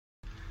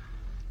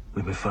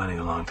We've been fighting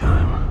a long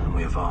time, and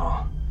we have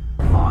all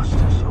lost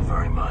so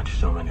very much,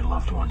 so many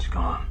loved ones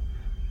gone.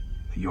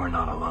 But you are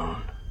not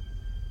alone.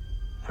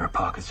 There are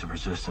pockets of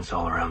resistance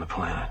all around the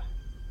planet.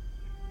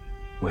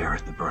 We are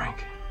at the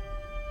brink.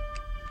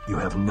 You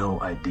have no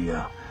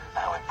idea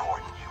how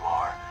important you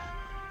are.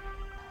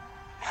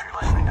 If you're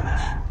listening to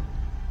this,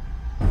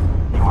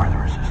 you are the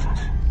resistance.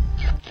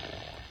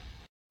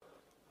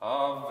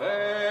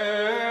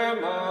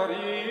 Ave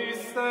Maria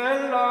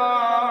Stella,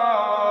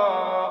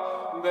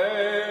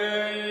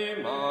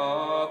 Dei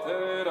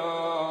Mater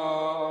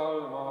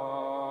Alma,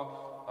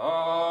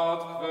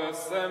 atque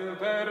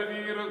semper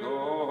Virgo,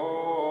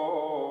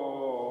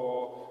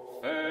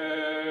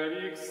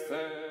 Felix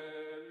te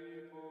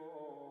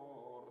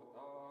porta.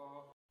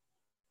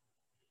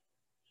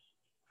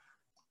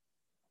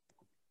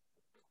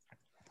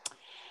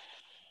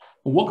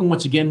 Welcome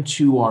once again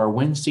to our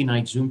Wednesday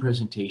night Zoom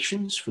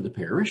presentations for the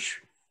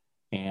parish.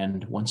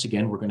 And once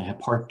again, we're going to have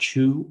part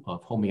 2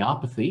 of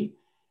homeopathy,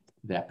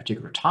 that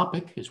particular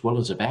topic, as well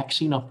as a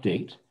vaccine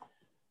update.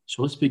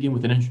 So let's begin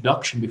with an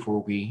introduction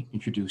before we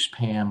introduce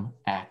Pam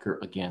Acker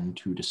again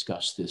to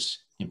discuss this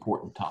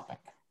important topic.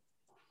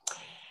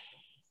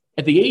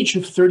 At the age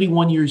of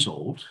 31 years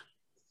old,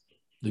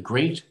 the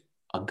great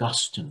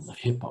Augustine of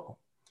Hippo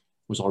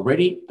was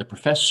already the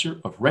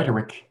professor of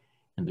rhetoric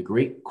in the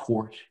great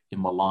court in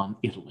Milan,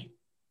 Italy,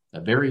 a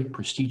very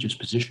prestigious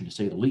position to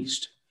say the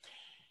least.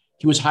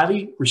 He was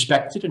highly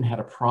respected and had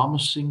a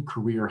promising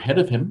career ahead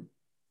of him,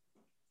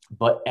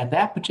 but at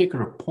that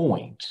particular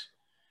point,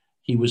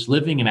 he was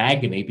living in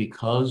agony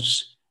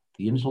because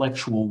the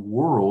intellectual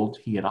world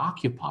he had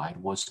occupied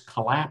was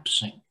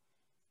collapsing.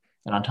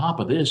 And on top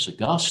of this,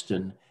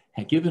 Augustine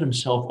had given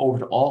himself over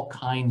to all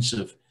kinds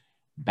of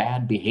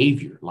bad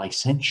behavior,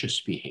 licentious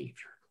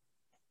behavior.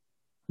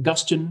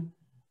 Augustine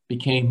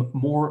became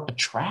more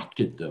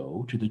attracted,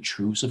 though, to the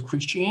truths of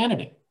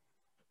Christianity.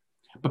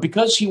 But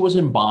because he was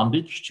in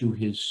bondage to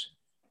his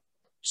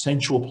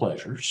sensual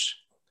pleasures,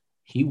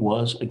 he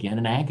was again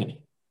in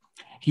agony.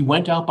 He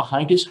went out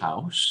behind his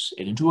house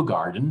and into a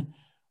garden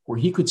where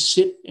he could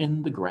sit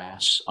in the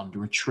grass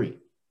under a tree.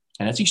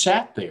 And as he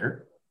sat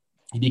there,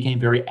 he became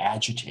very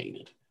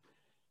agitated.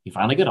 He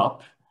finally got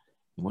up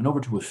and went over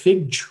to a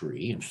fig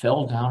tree and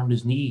fell down on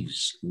his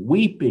knees,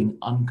 weeping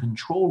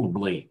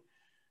uncontrollably.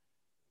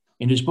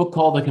 In his book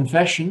called The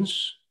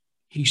Confessions,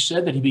 he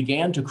said that he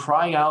began to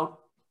cry out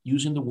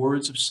using the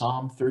words of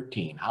Psalm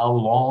 13, "How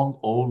long,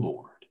 O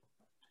Lord?"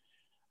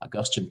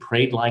 Augustine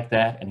prayed like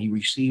that, and he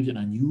received an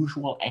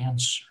unusual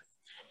answer.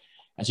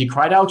 As he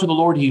cried out to the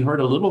Lord, he heard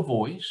a little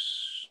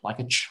voice, like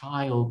a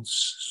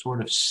child's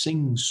sort of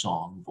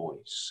sing-song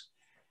voice.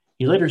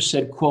 He later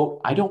said, quote,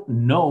 "I don't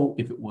know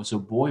if it was a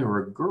boy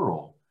or a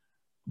girl,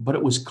 but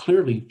it was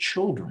clearly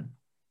children."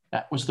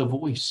 That was the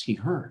voice he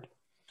heard.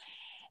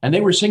 And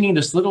they were singing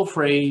this little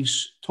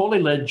phrase, "Tolle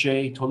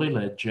legge, tolle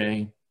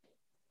legge."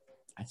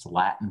 That's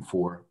Latin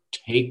for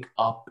take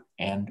up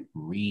and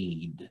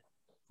read.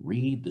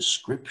 Read the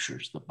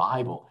scriptures, the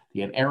Bible,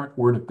 the inerrant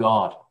word of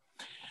God.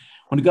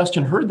 When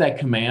Augustine heard that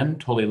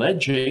command, tolle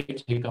legge,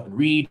 take up and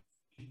read,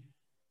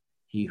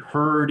 he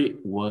heard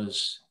it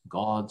was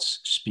God's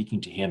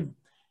speaking to him.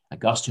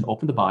 Augustine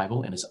opened the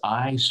Bible and his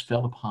eyes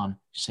fell upon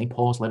St.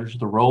 Paul's letter to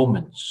the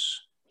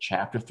Romans,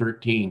 chapter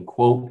 13,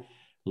 quote,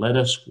 "Let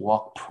us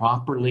walk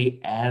properly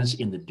as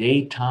in the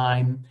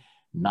daytime,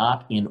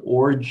 not in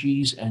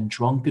orgies and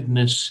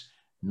drunkenness,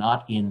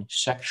 not in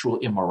sexual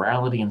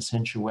immorality and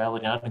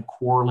sensuality, not in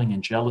quarreling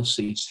and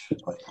jealousy,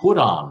 but put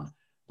on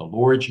the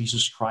Lord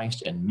Jesus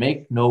Christ and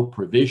make no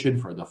provision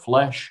for the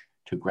flesh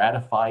to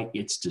gratify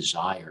its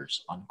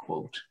desires,"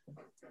 unquote.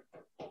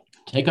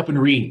 Take up and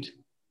read.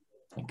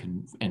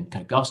 And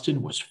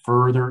Augustine was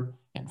further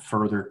and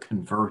further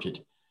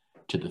converted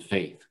to the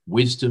faith.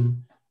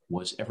 Wisdom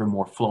was ever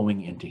more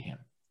flowing into him.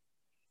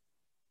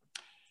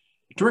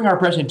 During our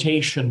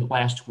presentation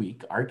last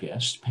week, our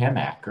guest, Pam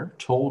Acker,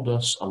 told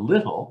us a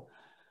little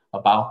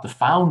about the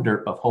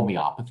founder of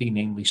homeopathy,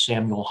 namely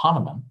Samuel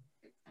Hahnemann.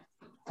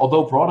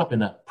 Although brought up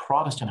in a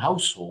Protestant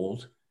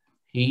household,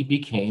 he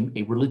became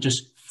a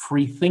religious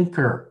free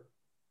thinker,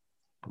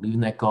 believing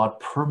that God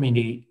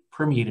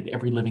permeated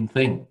every living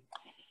thing.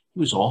 He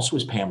was also,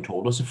 as Pam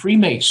told us, a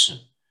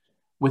Freemason,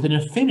 with an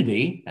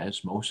affinity,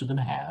 as most of them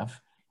have,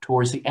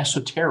 towards the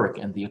esoteric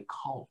and the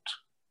occult.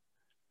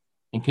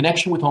 In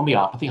connection with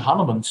homeopathy,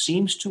 Hahnemann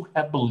seems to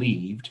have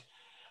believed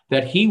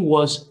that he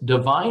was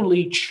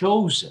divinely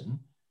chosen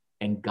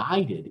and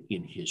guided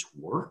in his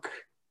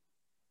work.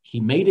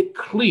 He made it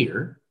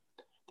clear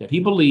that he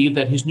believed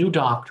that his new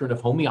doctrine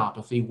of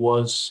homeopathy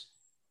was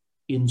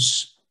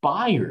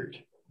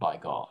inspired by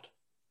God.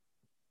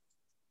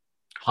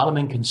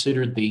 Hahnemann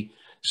considered the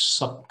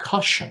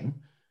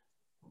succussion,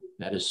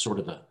 that is sort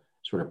of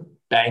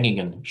banging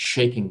and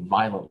shaking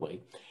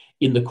violently,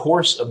 in the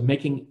course of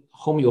making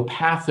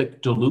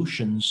homeopathic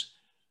dilutions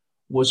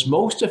was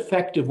most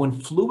effective when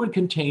fluid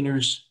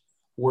containers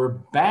were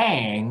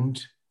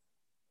banged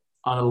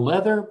on a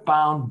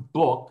leather-bound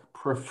book,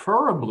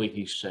 preferably,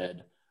 he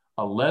said,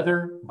 a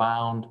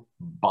leather-bound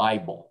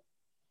Bible.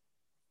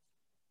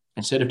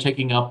 Instead of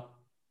taking up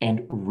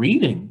and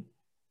reading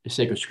the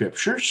sacred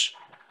scriptures,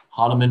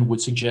 Hahnemann would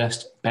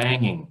suggest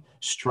banging,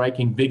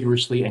 striking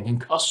vigorously, and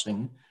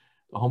concussing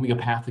the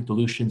homeopathic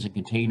dilutions and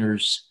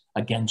containers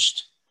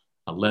against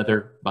a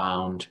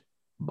leather-bound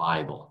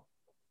Bible.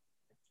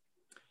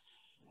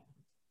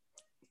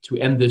 To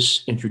end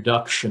this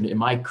introduction, in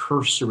my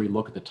cursory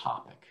look at the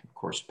topic, of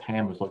course,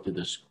 Pam has looked at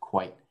this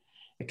quite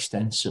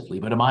extensively,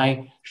 but in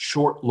my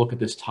short look at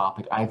this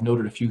topic, I've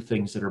noted a few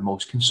things that are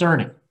most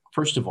concerning.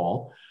 First of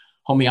all,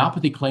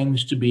 homeopathy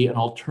claims to be an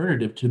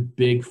alternative to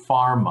big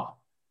pharma,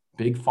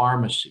 big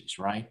pharmacies,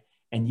 right?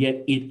 And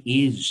yet it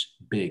is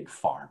big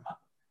pharma.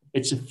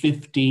 It's a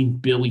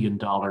 $15 billion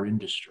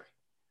industry.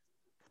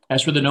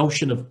 As for the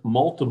notion of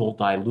multiple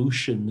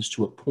dilutions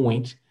to a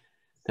point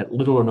that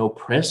little or no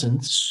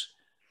presence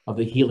of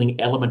the healing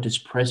element is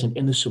present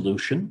in the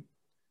solution,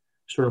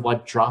 sort of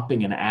like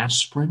dropping an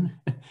aspirin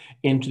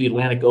into the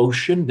Atlantic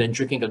Ocean, then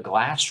drinking a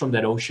glass from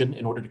that ocean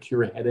in order to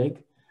cure a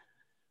headache,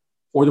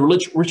 or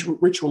the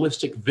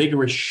ritualistic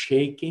vigorous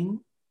shaking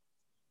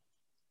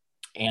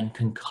and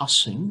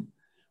concussing,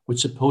 which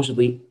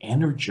supposedly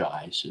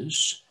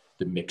energizes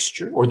the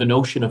mixture, or the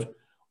notion of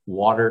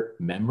water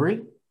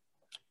memory,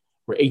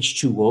 where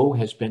H2O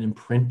has been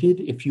imprinted,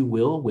 if you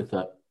will, with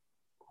a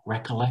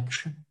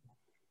recollection,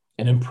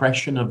 an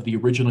impression of the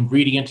original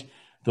ingredient,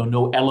 though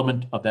no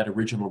element of that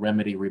original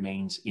remedy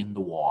remains in the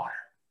water.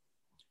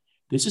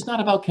 This is not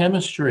about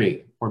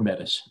chemistry or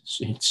medicine,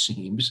 it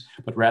seems,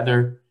 but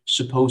rather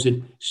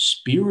supposed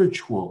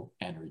spiritual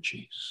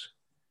energies.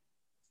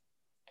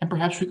 And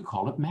perhaps we could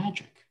call it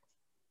magic.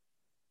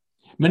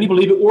 Many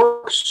believe it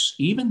works.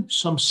 Even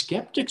some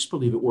skeptics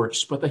believe it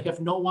works, but they have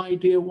no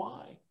idea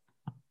why.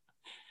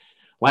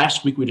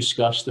 Last week, we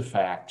discussed the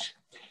fact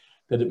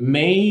that it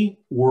may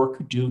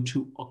work due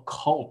to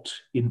occult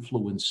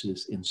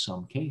influences in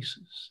some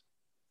cases.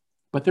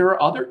 But there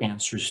are other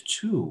answers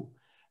too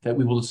that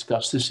we will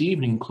discuss this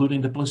evening, including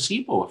the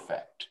placebo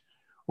effect,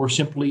 or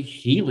simply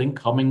healing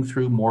coming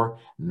through more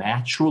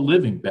natural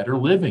living, better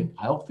living,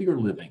 healthier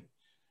living,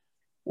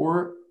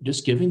 or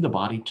just giving the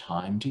body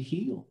time to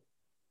heal.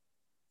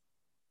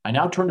 I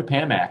now turn to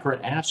Pam Acker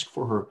and ask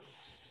for her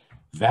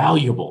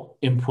valuable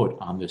input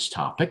on this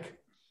topic.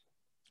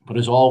 But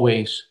as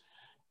always,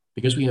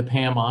 because we have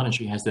Pam on and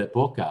she has that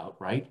book out,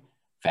 right?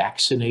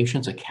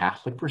 Vaccinations, a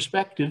Catholic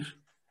Perspective.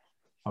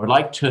 I would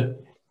like to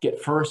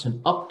get first an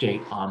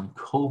update on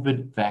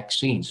COVID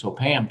vaccines. So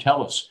Pam,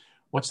 tell us,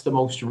 what's the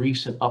most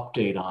recent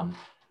update on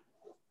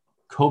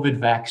COVID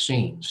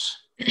vaccines?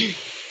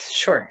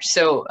 Sure.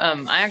 So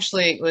I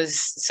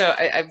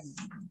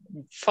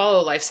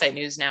follow LifeSite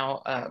News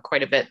now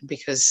quite a bit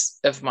because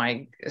of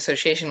my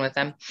association with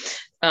them.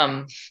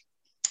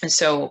 And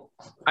so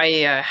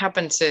I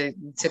happened to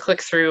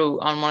click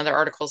through on one of their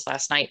articles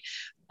last night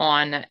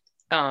on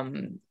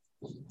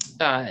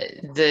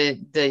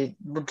the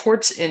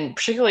reports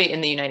particularly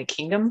in the United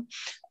Kingdom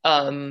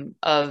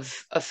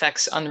of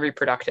effects on the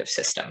reproductive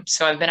system.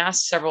 So I've been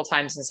asked several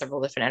times in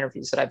several different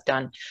interviews that I've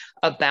done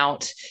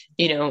about,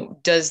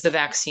 does the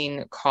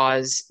vaccine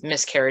cause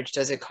miscarriage?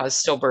 Does it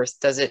cause stillbirth?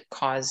 Does it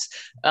cause,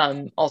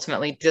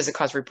 ultimately, does it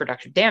cause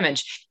reproductive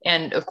damage?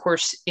 And of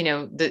course,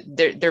 there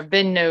have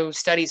been no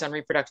studies on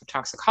reproductive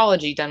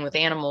toxicology done with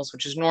animals,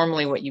 which is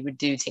normally what you would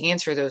do to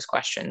answer those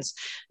questions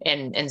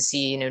and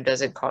see,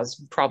 does it cause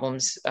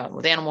problems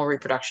with animal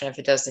reproduction? If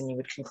it does, then you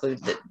would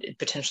conclude that it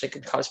potentially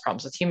could cause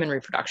problems with human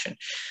reproduction.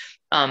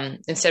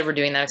 Instead, we're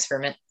doing that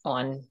experiment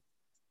on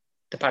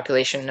the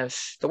population of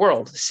the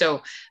world.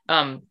 So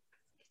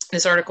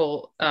this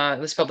article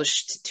was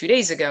published 2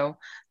 days ago,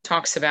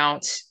 talks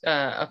about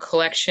a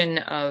collection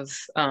of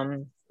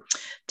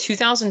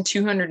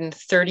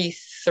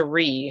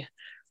 2,233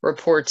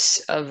 reports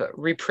of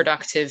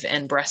reproductive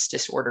and breast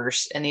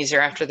disorders. And these are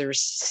after the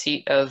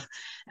receipt of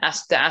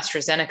the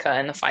AstraZeneca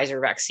and the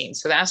Pfizer vaccine.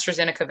 So the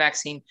AstraZeneca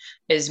vaccine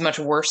is much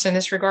worse in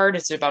this regard.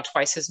 It's about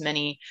twice as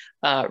many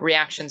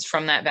reactions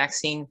from that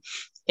vaccine.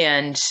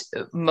 And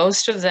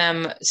most of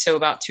them, so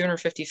about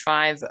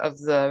 255 of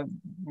the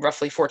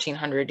roughly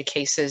 1,400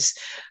 cases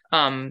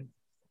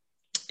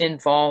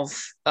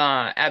involve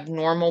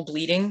abnormal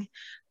bleeding,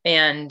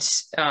 and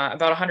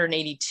about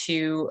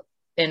 182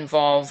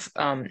 involve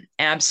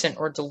absent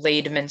or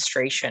delayed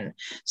menstruation.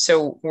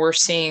 So we're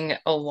seeing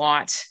a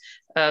lot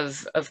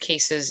of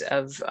cases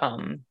of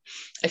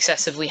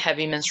excessively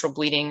heavy menstrual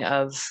bleeding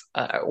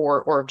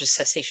or just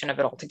cessation of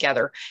it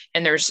altogether.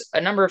 And there's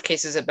a number of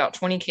cases, about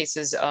 20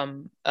 cases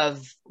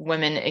of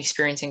women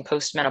experiencing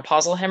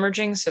postmenopausal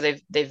hemorrhaging. So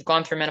they've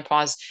gone through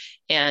menopause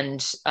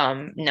and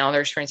now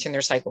they're experiencing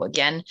their cycle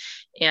again.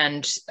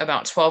 And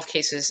about 12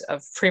 cases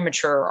of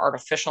premature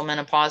artificial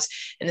menopause.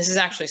 And this is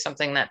actually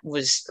something that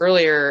was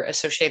earlier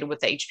associated with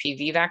the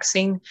HPV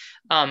vaccine.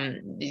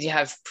 You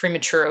have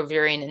premature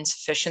ovarian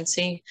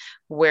insufficiency,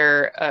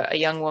 where a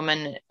young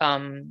woman,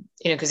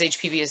 because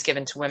HPV is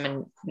given to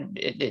women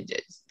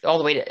all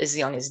the way to as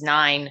young as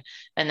 9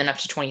 and then up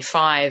to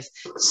 25.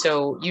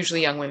 So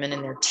usually young women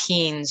in their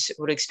teens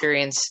would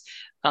experience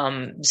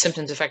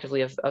symptoms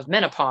effectively of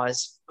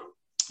menopause.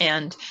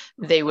 and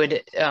they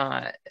would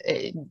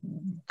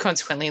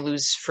consequently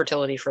lose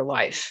fertility for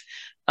life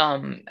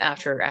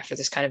after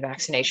this kind of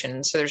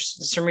vaccination. So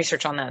there's some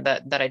research on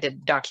that I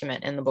did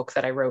document in the book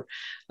that I wrote.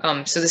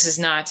 So this is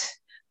not,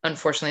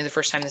 unfortunately, the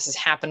first time this has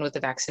happened with the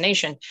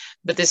vaccination,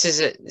 but this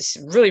is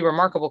really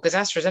remarkable because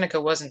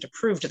AstraZeneca wasn't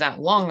approved that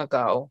long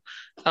ago.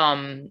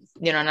 And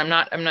I'm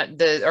not,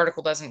 the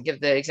article doesn't give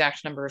the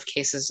exact number of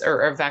cases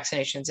or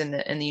vaccinations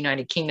in the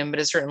United Kingdom, but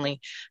it's certainly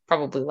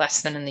probably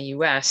less than in the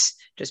US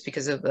just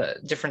because of the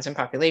difference in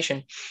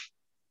population.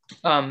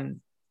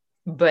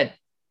 But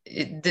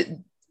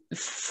the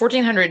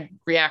 1,400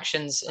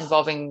 reactions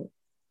involving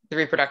the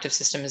reproductive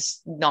system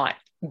is not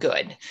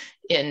good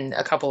in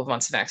a couple of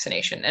months of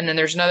vaccination. And then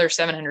there's another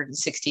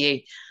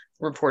 768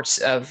 reports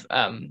of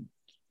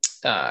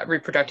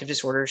reproductive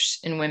disorders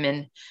in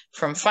women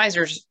from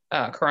Pfizer's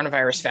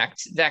coronavirus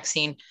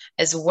vaccine,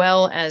 as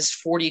well as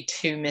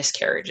 42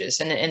 miscarriages.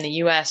 And in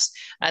the US,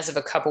 as of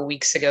a couple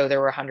weeks ago, there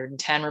were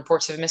 110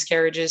 reports of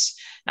miscarriages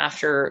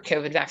after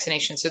COVID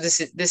vaccination. So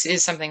this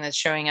is something that's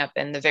showing up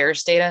in the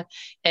VAERS data.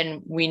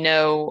 And we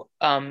know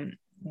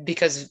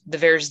because the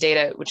VAERS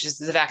data, which is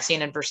the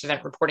Vaccine Adverse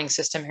Event Reporting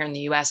System here in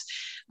the US,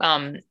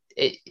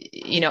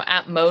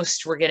 at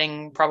most we're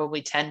getting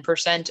probably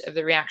 10% of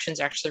the reactions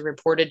actually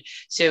reported.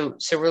 So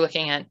we're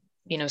looking at,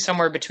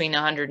 somewhere between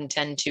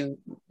 110 to,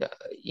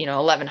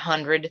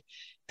 1,100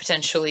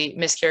 potentially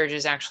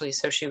miscarriages actually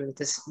associated with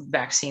this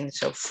vaccine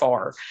so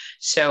far.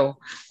 So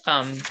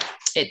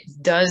it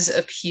does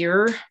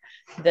appear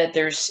that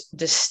there's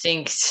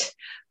distinct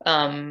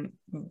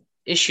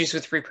issues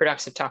with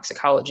reproductive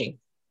toxicology.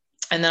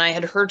 And then I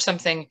had heard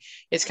something,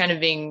 it's kind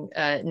of being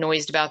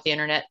noised about the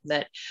internet,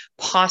 that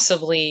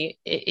possibly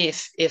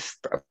if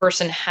a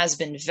person has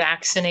been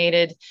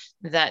vaccinated,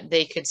 that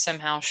they could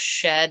somehow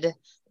shed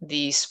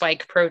the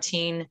spike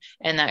protein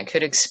and that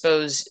could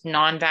expose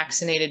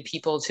non-vaccinated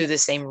people to the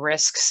same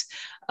risks.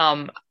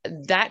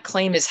 That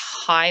claim is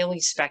highly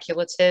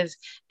speculative.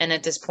 And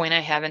at this point,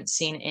 I haven't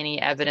seen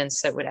any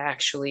evidence that would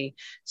actually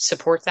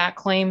support that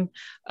claim.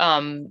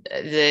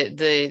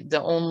 The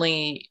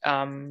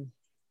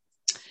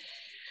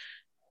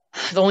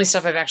only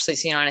stuff I've actually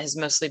seen on it has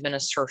mostly been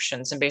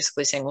assertions and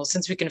basically saying, well,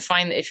 since we can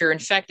find, if you're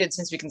infected,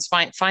 since we can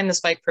find the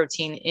spike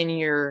protein in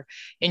your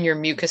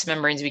mucous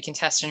membranes, we can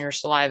test in your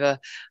saliva,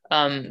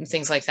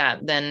 things like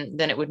that, then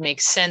it would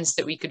make sense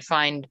that we could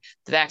find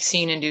the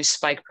vaccine-induced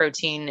spike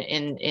protein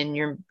in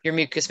your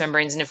mucous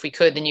membranes. And if we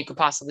could, then you could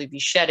possibly be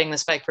shedding the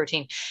spike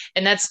protein.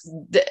 And that's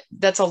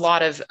a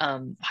lot of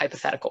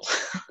hypothetical.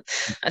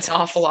 That's an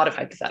awful lot of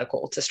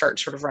hypothetical to start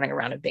sort of running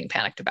around and being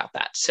panicked about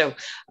that. So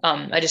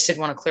I just did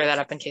want to clear that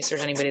up in case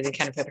there's anybody that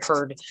kind of had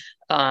heard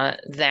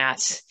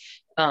that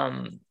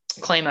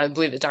claim. I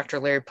believe that Dr.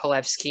 Larry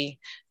Polevsky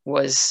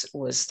was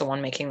the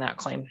one making that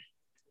claim.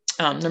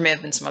 There may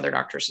have been some other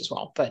doctors as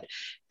well, but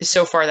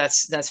so far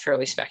that's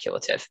fairly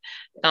speculative.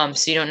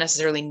 So you don't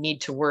necessarily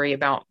need to worry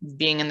about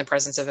being in the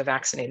presence of a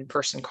vaccinated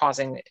person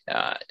causing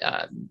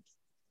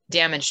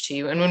damage to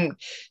you. And when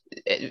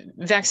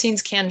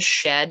vaccines can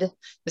shed,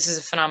 this is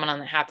a phenomenon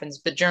that happens,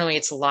 but generally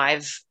it's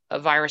live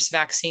virus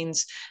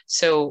vaccines.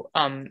 So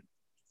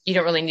you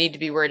don't really need to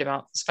be worried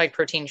about spike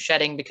protein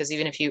shedding, because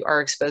even if you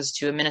are exposed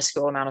to a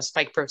minuscule amount of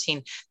spike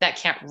protein, that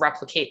can't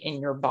replicate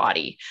in your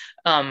body.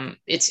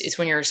 It's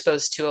when you're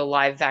exposed to a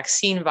live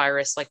vaccine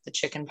virus, like the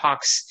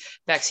chickenpox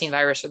vaccine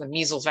virus or the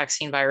measles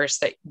vaccine virus,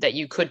 that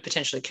you could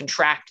potentially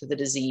contract the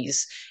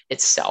disease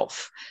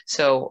itself.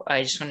 So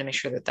I just wanted to make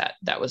sure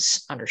that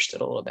was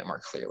understood a little bit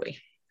more clearly.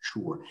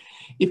 Sure.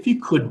 If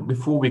you could,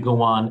 before we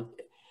go on,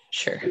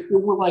 sure. If it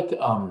were like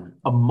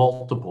a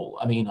multiple,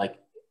 I mean, like,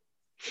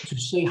 to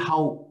say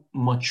how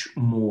much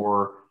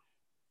more,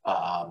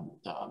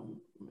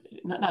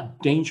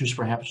 not dangerous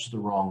perhaps is the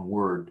wrong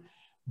word,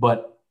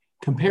 but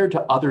compared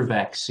to other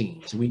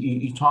vaccines,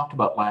 you talked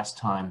about last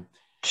time,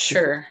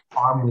 sure,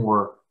 far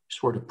more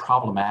sort of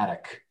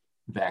problematic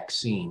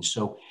vaccines.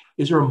 So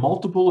is there a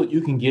multiple that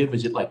you can give?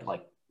 Is it like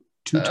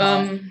 2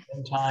 times,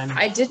 10 times?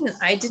 I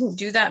didn't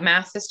do that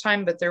math this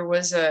time, but there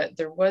was a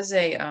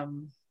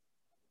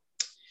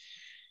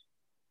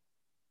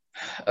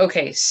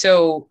okay,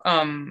 so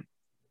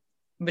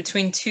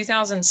between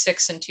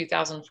 2006 and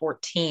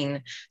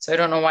 2014, so I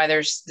don't know why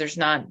there's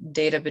not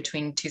data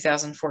between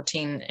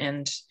 2014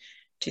 and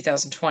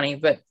 2020,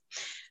 but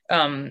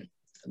the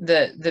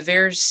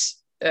VAERS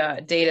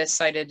data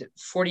cited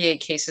 48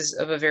 cases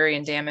of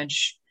ovarian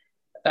damage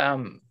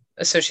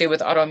associated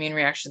with autoimmune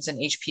reactions in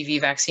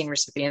HPV vaccine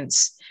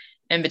recipients.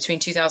 And between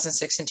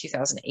 2006 and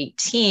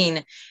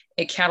 2018,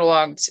 it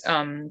cataloged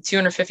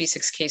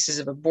 256 cases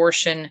of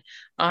abortion,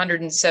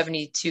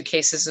 172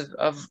 cases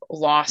of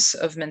loss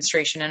of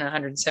menstruation, and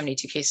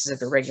 172 cases of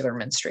irregular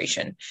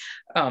menstruation.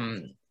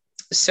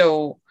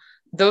 So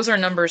those are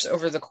numbers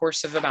over the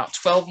course of about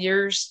 12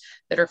 years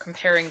that are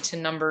comparing to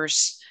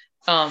numbers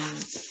over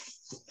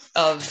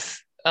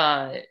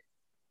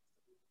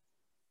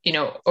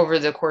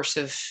the course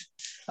of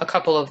a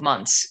couple of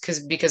months,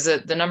 because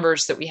the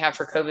numbers that we have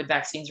for COVID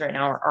vaccines right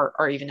now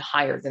are even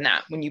higher than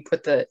that when you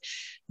put the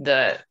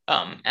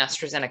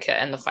AstraZeneca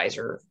and the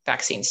Pfizer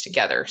vaccines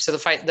together. So the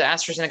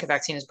AstraZeneca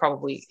vaccine is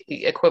probably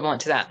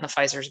equivalent to that, and the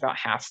Pfizer is about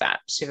half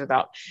that. So you have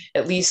about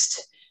at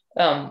least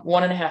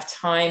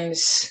 1.5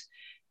 times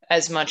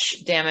as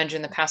much damage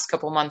in the past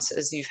couple months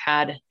as you've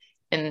had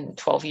in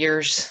 12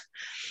 years.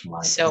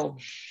 Right. So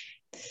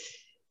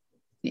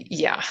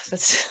yeah,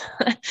 that's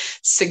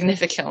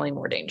significantly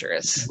more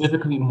dangerous.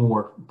 Significantly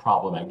more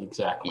problematic,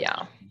 exactly. Yeah.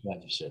 I'm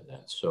glad you said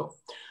that. So,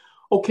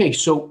 okay,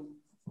 so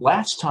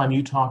last time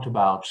you talked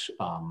about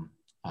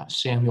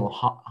Samuel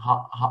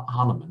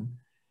Hahnemann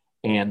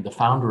and the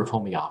founder of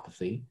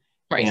homeopathy,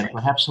 right, and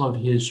perhaps some of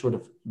his sort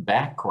of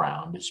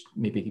background is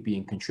maybe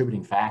being a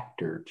contributing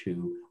factor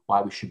to why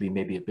we should be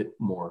maybe a bit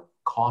more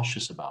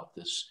cautious about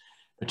this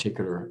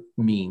particular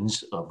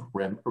means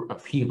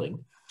of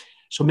healing.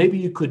 So maybe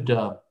you could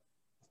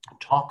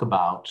talk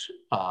about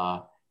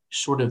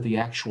sort of the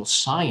actual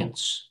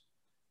science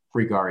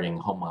regarding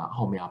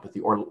homeopathy,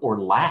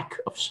 or lack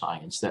of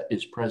science that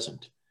is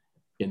present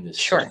in this.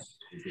 Sure.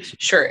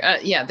 Sure.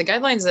 Yeah, the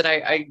guidelines that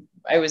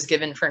I was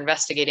given for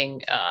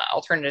investigating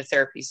alternative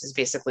therapies is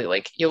basically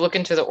like you look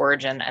into the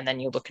origin and then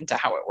you look into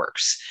how it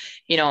works,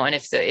 and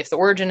if the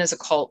origin is a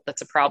cult,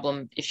 that's a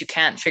problem. If you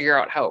can't figure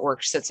out how it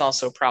works, that's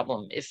also a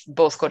problem. If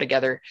both go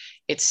together,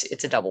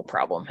 it's a double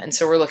problem. And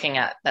so we're looking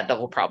at that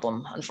double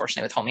problem,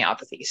 unfortunately, with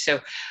homeopathy. So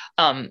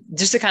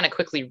just to kind of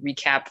quickly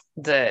recap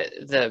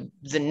the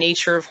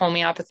nature of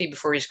homeopathy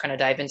before we just kind of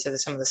dive into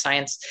some of the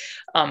science.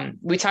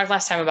 We talked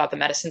last time about the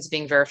medicines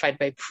being verified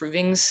by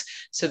provings.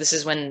 So this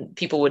is when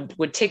people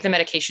would take the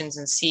medications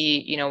and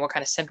see, what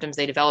kind of symptoms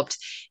they developed.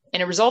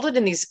 And it resulted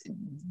in these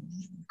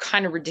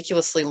kind of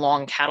ridiculously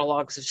long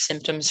catalogs of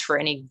symptoms for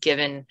any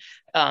given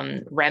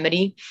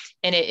remedy.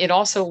 And it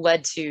also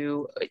led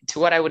to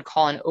what I would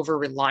call an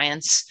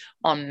over-reliance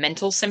on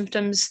mental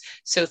symptoms.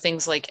 So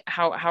things like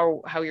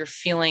how you're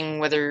feeling,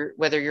 whether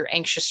you're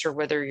anxious or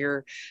whether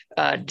you're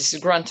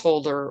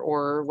disgruntled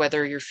or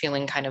whether you're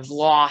feeling kind of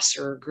loss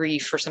or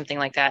grief or something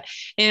like that.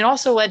 And it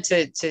also led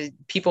to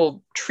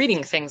people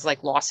treating things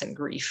like loss and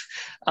grief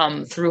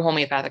through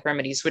homeopathic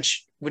remedies,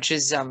 which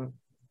is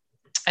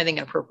I think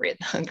inappropriate.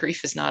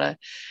 Grief is not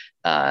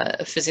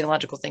a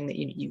physiological thing that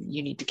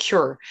you need to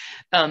cure.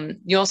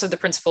 You also have the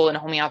principle in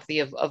homeopathy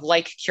of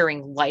like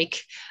curing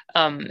like,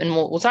 and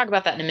we'll talk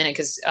about that in a minute,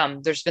 because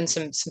there's been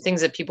some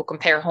things that people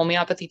compare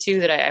homeopathy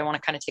to that I want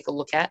to kind of take a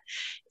look at,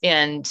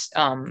 and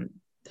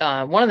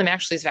one of them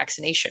actually is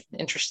vaccination,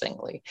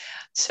 interestingly.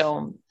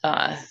 So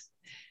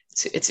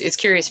it's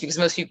curious because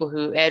most people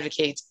who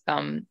advocate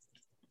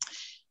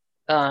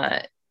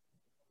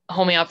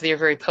homeopathy are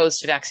very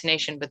opposed to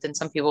vaccination, but then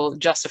some people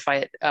justify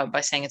it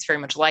by saying it's very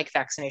much like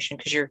vaccination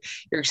because you're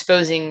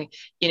exposing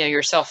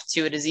yourself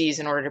to a disease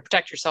in order to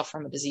protect yourself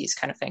from a disease,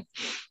 kind of thing.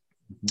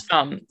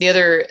 The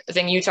other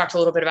thing you talked a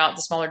little bit about,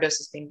 the smaller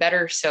doses being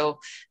better. So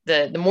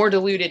the more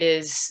dilute it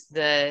is,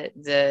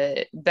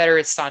 the better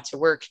it's thought to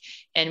work.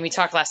 And we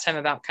talked last time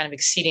about kind of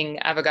exceeding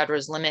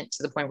Avogadro's limit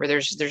to the point where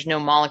there's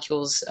no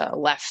molecules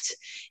left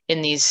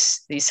in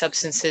these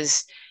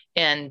substances.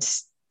 And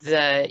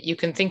you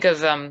can think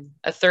of a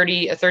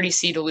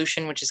 30C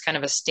dilution, which is kind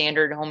of a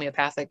standard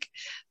homeopathic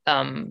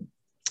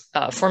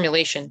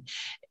formulation,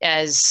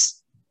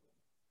 as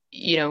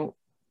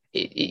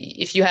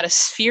if you had a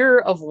sphere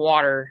of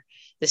water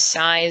the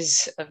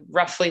size of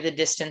roughly the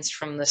distance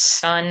from the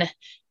sun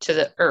to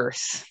the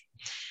earth,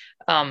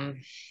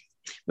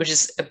 which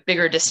is a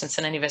bigger distance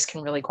than any of us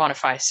can really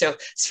quantify. So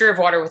sphere of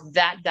water with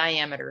that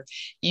diameter,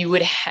 you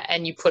would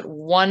and you put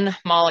one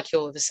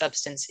molecule of the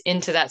substance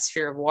into that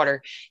sphere of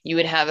water, you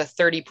would have a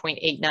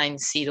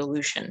 30.89C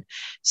dilution.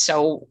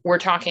 So we're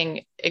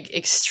talking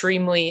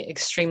extremely,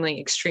 extremely,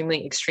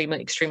 extremely,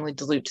 extremely, extremely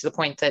dilute, to the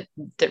point that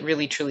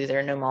really, truly there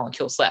are no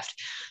molecules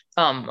left.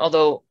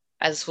 Although,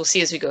 as we'll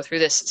see as we go through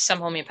this, some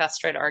homeopaths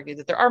try to argue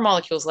that there are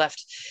molecules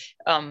left,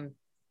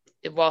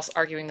 whilst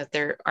arguing that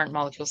there aren't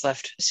molecules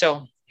left.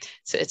 So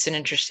it's an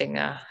interesting...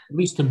 At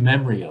least the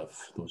memory of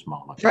those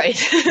molecules. Right.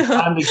 The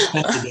time they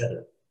spent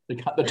together.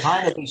 The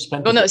time that they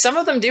spent Well, together. no, some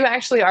of them do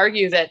actually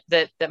argue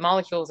that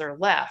molecules are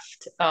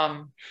left.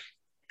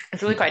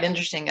 It's really quite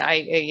interesting.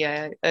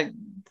 I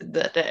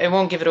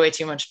won't give it away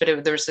too much,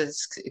 but there was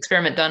this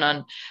experiment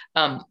done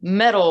on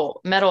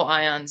metal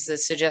ions that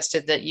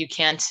suggested that you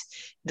can't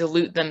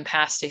dilute them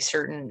past a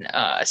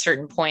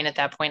certain point. At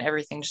that point,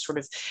 everything just sort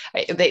of,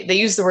 they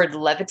use the word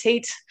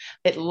levitate.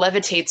 It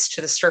levitates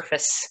to the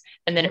surface,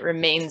 and then it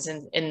remains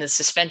in the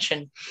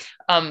suspension.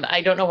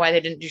 I don't know why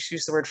they didn't just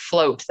use the word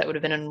float. That would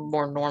have been a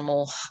more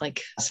normal,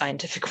 like,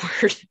 scientific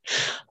word.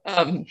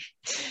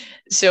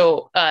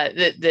 So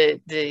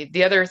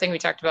the other thing we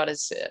talked about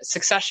is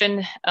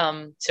succussion.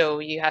 So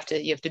you have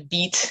to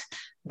beat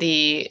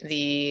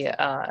dilution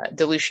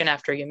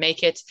after you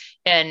make it.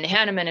 And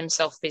Hahnemann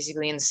himself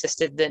basically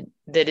insisted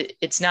that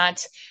it's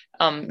not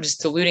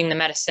just diluting the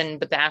medicine,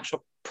 but the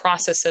actual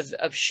process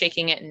of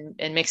shaking it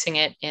and mixing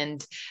it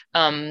and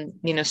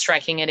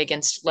striking it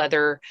against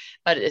leather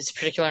a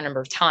particular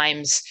number of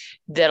times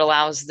that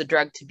allows the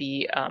drug to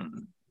be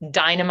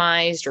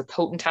dynamized or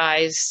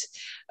potentized.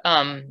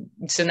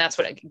 So that's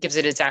what gives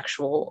it its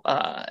actual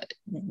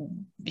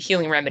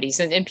healing remedies.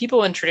 And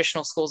people in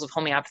traditional schools of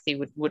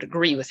homeopathy would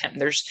agree with him.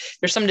 There's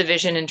some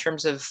division in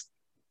terms of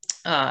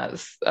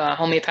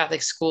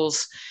homeopathic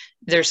schools.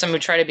 There's some who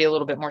try to be a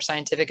little bit more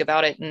scientific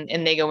about it,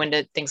 and they go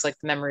into things like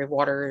the memory of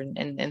water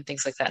and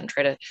things like that and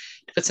try to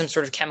put some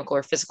sort of chemical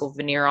or physical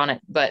veneer on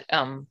it. But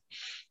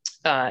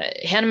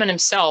Hahnemann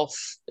himself,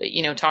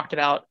 talked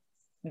about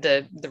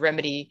the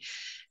remedy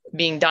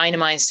being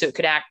dynamized so it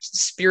could act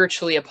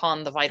spiritually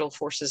upon the vital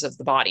forces of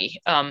the body.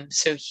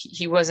 So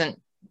he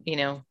wasn't,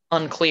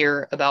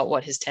 unclear about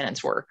what his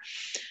tenets were.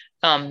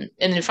 And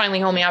then finally,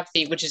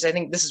 homeopathy, which is, I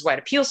think this is why it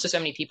appeals to so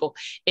many people.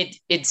 They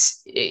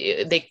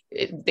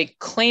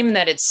claim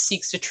that it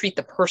seeks to treat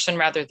the person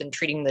rather than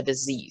treating the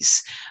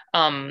disease.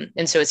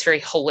 And so it's very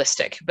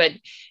holistic. But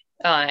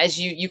as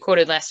you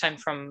quoted last time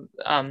from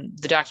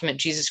the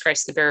document, Jesus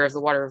Christ, the Bearer of the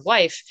Water of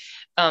Life,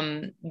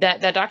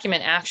 that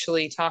document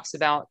actually talks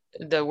about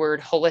the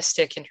word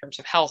holistic in terms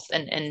of health.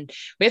 And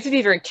we have to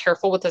be very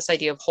careful with this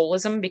idea of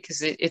holism,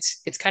 because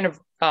it's kind of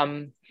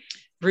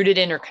rooted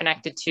in or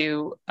connected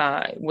to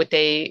what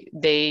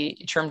they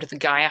termed the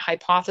Gaia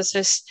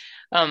hypothesis,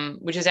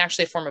 which is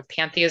actually a form of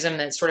pantheism,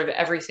 that sort of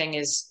everything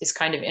is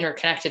kind of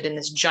interconnected in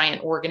this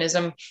giant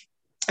organism.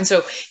 And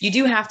so you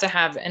do have to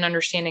have an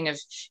understanding of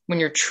when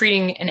you're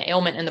treating an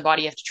ailment in the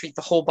body, you have to treat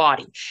the whole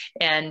body.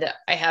 And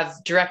I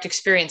have direct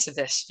experience of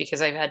this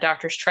because I've had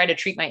doctors try to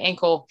treat my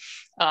ankle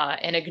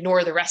and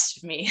ignore the rest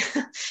of me.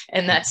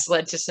 And that's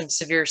led to some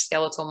severe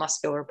skeletal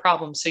muscular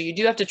problems. So you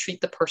do have to treat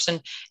the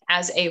person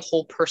as a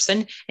whole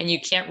person. And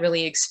you can't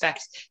really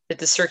expect that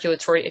the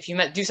circulatory, if you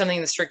do something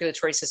in the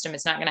circulatory system,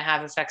 it's not going to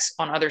have effects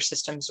on other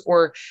systems.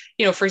 Or,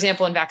 for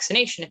example, in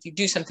vaccination, if you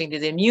do something to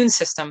the immune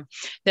system,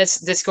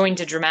 that's going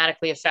to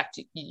dramatically affect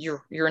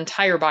your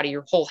entire body,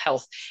 your whole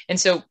health. And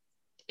so,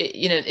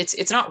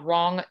 it's not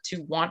wrong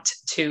to want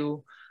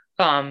to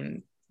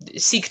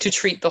seek to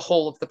treat the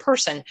whole of the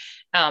person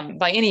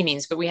by any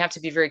means, but we have to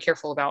be very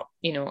careful about,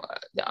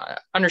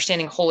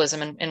 understanding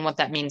holism and what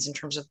that means in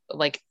terms of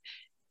like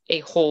a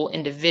whole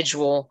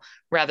individual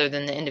rather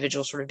than the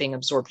individual sort of being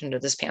absorbed into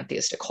this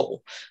pantheistic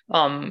whole.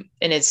 And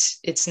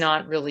it's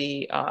not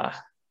really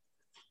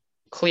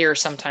clear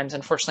sometimes,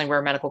 unfortunately,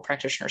 where medical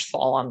practitioners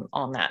fall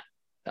on that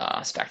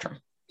spectrum.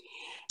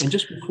 And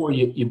just before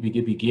you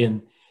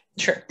begin,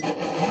 sure,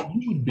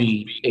 you would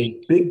be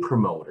a big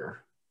promoter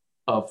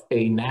of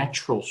a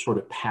natural sort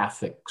of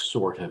pathic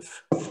sort of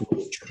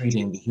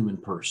treating the human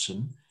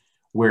person,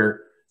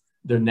 where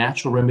the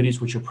natural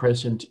remedies which are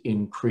present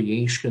in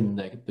creation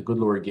that the good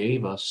Lord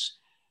gave us,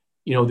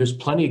 there's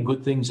plenty of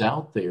good things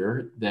out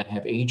there that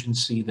have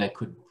agency that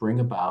could bring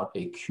about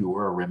a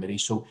cure or remedy.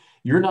 So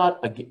you're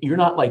not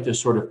like this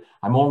sort of,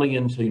 I'm only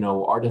into,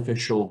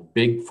 artificial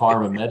big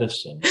pharma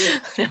medicine.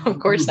 No, of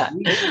course not.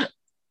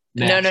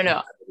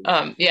 No.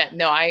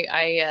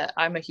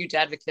 I'm a huge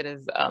advocate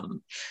of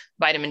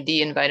vitamin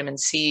D and vitamin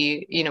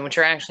C, which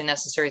are actually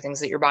necessary things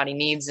that your body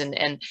needs.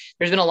 And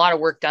there's been a lot of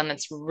work done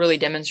that's really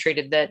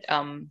demonstrated that,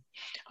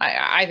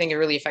 I think it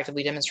really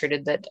effectively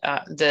demonstrated that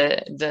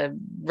the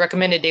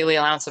recommended daily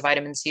allowance of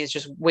vitamin C is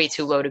just way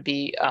too low to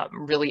be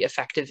really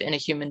effective in a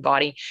human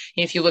body.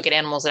 And if you look at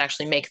animals that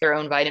actually make their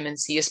own vitamin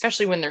C,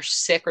 especially when they're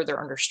sick or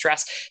they're under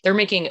stress, they're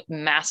making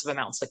massive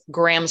amounts, like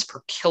grams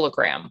per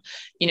kilogram,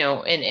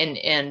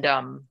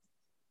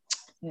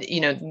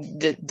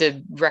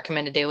 the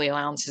recommended daily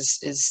allowance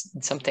is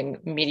something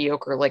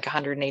mediocre, like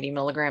 180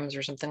 milligrams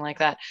or something like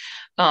that.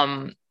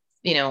 And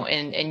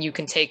you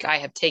can I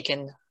have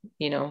taken,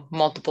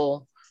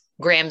 multiple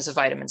grams of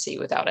vitamin C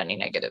without any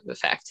negative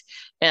effect.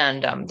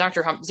 And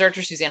Dr.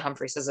 Suzanne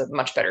Humphreys has a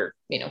much better,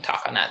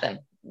 talk on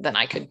that than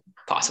I could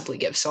possibly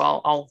give. So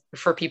I'll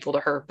refer people to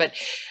her. But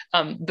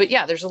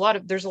yeah, there's a lot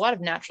of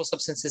natural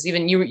substances.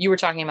 Even you were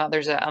talking about,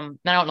 there's I don't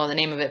know the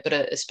name of it, but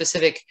a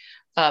specific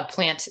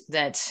plant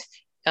that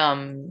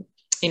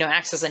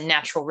acts as a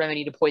natural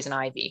remedy to poison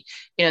ivy.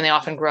 And they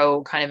often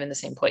grow kind of in the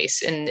same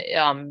place.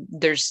 And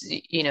there's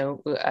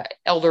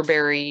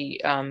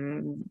elderberry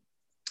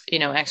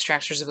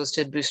extracts are supposed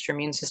to boost your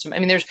immune system. I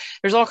mean,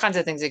 there's all kinds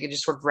of things that could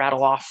just sort of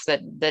rattle off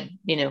that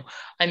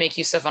I make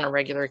use of on a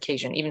regular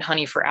occasion. Even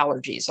honey for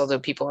allergies, although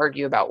people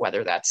argue about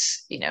whether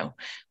that's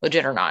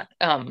legit or not.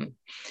 And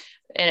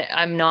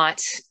I'm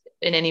not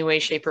in any way,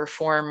 shape, or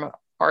form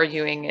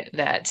arguing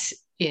that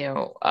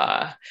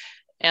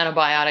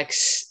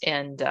antibiotics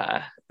and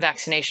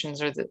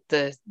vaccinations are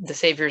the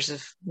saviors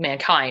of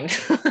mankind,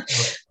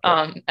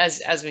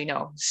 as we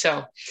know.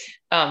 So,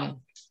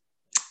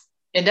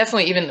 And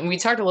definitely, even we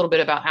talked a little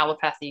bit about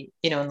allopathy,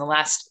 in the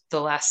last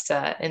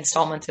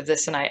installment of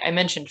this, and I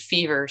mentioned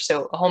fever.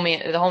 So the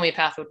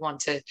homeopath would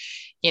want to,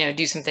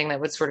 do something that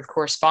would sort of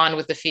correspond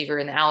with the fever,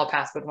 and the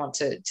allopath would want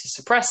to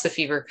suppress the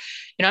fever.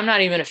 I'm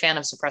not even a fan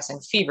of suppressing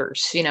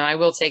fevers. I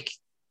will take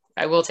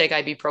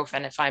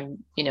ibuprofen if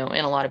I'm, in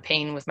a lot of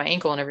pain with my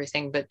ankle and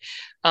everything, but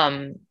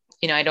I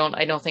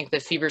don't think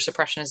that fever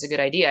suppression is a good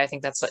idea. I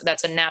think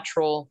that's a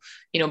natural,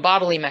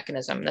 bodily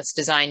mechanism that's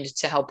designed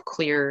to help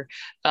clear,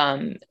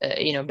 bad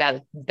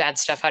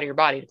stuff out of your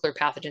body, to clear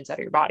pathogens out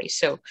of your body.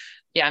 So,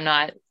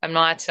 yeah, I'm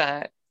not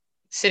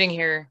sitting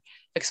here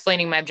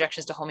explaining my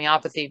objections to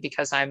homeopathy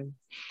because I'm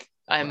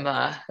I'm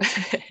a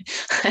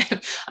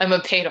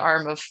paid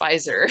arm of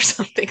Pfizer or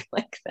something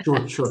like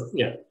that. Sure,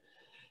 yeah.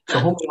 So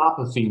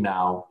homeopathy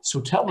now.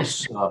 So tell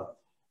us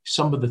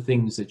some of the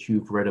things that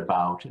you've read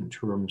about in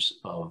terms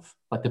of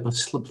like the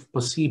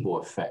placebo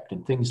effect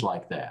and things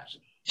like that.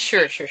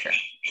 Sure.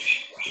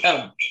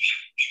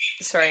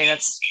 Sorry,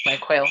 that's my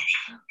quail.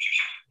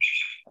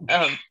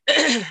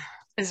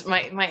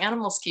 My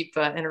animals keep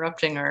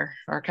interrupting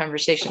our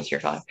conversations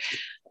here, Father.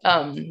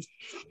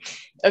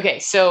 Okay,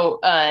 so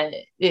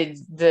the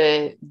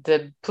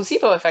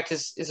placebo effect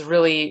is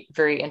really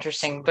very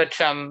interesting, but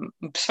some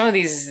of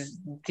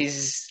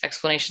these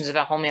explanations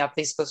about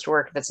homeopathy is supposed to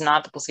work if it's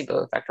not the placebo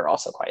effect are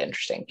also quite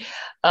interesting.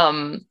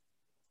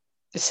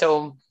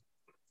 So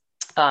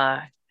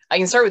I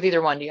can start with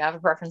either one. Do you have a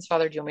preference,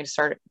 Father? Do you want me to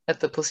start at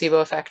the placebo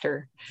effect,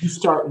 or you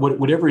start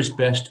whatever is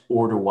best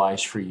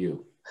order-wise for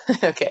you?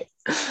 Okay.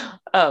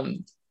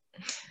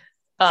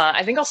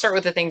 I think I'll start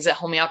with the things that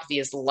homeopathy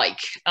is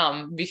like,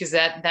 because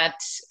that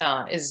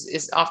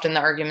is often the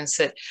arguments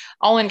that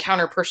I'll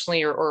encounter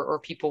personally, or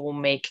people will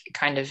make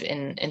kind of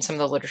in some of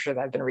the literature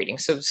that I've been reading.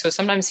 So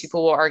sometimes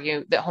people will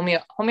argue that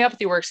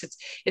homeopathy works.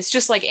 It's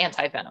just like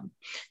anti-venom.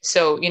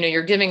 So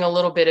you're giving a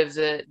little bit of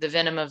the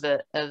venom of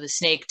the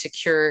snake to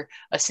cure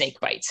a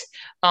snake bite,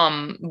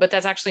 but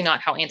that's actually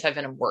not how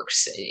anti-venom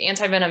works.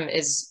 Anti-venom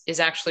is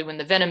actually when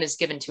the venom is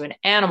given to an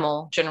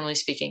animal, generally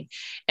speaking,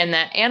 and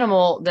that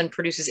animal then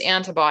produces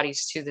antibodies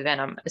to the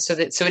venom. So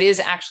it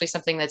is actually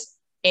something that's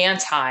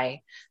anti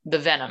the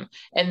venom,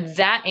 and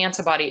that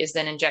antibody is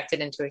then injected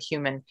into a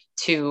human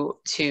to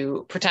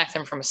protect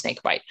them from a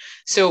snake bite.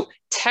 So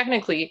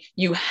technically,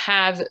 you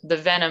have the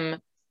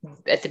venom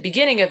at the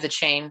beginning of the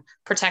chain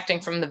protecting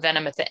from the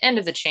venom at the end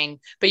of the chain,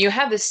 but you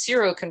have this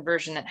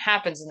seroconversion that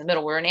happens in the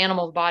middle, where an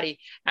animal's body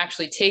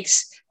actually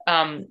takes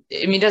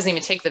it doesn't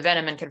even take the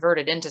venom and convert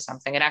it into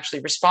something. It actually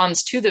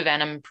responds to the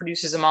venom,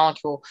 produces a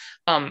molecule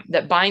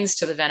that binds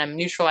to the venom,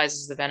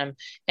 neutralizes the venom,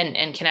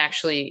 and can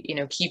actually,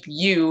 keep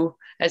you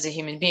as a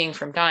human being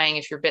from dying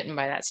if you're bitten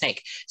by that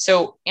snake.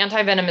 So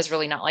anti-venom is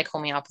really not like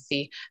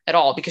homeopathy at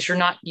all, because you're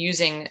not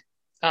using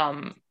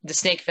the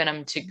snake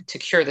venom to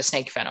cure the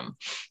snake venom.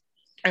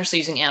 Actually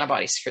using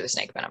antibodies to cure the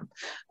snake venom.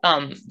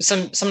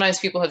 Sometimes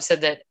people have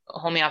said that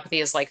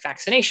homeopathy is like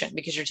vaccination,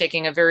 because you're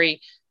taking a very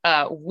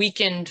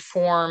weakened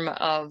form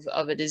of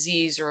a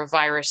disease or a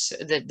virus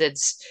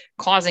that's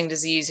causing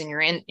disease, and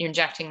you're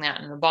injecting that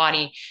in the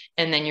body,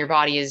 and then your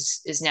body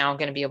is now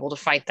going to be able to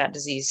fight that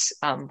disease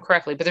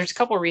correctly. But there's a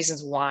couple of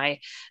reasons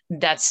why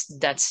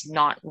that's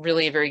not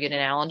really a very good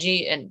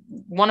analogy, and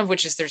one of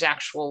which is there's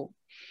actual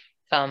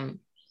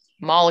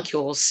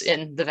molecules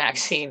in the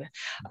vaccine.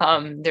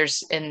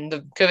 There's in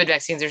the COVID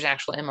vaccines, there's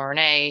actual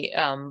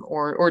mRNA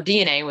or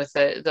DNA with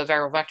the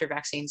viral vector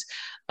vaccines,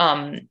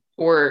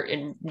 or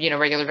in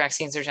regular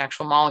vaccines, there's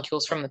actual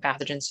molecules from the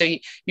pathogen. So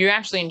you're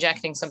actually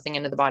injecting something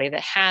into the body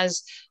that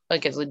has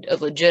like a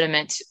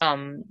legitimate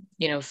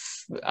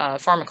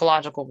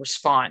pharmacological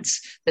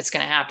response that's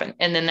going to happen,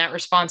 and then that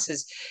response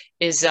is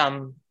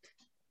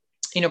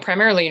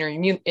primarily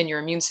in your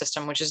immune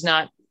system, which is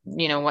not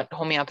what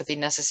homeopathy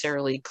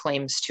necessarily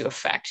claims to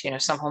affect.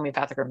 Some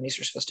homeopathic remedies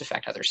are supposed to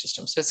affect other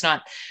systems. So it's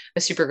not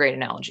a super great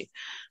analogy.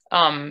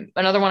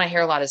 Another one I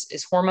hear a lot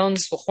is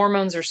hormones. Well,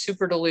 hormones are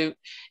super dilute.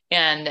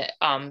 And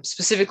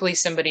specifically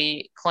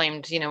somebody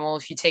claimed, well,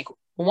 if you take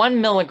 1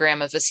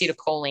 milligram of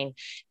acetylcholine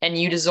and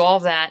you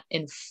dissolve that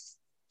in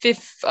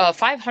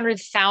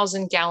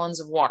 500,000 gallons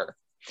of water,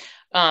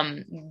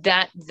 and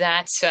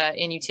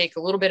you take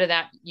a little bit of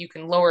that, you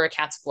can lower a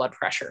cat's blood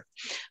pressure.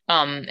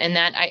 And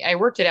that I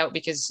worked it out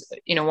because,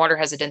 water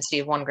has a density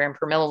of 1 gram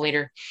per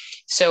milliliter.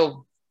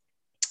 So,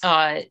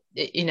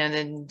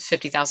 then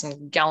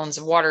 50,000 gallons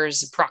of water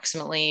is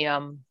approximately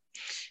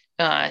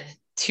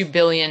 2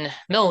 billion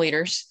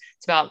milliliters.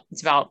 It's about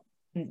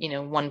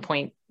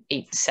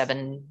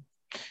 1.87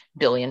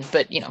 billion,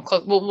 but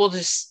we'll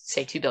just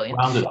say 2 billion.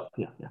 Round it up.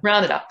 Yeah.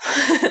 Round it up.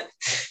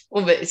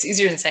 Well, but it's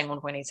easier than saying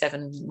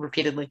 1.87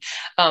 repeatedly.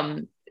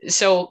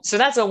 So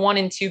that's a 1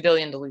 in 2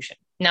 billion dilution.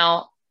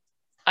 Now,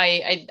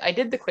 I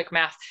did the quick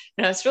math.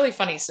 It's really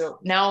funny. So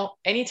now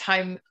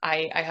anytime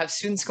I have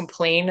students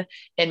complain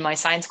in my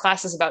science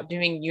classes about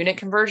doing unit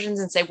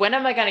conversions and say, when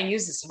am I going to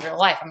use this in real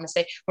life? I'm going to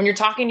say, when you're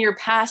talking to your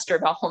pastor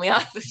about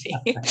homeopathy.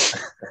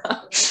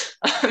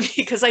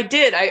 Because I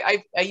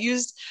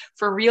used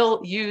for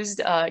real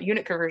used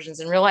unit conversions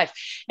in real life.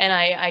 And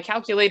I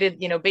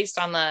calculated, based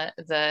on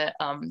the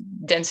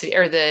density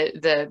or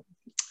the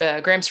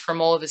grams per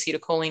mole of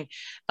acetylcholine,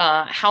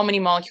 how many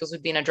molecules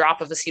would be in a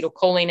drop of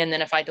acetylcholine. And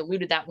then if I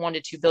diluted that 1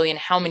 to 2 billion,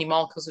 how many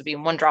molecules would be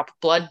in 1 drop of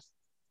blood.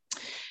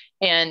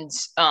 And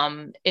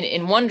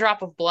in 1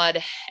 drop of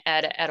blood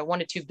at a 1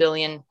 to 2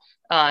 billion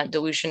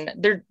dilution,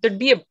 there'd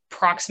be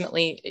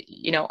approximately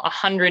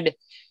 100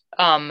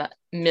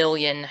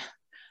 million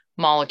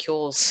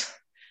molecules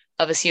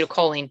of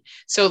acetylcholine.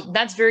 So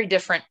that's very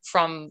different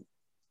from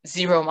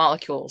 0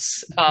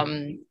 molecules.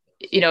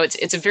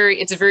 It's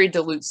a very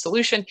dilute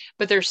solution,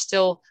 but there's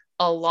still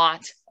a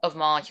lot of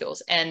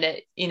molecules. And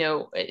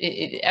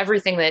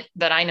everything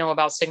that I know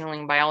about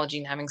signaling biology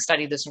and having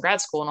studied this in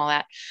grad school and all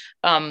that,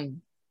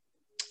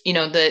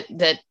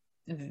 that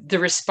the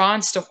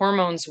response to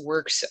hormones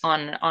works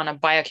on a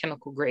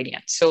biochemical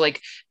gradient. So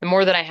like the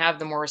more that I have,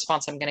 the more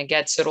response I'm going to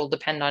get. So it'll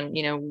depend on,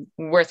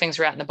 where things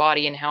are at in the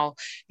body and how,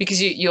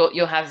 because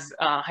you'll have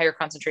higher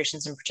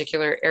concentrations in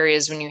particular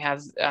areas when you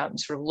have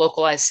sort of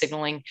localized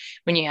signaling.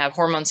 When you have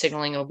hormone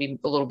signaling, it'll be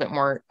a little bit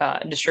more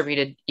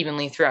distributed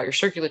evenly throughout your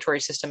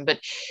circulatory system. But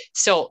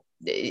still,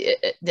 the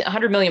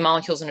 100 million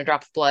molecules in a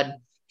drop of blood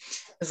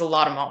is a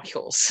lot of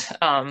molecules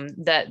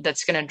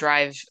that's going to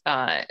drive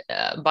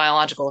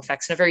biological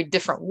effects in a very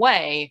different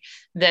way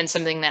than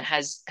something that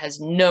has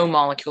no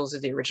molecules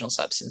of the original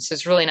substance. So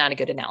it's really not a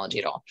good analogy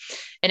at all.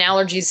 And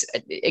allergies,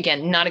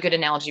 again, not a good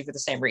analogy for the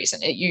same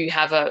reason. You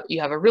have a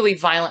really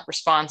violent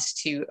response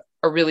to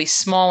a really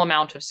small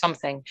amount of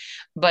something,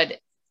 but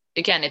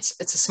again, it's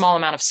a small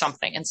amount of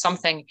something, and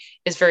something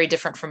is very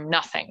different from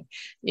nothing.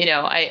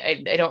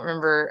 I don't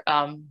remember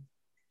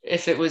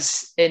if it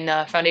was in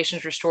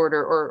Foundations Restored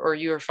or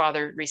your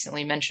father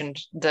recently mentioned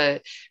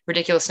the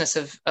ridiculousness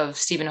of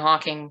Stephen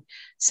Hawking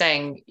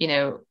saying,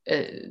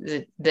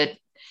 that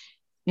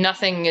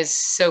nothing is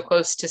so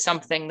close to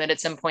something that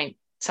at some point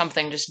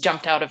something just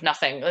jumped out of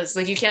nothing. It's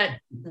like, you can't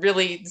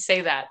really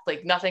say that.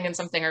 Like nothing and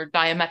something are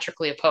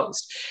diametrically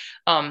opposed.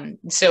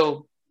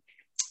 So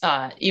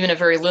even a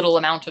very little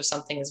amount of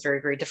something is very,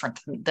 very different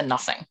than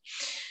nothing.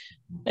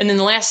 And then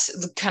the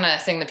last kind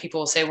of thing that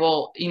people will say,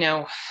 well,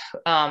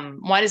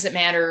 why does it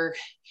matter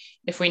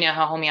if we know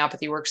how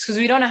homeopathy works? Because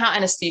we don't know how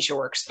anesthesia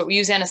works, but we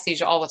use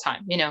anesthesia all the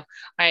time.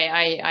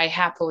 I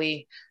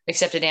happily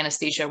accepted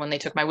anesthesia when they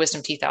took my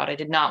wisdom teeth out. I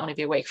did not want to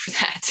be awake for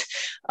that.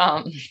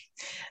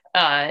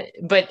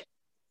 But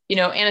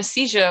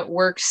anesthesia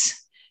works.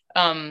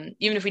 Even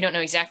if we don't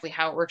know exactly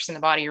how it works in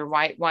the body or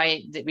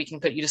why that we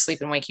can put you to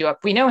sleep and wake you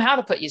up, we know how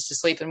to put you to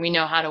sleep and we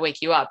know how to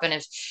wake you up. And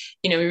if,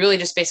 we really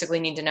just basically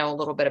need to know a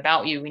little bit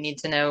about you. We need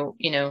to know,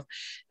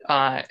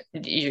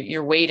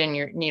 your weight and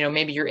your,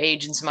 maybe your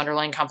age and some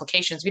underlying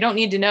complications. We don't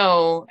need to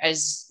know,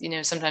 as,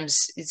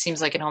 sometimes it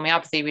seems like in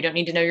homeopathy, we don't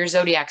need to know your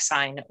zodiac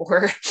sign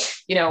or,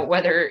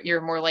 whether you're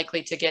more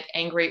likely to get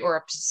angry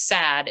or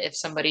sad if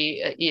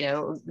somebody,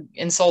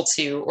 insults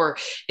you, or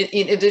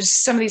there's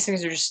some of these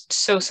things are just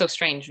so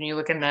strange when you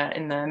look in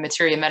the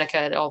Materia Medica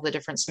at all the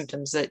different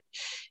symptoms that,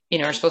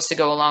 are supposed to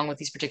go along with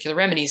these particular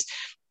remedies.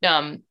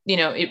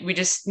 We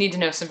just need to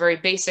know some very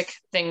basic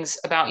things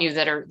about you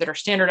that are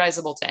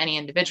standardizable to any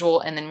individual.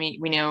 And then we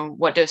know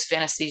what dose of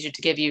anesthesia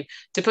to give you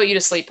to put you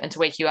to sleep and to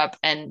wake you up.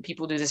 And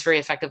people do this very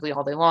effectively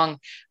all day long.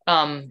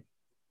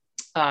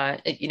 I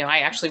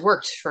actually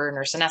worked for a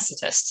nurse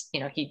anesthetist.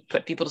 He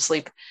put people to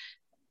sleep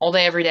all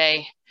day, every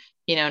day,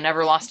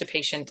 never lost a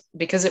patient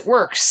because it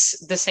works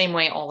the same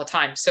way all the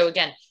time. So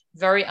again,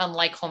 very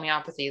unlike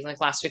homeopathy.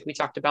 Like last week, we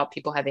talked about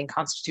people having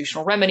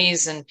constitutional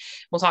remedies, and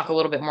we'll talk a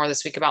little bit more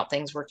this week about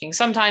things working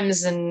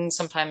sometimes and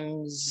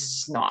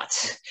sometimes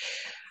not.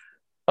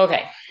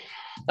 Okay.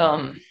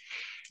 I'm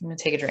going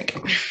to take a drink.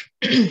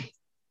 I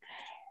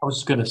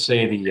was going to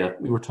say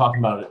we were talking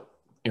about it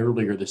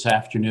earlier this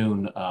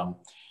afternoon,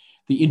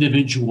 the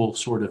individual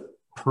sort of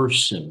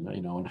person,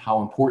 and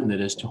how important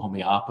it is to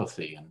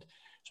homeopathy. And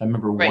so I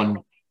remember one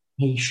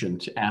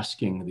patient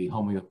asking the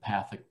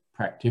homeopathic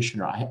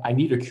practitioner, I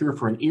need a cure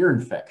for an ear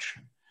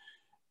infection.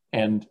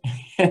 And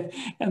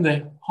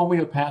the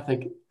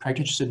homeopathic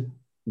practitioner said,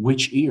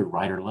 which ear,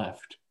 right or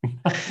left?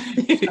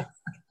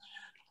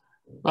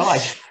 Well,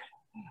 I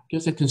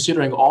guess that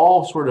considering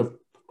all sort of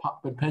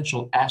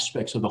potential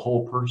aspects of the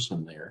whole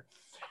person there.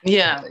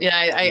 Yeah.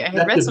 I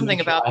had read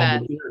something about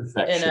that.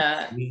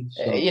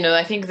 And,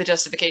 I think the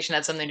justification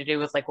had something to do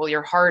with like, well,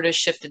 your heart is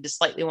shifted to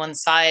slightly one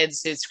side.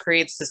 So it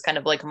creates this kind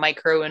of like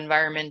micro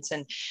environment.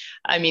 And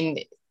I mean,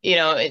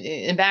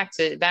 and back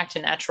to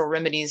natural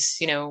remedies,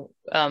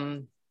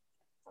 I'm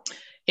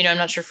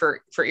not sure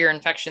for ear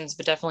infections,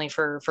 but definitely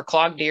for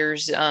clogged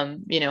ears,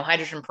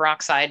 hydrogen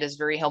peroxide is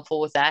very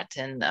helpful with that.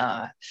 And,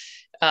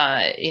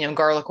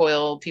 garlic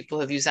oil, people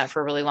have used that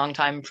for a really long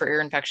time for ear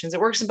infections. It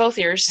works in both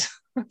ears.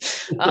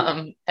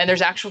 And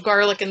there's actual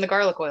garlic in the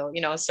garlic oil,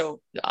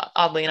 so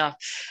oddly enough.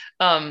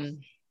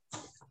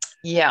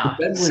 Yeah.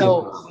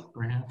 So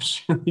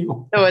perhaps.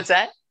 So what's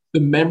that? The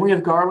memory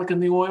of garlic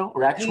in the oil,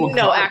 or actual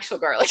garlic? Actual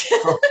garlic.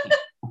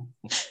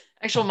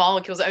 actual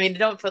molecules. I mean,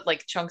 don't put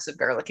like chunks of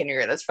garlic in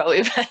your ear. That's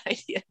probably a bad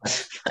idea.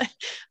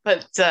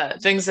 but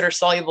things that are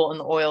soluble in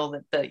the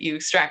oil that you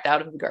extract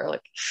out of the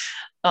garlic.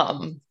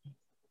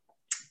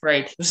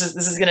 Right. This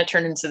is going to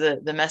turn into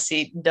the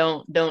messy.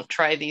 Don't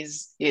try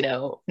these,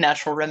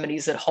 natural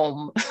remedies at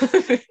home.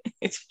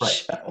 It's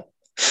right.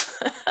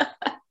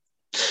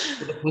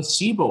 The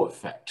placebo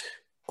effect.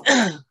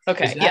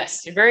 Okay.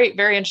 Yes, you're very,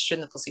 very interested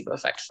in the placebo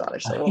effect, Father.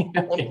 So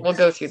we'll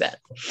go through that.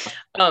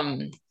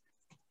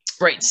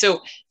 Right.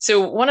 So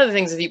one of the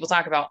things that people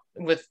talk about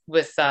with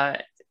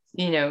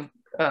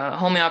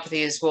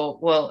homeopathy is,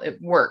 well,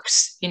 it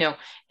works,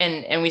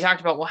 and we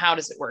talked about, well, how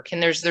does it work?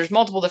 And there's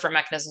multiple different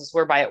mechanisms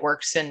whereby it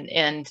works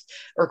and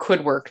or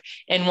could work.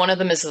 And one of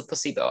them is the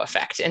placebo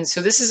effect. And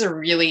so this is a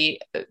really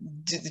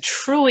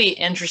truly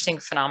interesting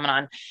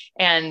phenomenon.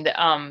 And,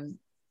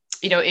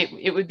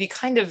 it would be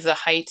kind of the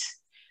height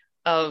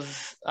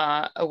of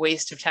a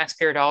waste of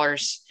taxpayer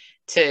dollars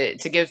to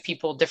give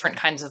people different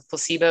kinds of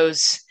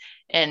placebos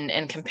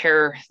and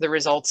compare the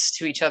results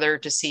to each other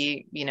to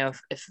see,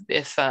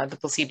 if the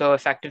placebo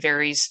effect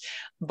varies.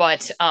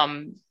 But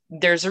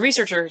there's a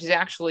researcher who's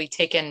actually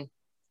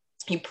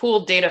he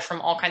pooled data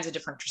from all kinds of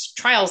different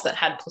trials that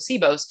had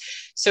placebos.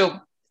 So,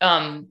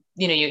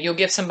 you'll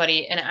give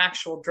somebody an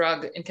actual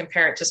drug and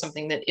compare it to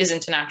something that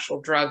isn't an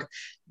actual drug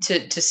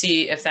to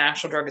see if the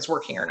actual drug is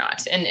working or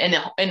not.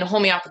 And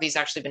homeopathy has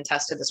actually been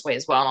tested this way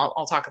as well. And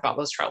I'll talk about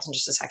those trials in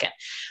just a second.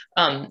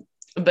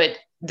 But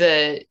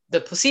the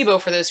placebo,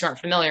 for those who aren't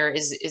familiar,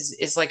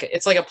 is like a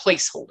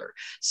placeholder.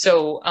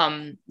 So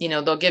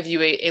they'll give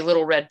you a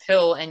little red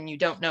pill, and you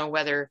don't know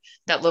whether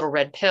that little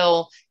red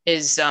pill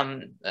is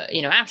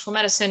actual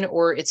medicine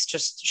or it's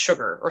just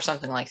sugar or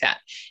something like that.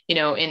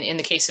 In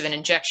the case of an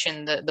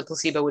injection, the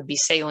placebo would be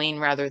saline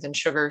rather than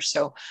sugar.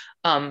 So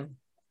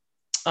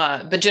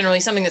but generally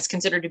something that's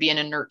considered to be an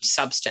inert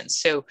substance.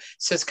 So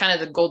it's kind of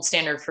the gold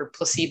standard for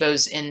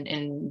placebos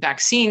in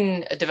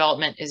vaccine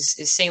development is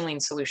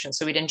saline solution.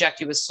 So we'd inject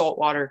you with salt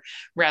water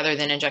rather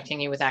than injecting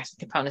you with active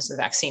components of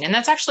the vaccine. And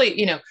that's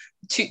actually,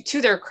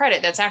 to their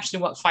credit, that's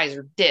actually what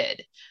Pfizer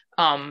did.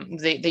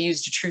 They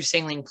used a true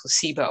saline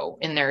placebo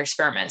in their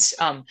experiments.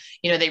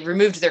 They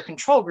removed their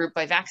control group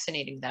by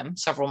vaccinating them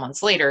several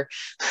months later,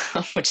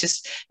 which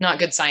is not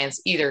good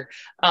science either.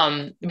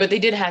 But they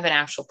did have an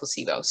actual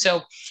placebo.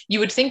 So you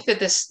would think that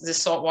this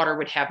salt water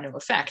would have no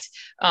effect.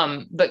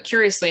 But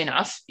curiously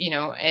enough,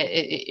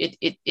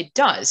 it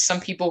does.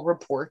 Some people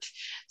report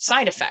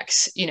side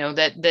effects,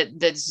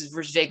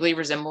 that vaguely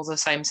resembles the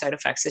same side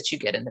effects that you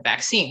get in the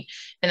vaccine.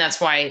 And that's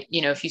why,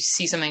 if you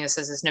see something that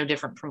says it's no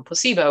different from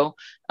placebo,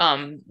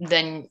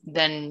 then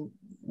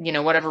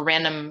whatever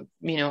random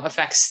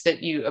effects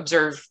that you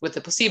observe with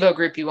the placebo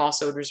group, you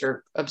also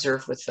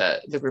observe with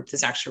the group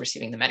that's actually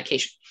receiving the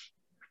medication.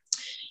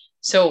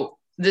 So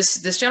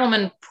this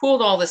gentleman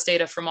pooled all this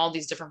data from all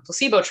these different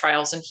placebo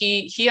trials, and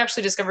he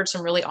actually discovered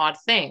some really odd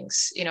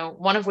things.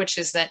 One of which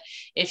is that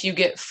if you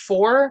get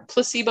 4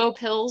 placebo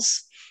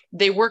pills,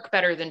 they work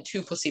better than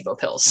 2 placebo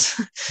pills.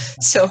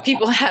 So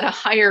people had a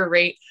higher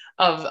rate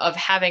of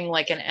having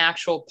like an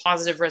actual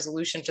positive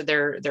resolution to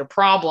their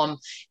problem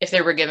if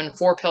they were given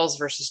 4 pills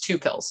versus 2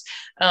 pills.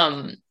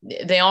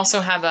 They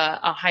also have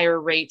a higher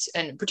rate,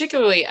 and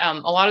particularly a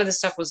lot of this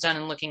stuff was done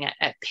in looking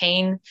at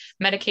pain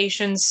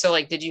medications. So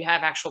like, did you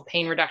have actual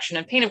pain reduction?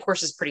 And pain, of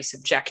course, is pretty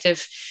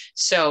subjective.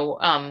 So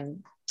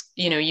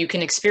you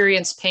can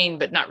experience pain,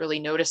 but not really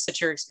notice that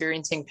you're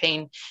experiencing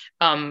pain.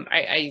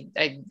 I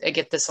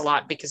get this a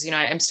lot because,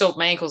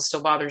 my ankle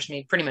still bothers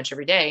me pretty much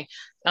every day.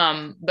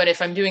 But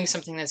if I'm doing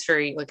something that's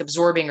very like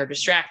absorbing or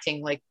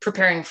distracting, like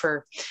preparing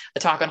for a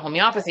talk on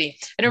homeopathy,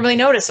 I don't really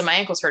notice that my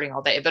ankle's hurting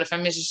all day. But if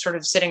I'm just sort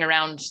of sitting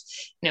around,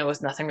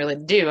 with nothing really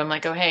to do, I'm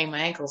like, oh, hey, my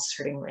ankle's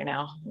hurting right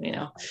now,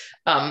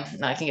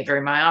 and I can get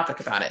very myopic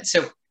about it.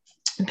 So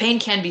pain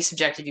can be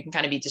subjective. You can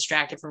kind of be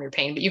distracted from your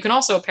pain, but you can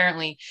also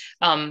apparently,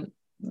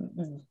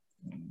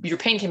 your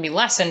pain can be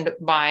lessened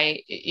by,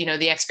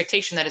 the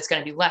expectation that it's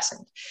going to be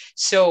lessened.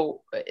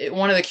 So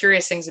one of the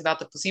curious things about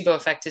the placebo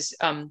effect is,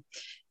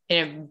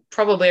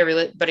 probably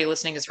everybody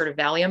listening has heard of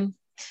Valium,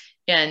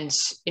 and,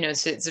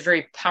 it's a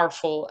very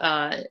powerful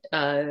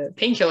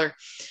painkiller,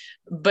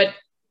 but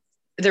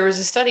there was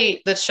a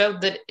study that showed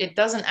that it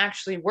doesn't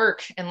actually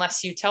work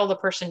unless you tell the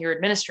person you're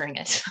administering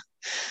it.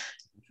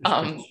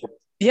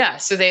 Yeah,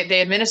 so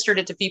they administered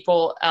it to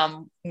people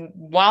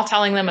while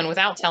telling them and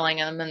without telling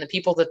them. And the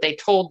people that they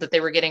told that they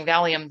were getting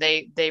Valium,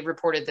 they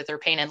reported that their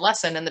pain had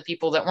lessened. And the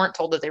people that weren't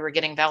told that they were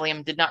getting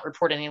Valium did not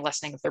report any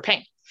lessening of their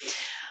pain.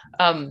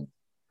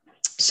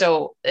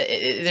 So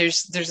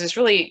there's this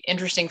really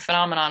interesting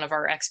phenomenon of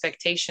our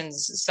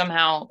expectations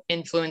somehow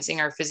influencing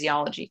our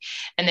physiology.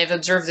 And they've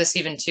observed this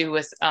even too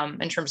with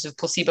in terms of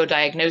placebo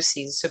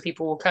diagnoses. So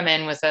people will come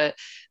in with a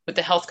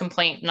health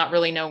complaint, not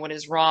really know what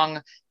is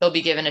wrong. They'll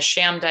be given a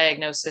sham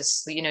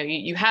diagnosis.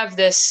 You have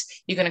this,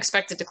 you can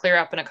expect it to clear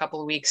up in a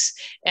couple of weeks.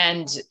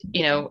 And,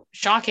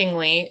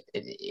 shockingly,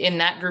 in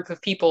that group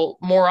of people,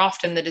 more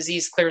often the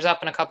disease clears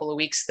up in a couple of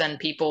weeks than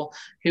people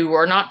who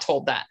are not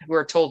told that, who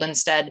are told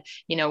instead,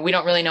 we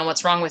don't really know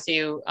what's wrong with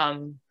you.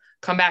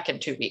 come back in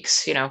 2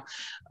 weeks, you know.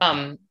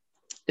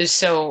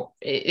 So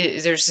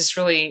there's this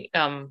really,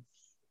 you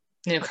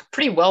know,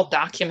 pretty well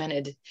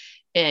documented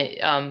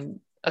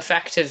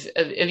effect of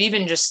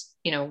even just,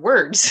 you know,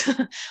 words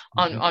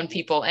on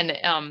people. And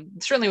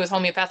certainly with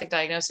homeopathic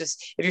diagnosis,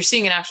 if you're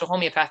seeing an actual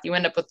homeopath, you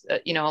end up with,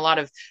 you know, a lot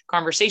of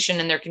conversation,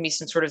 and there can be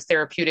some sort of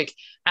therapeutic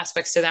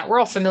aspects to that. We're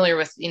all familiar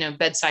with, you know,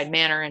 bedside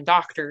manner and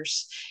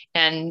doctors.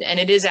 And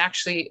it is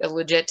actually a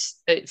legit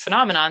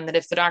phenomenon that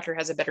if the doctor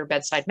has a better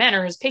bedside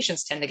manner, his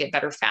patients tend to get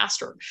better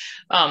faster.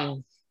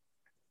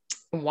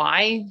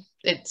 Why?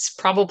 It's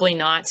probably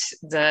not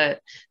the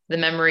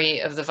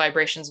memory of the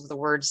vibrations of the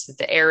words that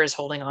the air is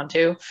holding on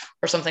to,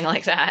 or something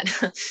like that.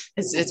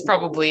 It's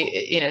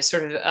probably, you know,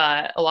 sort of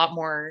a lot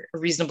more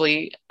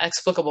reasonably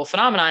explicable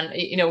phenomenon.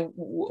 You know,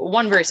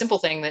 one very simple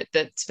thing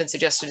that's been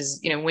suggested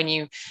is, you know, when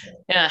you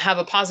have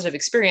a positive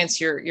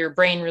experience, your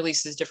brain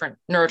releases different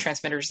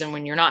neurotransmitters than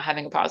when you're not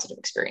having a positive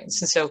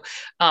experience. And so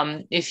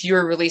if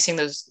you're releasing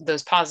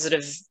those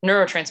positive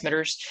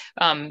neurotransmitters,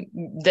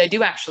 they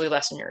do actually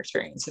lessen your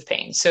experience of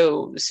pain.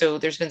 So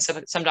there's been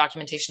some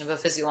documentation of a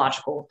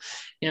physiological,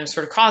 you know,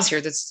 sort of cause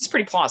here that's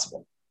pretty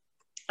plausible.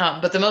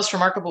 But the most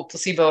remarkable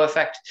placebo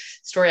effect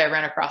story I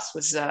ran across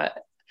was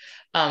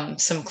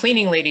some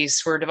cleaning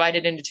ladies were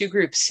divided into 2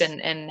 groups,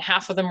 and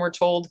half of them were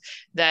told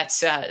that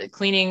the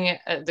cleaning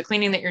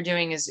that you're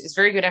doing is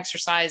very good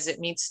exercise. It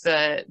meets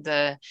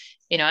the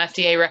you know,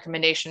 FDA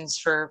recommendations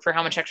for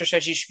how much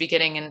exercise you should be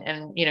getting,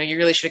 and you know, you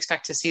really should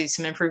expect to see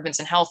some improvements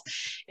in health.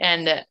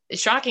 And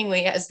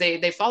shockingly, as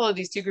they followed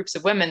these 2 groups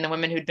of women, the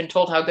women who'd been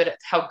told how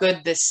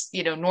good this,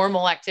 you know,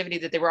 normal activity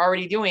that they were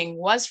already doing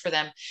was for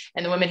them,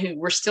 and the women who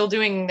were still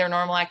doing their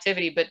normal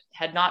activity but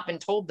had not been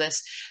told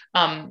this,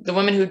 the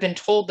women who'd been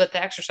told that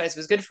the exercise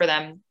was good for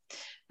them,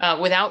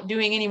 without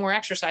doing any more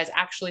exercise,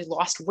 actually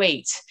lost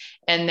weight,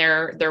 and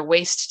their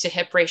waist to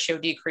hip ratio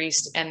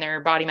decreased, and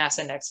their body mass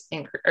index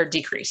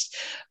decreased.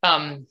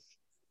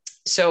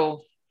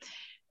 So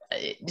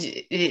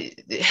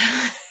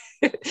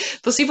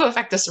placebo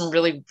effect does some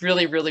really,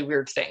 really, really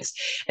weird things.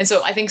 And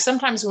so I think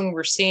sometimes when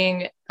we're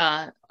seeing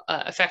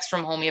effects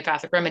from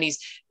homeopathic remedies,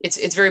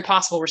 it's very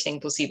possible we're seeing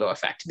placebo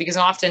effect, because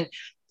often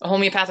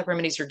homeopathic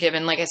remedies are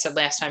given, like I said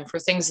last time, for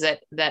things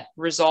that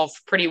resolve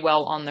pretty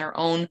well on their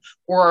own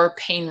or are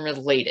pain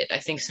related. I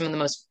think some of the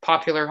most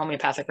popular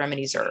homeopathic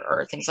remedies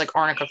are things like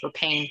arnica for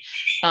pain,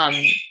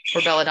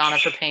 or belladonna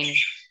for pain.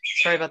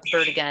 Sorry about the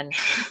bird again.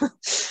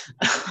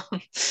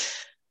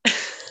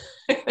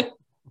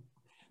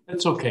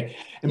 That's okay.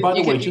 And by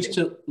the way, just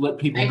to let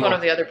people know, one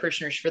of the other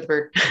parishioners for the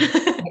bird.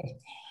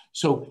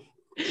 So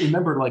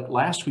remember, like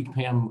last week,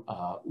 Pam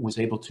was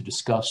able to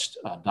discuss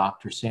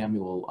Dr.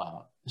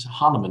 Samuel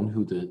Hahnemann,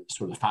 who the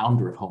sort of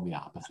founder of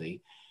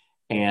homeopathy,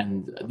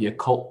 and the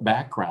occult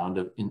background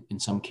of, in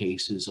some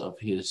cases, of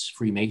his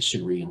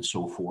Freemasonry and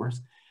so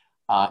forth.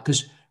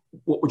 Because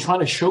what we're trying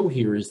to show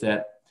here is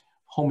that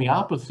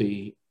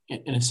homeopathy,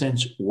 in a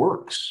sense,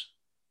 works.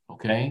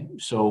 Okay,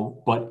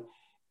 so but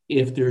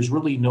if there's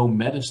really no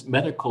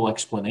medical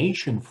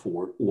explanation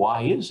for it,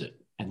 why is it?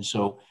 And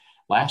so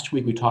last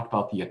week we talked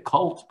about the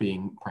occult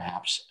being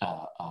perhaps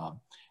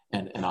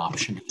an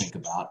option to think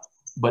about.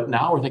 But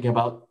now we're thinking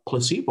about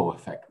placebo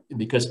effect,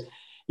 because,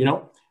 you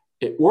know,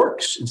 it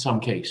works in some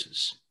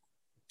cases,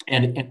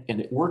 and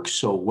it works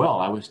so well.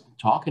 I was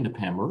talking to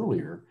Pam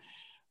earlier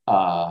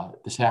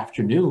this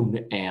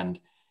afternoon, and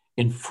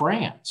in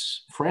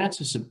France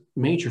is a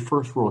major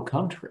first world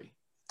country.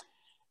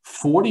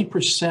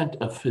 40%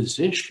 of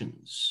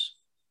physicians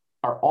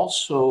are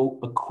also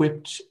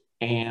equipped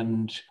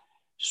and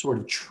sort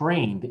of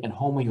trained in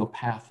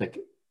homeopathic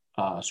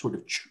sort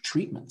of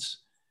treatments.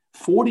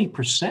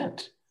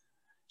 40%.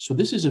 So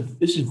this is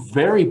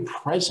very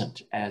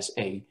present as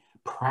a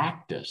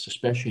practice,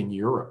 especially in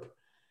Europe.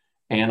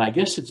 And I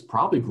guess it's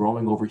probably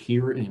growing over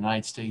here in the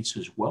United States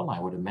as well, I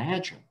would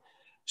imagine.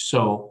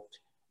 So,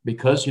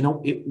 because, you know,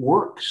 it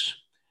works.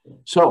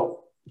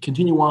 So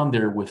continue on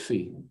there with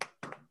the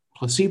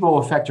placebo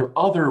effect, or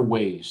other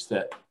ways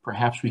that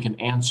perhaps we can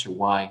answer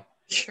why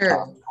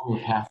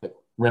homeopathic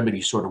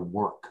remedies sort of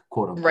work,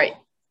 quote unquote. Right.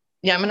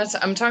 Yeah,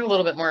 I'm talking a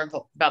little bit more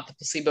about the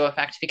placebo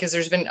effect, because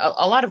there's been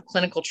a lot of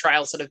clinical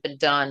trials that have been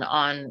done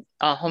on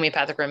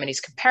homeopathic remedies,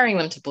 comparing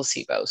them to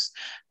placebos.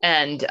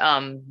 And, you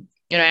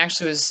know, I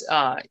actually was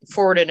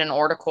forwarded an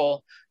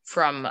article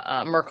from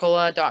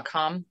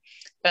Mercola.com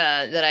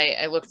that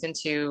I looked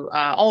into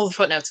all the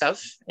footnotes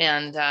of,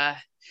 and it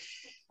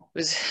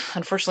was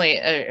unfortunately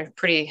a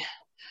pretty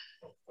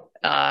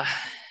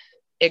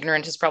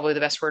ignorant is probably the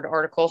best word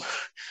article.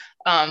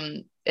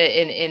 In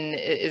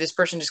this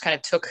person just kind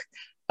of took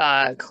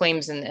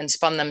claims and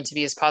spun them to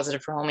be as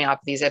positive for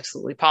homeopathy as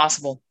absolutely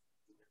possible.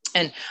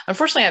 And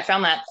unfortunately, I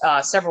found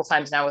that several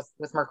times now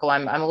with Merkel.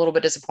 I'm a little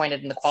bit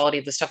disappointed in the quality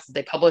of the stuff that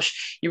they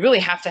publish. You really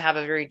have to have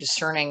a very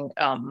discerning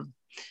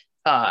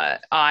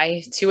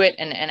eye to it,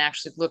 and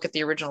actually look at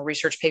the original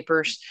research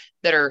papers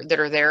that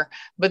are there.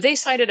 But they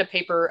cited a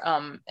paper,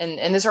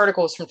 and this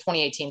article was from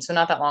 2018, so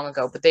not that long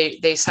ago, but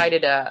they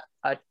cited a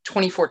a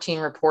 2014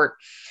 report.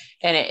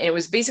 And it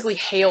was basically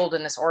hailed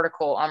in this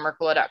article on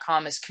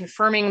Mercola.com as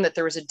confirming that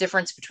there was a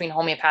difference between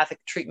homeopathic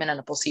treatment and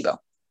a placebo.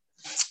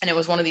 And it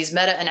was one of these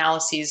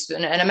meta-analyses.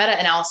 And a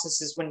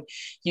meta-analysis is when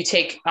you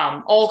take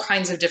all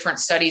kinds of different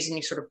studies and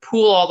you sort of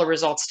pool all the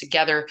results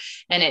together.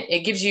 And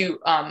it gives you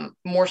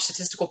more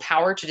statistical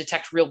power to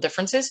detect real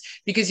differences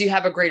because you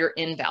have a greater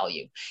N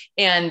value.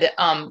 And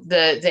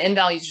the N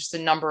value is just the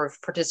number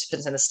of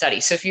participants in the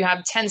study. So if you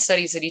have 10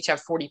 studies that each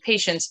have 40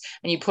 patients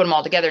and you put them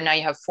all together, now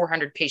you have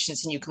 400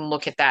 patients, and you can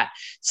look at that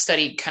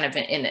study kind of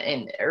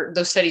or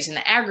those studies in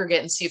the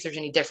aggregate and see if there's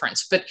any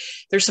difference. But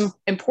there's some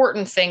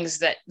important things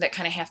that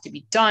kind of have to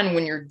be done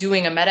when you're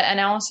doing a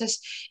meta-analysis,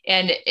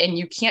 and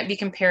you can't be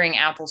comparing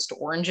apples to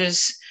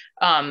oranges,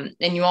 and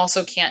you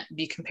also can't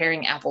be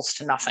comparing apples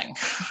to nothing,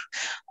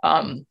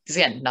 because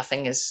again,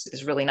 nothing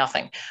is really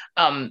nothing.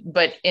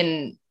 But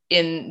in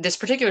this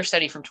particular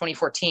study from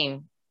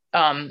 2014,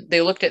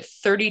 they looked at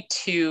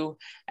 32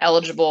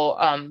 eligible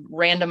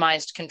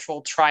randomized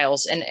controlled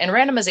trials, and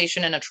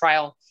randomization in a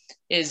trial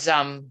is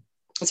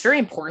it's very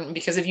important,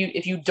 because if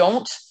you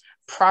don't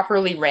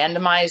properly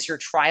randomize your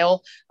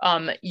trial,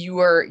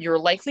 you're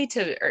likely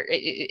to,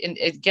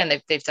 again,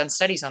 they've done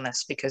studies on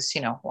this, because,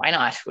 why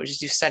not? We'll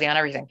just do a study on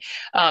everything.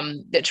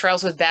 That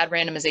trials with bad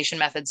randomization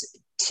methods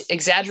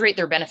exaggerate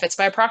their benefits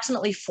by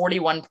approximately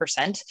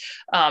 41%.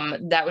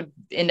 That would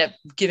end up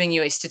giving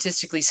you a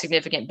statistically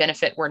significant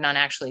benefit where none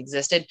actually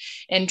existed.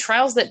 And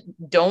trials that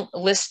don't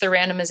list their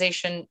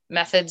randomization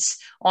methods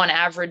on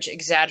average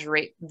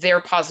exaggerate their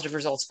positive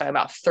results by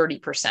about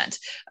 30%.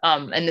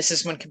 And this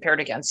is when compared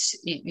against,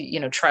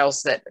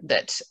 trials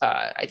that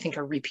I think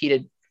are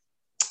repeated,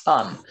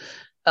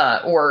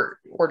 or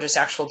just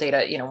actual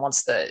data,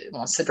 once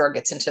the drug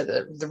gets into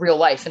the real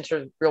life, into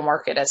the real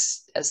market,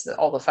 as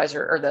all the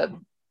Pfizer or the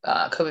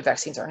COVID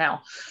vaccines are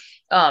now.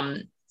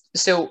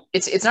 So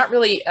it's not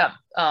really,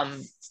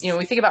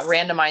 we think about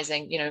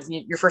randomizing,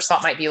 your first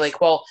thought might be like,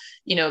 well,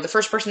 the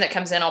first person that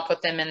comes in, I'll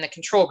put them in the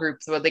control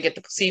group, so they get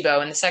the placebo.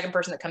 And the second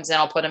person that comes in,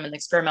 I'll put them in the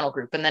experimental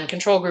group, and then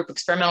control group,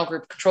 experimental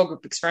group, control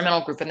group,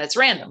 experimental group, and it's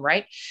random,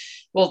 right?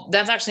 Well,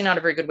 that's actually not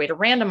a very good way to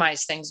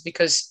randomize things,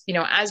 because,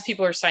 as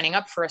people are signing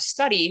up for a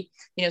study,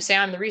 say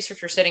I'm the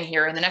researcher sitting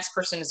here, and the next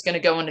person is going to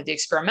go into the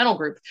experimental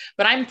group,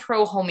 but I'm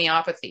pro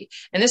homeopathy.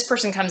 And this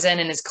person comes in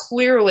and is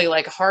clearly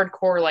like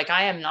hardcore, like,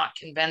 I am not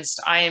convinced.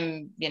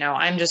 I'm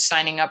just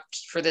signing up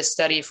for this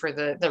study for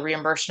the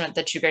reimbursement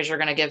that you guys are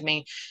going to give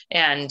me.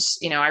 And,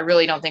 I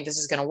really don't think this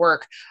is going to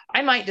work.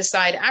 I might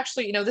decide,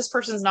 actually, this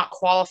person's not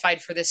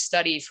qualified for this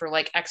study for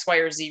like X, Y,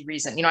 or Z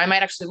reason. I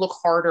might actually look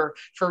harder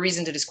for a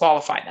reason to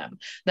disqualify them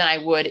than I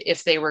would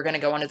if they were going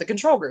to go into the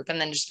control group, and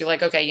then just be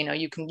like, okay,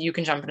 you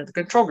can jump into the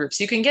control group.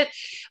 So you can get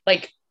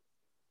like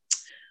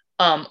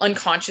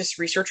unconscious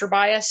researcher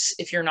bias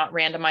if you're not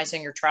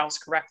randomizing your trials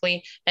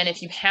correctly. And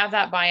if you have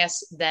that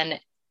bias, then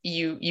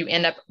you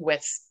end up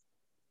with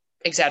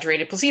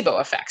exaggerated placebo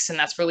effects. And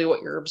that's really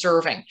what you're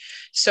observing.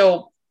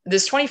 So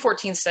this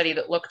 2014 study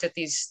that looked at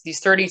these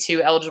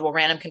 32 eligible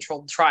random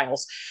controlled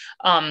trials,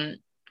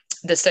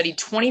 that studied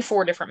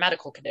 24 different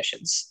medical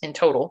conditions in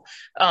total.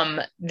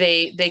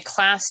 They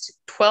classed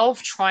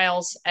 12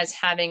 trials as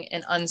having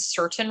an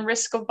uncertain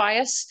risk of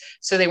bias.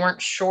 So they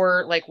weren't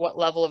sure like what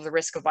level of the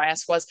risk of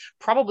bias was,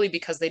 probably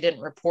because they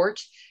didn't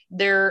report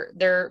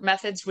their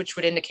methods, which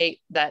would indicate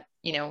that,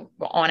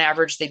 on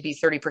average, they'd be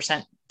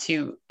 30%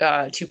 too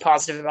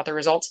positive about the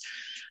results.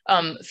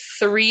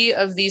 3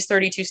 of these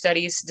 32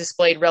 studies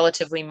displayed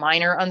relatively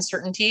minor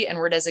uncertainty and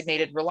were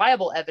designated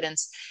reliable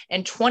evidence,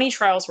 and 20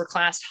 trials were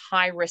classed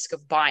high risk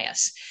of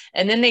bias.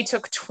 And then they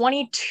took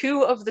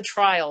 22 of the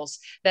trials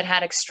that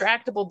had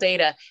extractable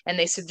data and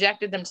they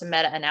subjected them to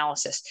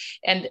meta-analysis.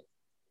 And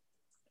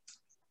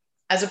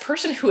as a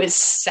person who has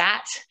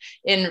sat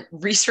in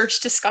research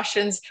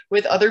discussions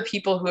with other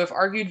people who have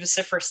argued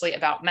vociferously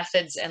about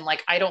methods and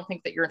like, I don't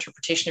think that your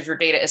interpretation of your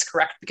data is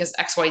correct because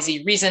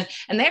XYZ reason.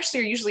 And they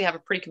actually usually have a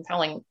pretty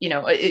compelling,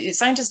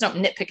 scientists don't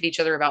nitpick at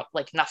each other about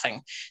like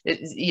nothing,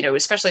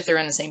 especially if they're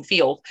in the same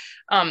field.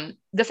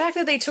 The fact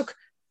that they took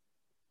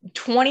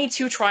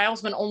 22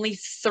 trials when only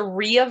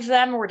 3 of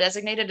them were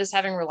designated as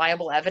having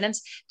reliable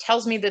evidence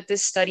tells me that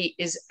this study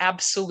is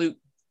absolute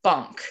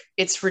bunk.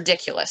 It's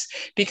ridiculous,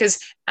 because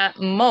at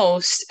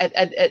most, at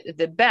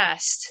the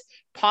best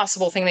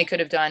possible thing they could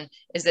have done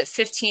is that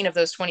 15 of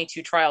those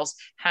 22 trials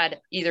had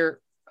either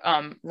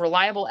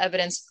reliable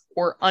evidence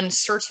or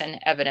uncertain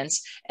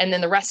evidence, and then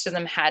the rest of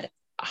them had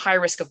high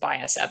risk of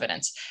bias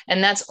evidence.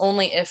 And that's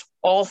only if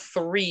all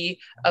 3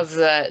 of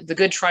the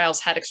good trials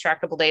had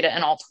extractable data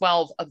and all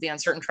 12 of the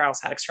uncertain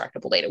trials had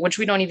extractable data, which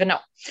we don't even know.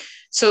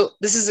 So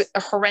this is a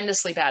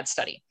horrendously bad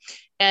study.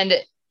 And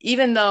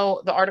even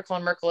though the article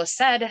in Mercola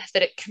said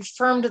that it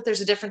confirmed that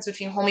there's a difference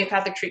between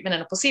homeopathic treatment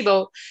and a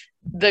placebo,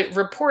 the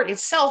report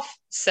itself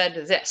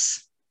said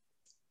this,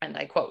 and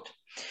I quote,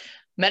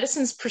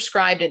 "Medicines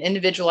prescribed in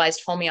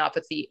individualized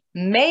homeopathy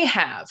may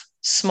have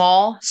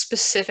small,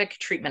 specific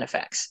treatment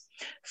effects.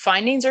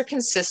 Findings are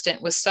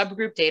consistent with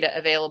subgroup data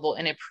available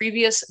in a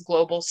previous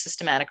global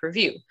systematic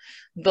review.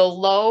 The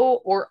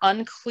low or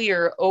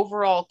unclear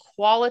overall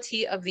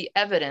quality of the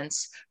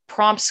evidence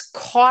prompts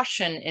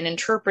caution in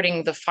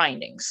interpreting the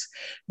findings.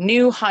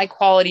 New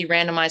high-quality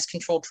randomized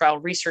controlled trial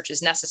research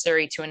is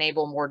necessary to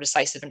enable more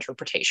decisive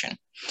interpretation.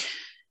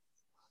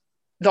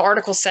 The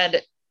article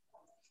said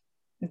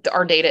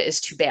our data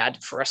is too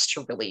bad for us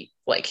to really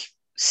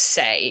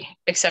say,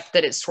 except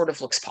that it sort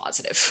of looks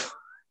positive.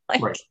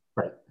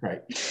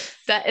 Right.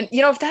 That, and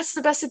if that's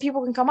the best that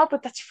people can come up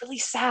with, that's really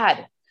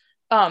sad.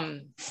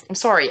 I'm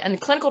sorry. And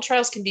clinical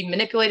trials can be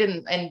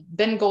manipulated. And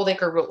Ben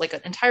Goldacre wrote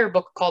an entire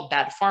book called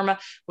Bad Pharma,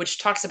 which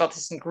talks about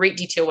this in great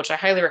detail, which I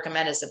highly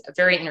recommend as a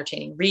very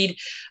entertaining read.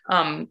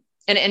 And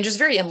just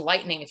very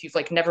enlightening if you've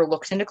never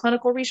looked into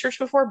clinical research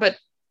before, but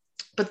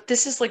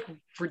this is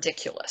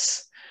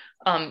ridiculous.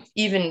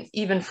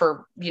 Even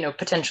for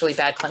potentially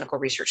bad clinical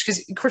research,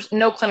 because of course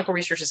no clinical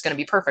research is going to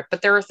be perfect,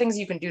 but there are things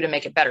you can do to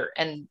make it better,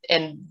 and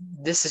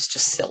this is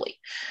just silly.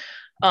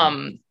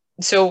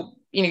 So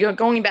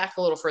going back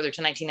a little further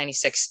to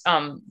 1996,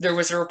 there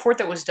was a report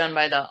that was done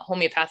by the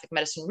Homeopathic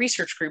Medicine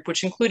Research Group,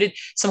 which included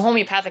some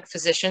homeopathic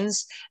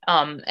physicians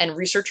and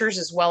researchers,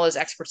 as well as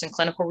experts in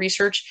clinical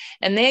research,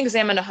 and they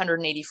examined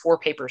 184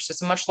 papers, so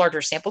it's a much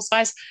larger sample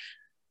size.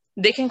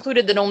 They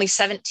concluded that only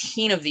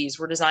 17 of these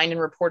were designed and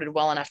reported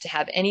well enough to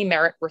have any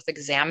merit worth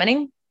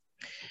examining,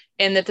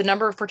 and that the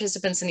number of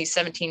participants in these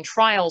 17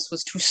 trials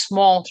was too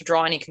small to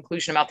draw any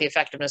conclusion about the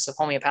effectiveness of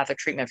homeopathic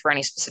treatment for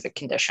any specific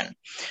condition.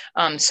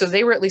 So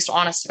they were at least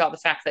honest about the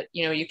fact that,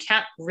 you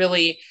can't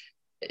really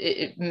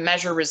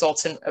measure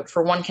results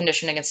for one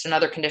condition against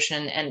another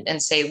condition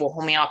and say, well,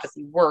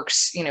 homeopathy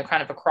works,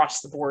 kind of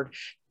across the board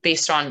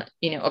based on,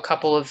 a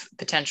couple of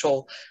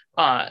potential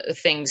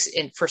things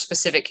for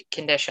specific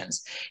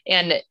conditions.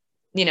 And,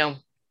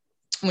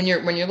 when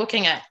you're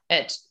looking at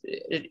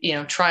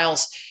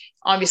trials,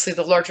 obviously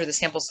the larger the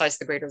sample size,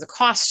 the greater the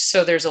cost.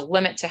 So there's a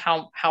limit to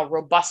how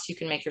robust you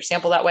can make your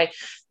sample that way.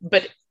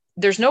 But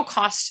there's no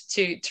cost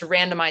to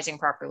randomizing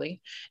properly,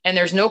 and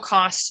there's no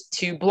cost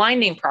to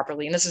blinding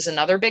properly. And this is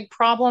another big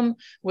problem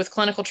with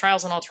clinical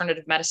trials and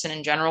alternative medicine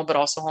in general, but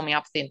also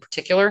homeopathy in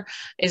particular,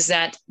 is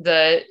that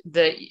the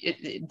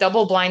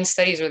double blind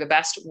studies are the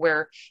best,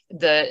 where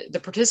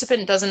the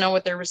participant doesn't know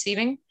what they're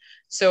receiving.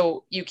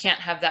 So you can't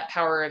have that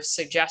power of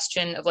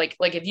suggestion of like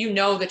if you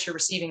know that you're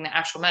receiving the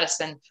actual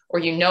medicine, or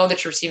you know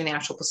that you're receiving the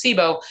actual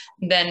placebo,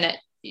 then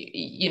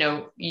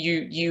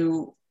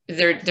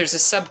there's a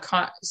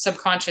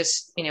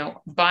subconscious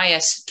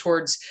bias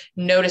towards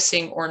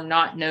noticing or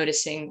not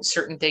noticing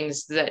certain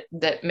things that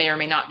may or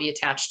may not be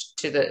attached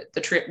to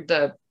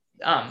the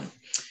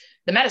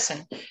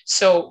medicine.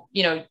 So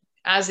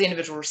as the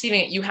individual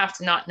receiving it, you have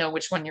to not know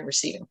which one you're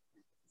receiving.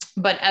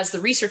 But as the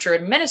researcher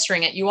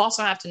administering it, you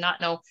also have to not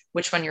know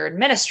which one you're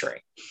administering.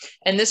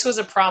 And this was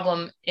a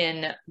problem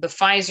in the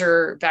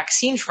Pfizer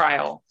vaccine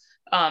trial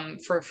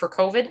for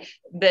COVID,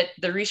 that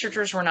the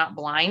researchers were not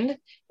blind,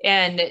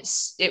 and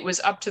it was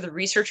up to the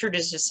researcher to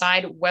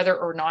decide whether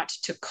or not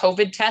to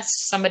COVID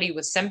test somebody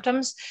with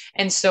symptoms.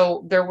 And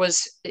so there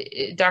was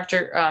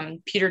Dr.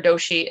 Peter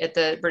Doshi at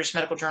the British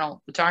Medical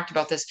Journal talked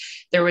about this.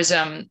 There was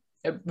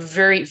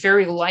very,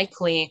 very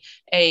likely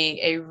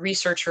a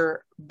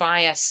researcher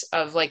bias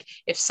of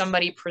if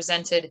somebody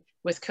presented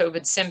with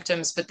COVID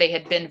symptoms, but they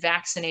had been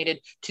vaccinated,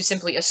 to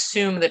simply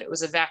assume that it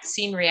was a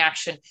vaccine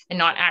reaction and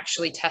not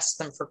actually test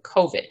them for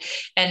COVID.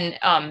 And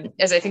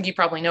as I think you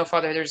probably know,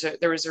 Father,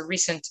 there was a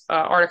recent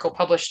article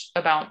published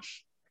about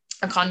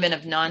a convent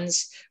of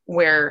nuns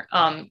where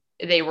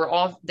they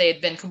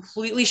had been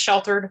completely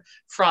sheltered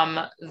from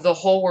the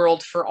whole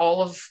world for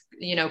all of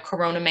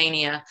corona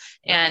mania,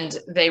 and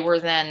they were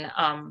then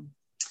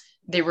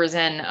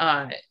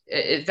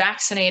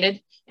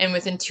vaccinated, and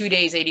within 2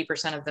 days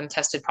 80% of them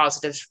tested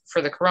positive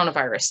for the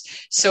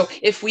coronavirus. So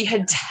if we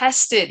had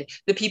tested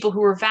the people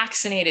who were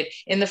vaccinated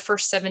in the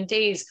first 7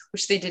 days,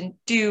 which they didn't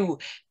do,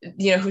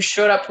 who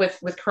showed up with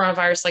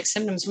coronavirus like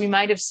symptoms, we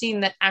might have seen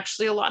that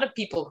actually a lot of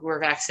people who are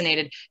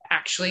vaccinated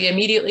actually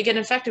immediately get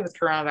infected with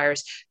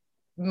coronavirus.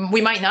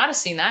 We might not have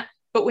seen that,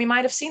 but we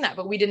might have seen that,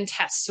 but we didn't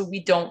test, so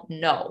we don't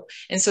know.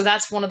 And so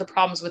that's one of the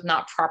problems with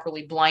not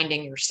properly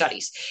blinding your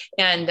studies.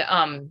 And,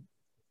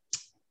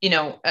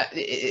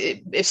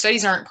 if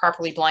studies aren't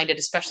properly blinded,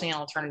 especially in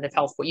alternative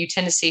health, what you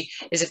tend to see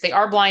is if they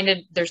are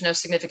blinded, there's no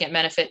significant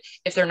benefit.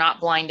 If they're not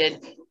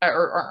blinded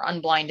or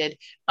unblinded,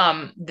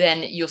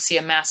 then you'll see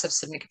a massive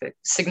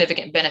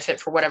significant benefit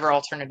for whatever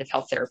alternative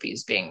health therapy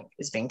is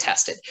being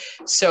tested.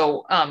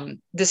 So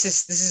this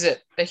is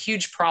a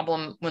huge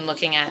problem when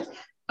looking at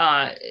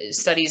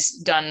studies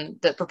done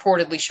that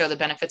purportedly show the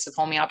benefits of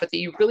homeopathy,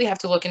 you really have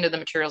to look into the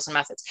materials and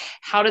methods.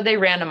 How did they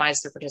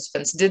randomize their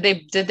participants? Did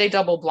they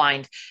double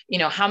blind?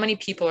 How many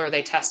people are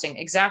they testing?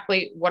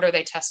 Exactly what are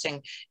they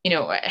testing?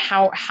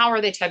 How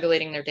are they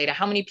tabulating their data?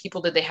 How many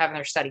people did they have in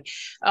their study?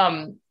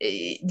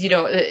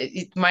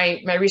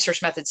 My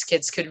research methods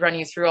kids could run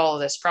you through all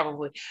of this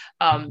probably.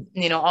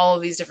 All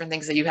of these different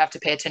things that you have to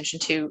pay attention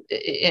to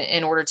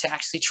in order to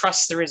actually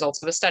trust the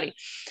results of a study.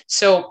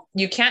 So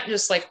you can't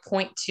just like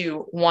point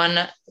to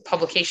one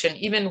publication,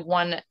 even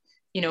one,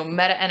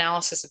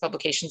 meta-analysis of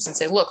publications and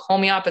say, look,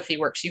 homeopathy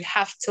works. You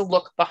have to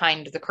look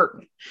behind the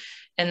curtain.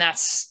 And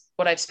that's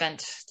what I've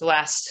spent the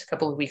last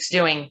couple of weeks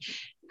doing.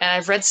 And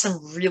I've read some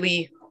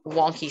really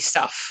wonky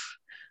stuff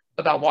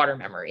about water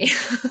memory.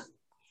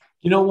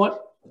 You know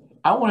what?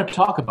 I want to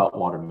talk about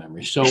water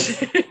memory. So,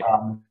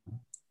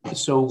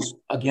 so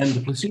again,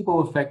 the placebo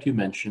effect you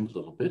mentioned a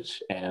little bit,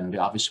 and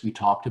obviously we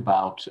talked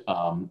about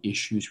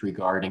issues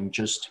regarding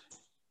just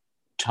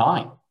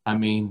time. I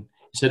mean,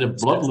 instead of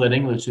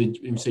bloodletting, let's say,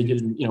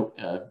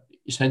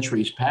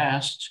 centuries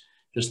past,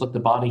 just let the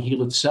body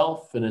heal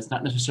itself, and it's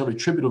not necessarily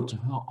attributable to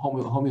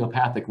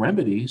homeopathic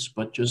remedies,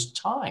 but just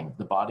time,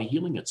 the body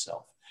healing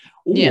itself.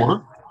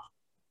 Or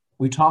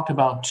we talked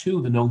about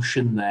too the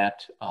notion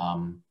that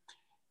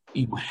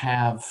you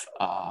have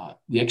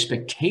the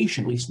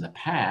expectation, at least in the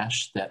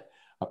past, that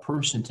a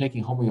person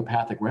taking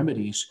homeopathic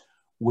remedies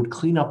would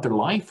clean up their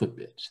life a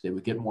bit. They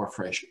would get more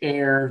fresh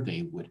air.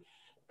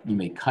 You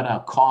may cut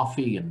out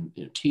coffee and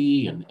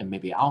tea and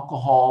maybe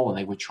alcohol, and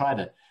they would try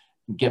to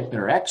get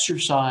better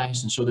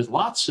exercise. And so there's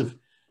lots of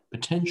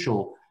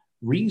potential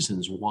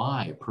reasons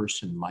why a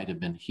person might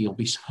have been healed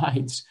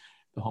besides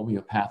the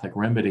homeopathic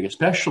remedy,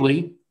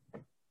 especially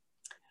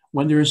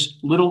when there's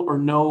little or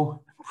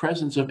no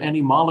presence of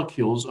any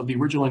molecules of the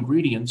original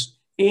ingredients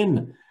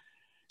in.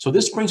 So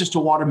this brings us to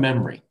water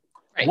memory.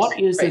 Right. What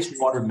is this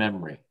water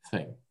memory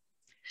thing?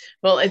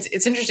 Well, it's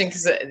interesting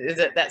because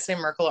that same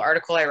Merkel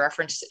article I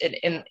referenced,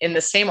 in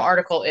the same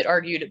article, it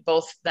argued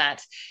both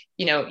that,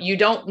 you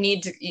don't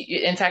need to,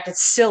 in fact,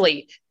 it's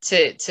silly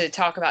to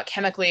talk about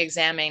chemically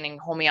examining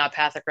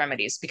homeopathic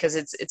remedies because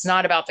it's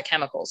not about the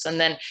chemicals. And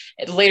then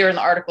later in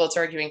the article, it's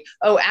arguing,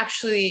 oh,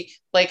 actually,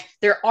 like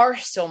there are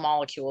still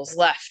molecules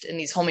left in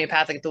these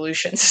homeopathic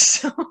dilutions.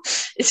 So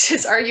it's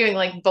just arguing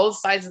like both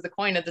sides of the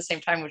coin at the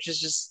same time, which is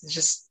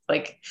just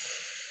like,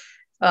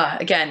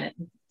 again,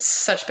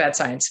 such bad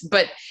science.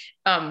 But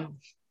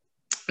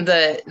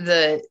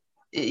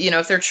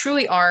if there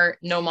truly are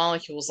no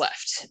molecules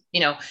left,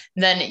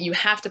 then you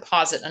have to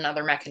posit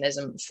another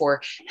mechanism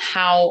for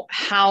how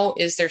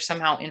is there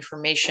somehow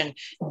information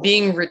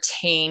being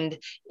retained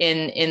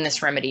in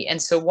this remedy.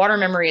 And so water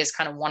memory is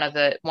kind of one of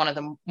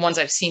the ones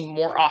I've seen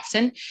more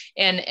often.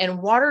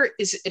 And water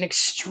is an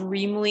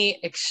extremely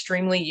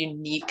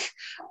unique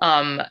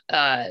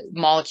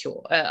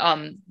molecule.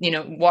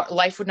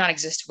 Life would not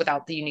exist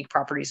without the unique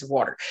properties of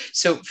water.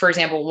 So for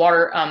example,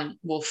 water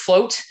will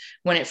float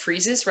when it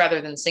freezes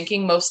rather than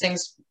sinking. Most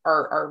things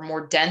are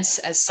more dense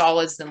as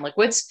solids than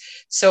liquids.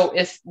 So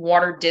if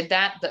water did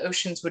that, the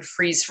oceans would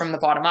freeze from the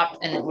bottom up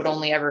and it would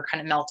only ever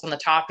kind of melt on the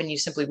top, and you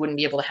simply wouldn't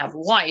be able to have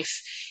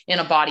life in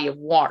a body of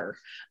water.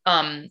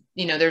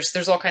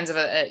 There's all kinds of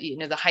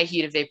the high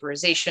heat of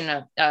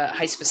vaporization,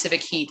 high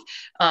specific heat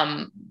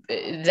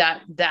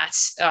that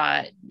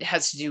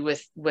has to do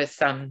with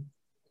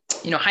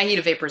high heat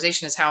of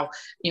vaporization is how,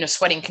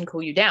 sweating can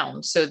cool you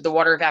down. So the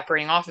water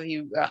evaporating off of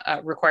you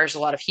requires a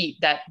lot of heat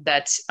that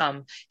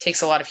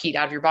takes a lot of heat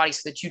out of your body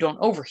so that you don't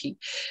overheat.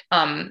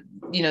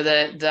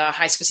 The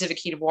high specific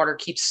heat of water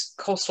keeps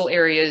coastal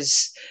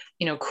areas,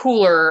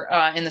 cooler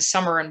in the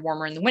summer and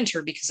warmer in the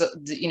winter because,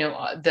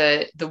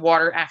 the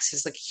water acts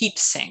as like heat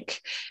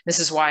sink. This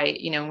is why,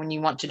 when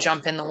you want to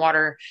jump in the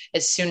water,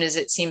 as soon as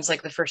it seems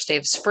like the first day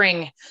of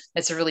spring,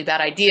 it's a really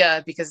bad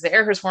idea because the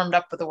air has warmed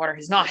up, but the water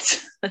has not.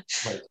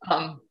 Right.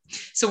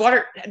 So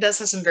water does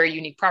have some very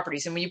unique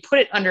properties. And when you put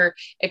it under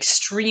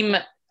extreme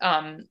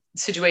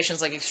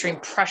situations like extreme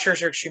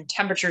pressures or extreme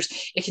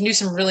temperatures, it can do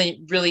some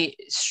really, really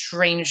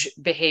strange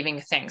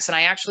behaving things. And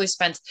I actually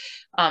spent,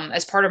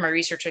 as part of my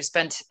research, I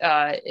spent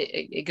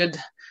a good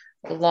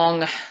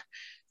long,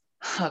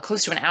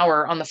 close to an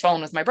hour on the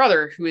phone with my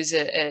brother, who is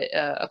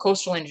a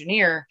coastal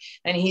engineer,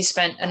 and he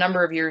spent a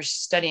number of years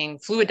studying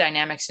fluid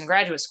dynamics in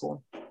graduate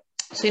school.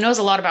 So he knows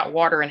a lot about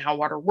water and how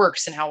water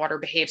works and how water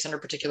behaves under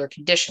particular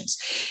conditions.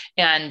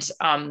 And, so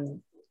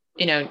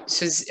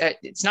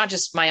it's not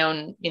just my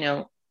own,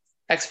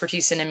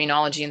 expertise in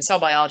immunology and cell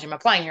biology I'm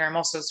applying here. I'm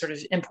also sort of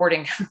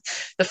importing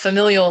the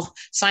familial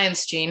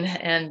science gene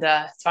and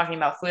talking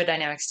about fluid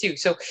dynamics too.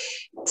 So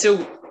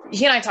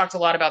he and I talked a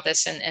lot about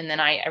this, and then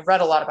I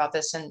read a lot about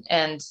this,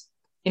 and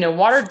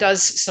water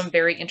does some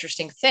very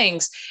interesting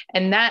things,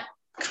 and that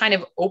kind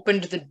of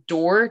opened the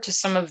door to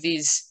some of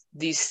these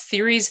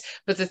theories,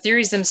 but the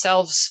theories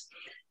themselves,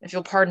 if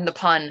you'll pardon the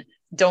pun,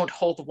 don't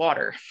hold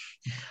water.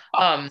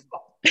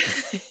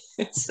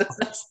 So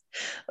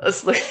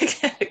let's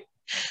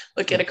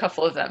look at a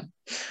couple of them.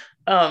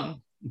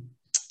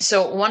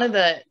 So one of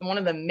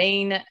the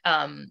main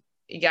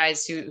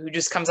guys who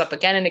just comes up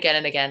again and again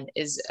and again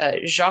is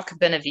Jacques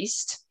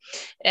Benveniste.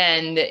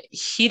 And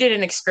he did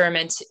an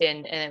experiment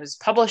and it was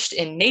published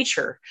in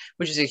Nature,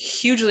 which is a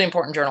hugely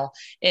important journal,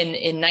 in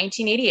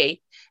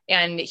 1988.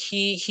 And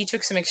he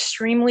took some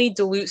extremely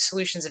dilute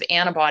solutions of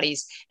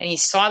antibodies, and he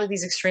saw that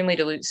these extremely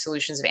dilute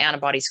solutions of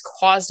antibodies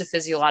caused a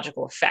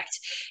physiological effect.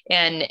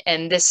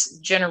 And this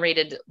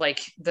generated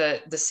like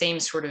the same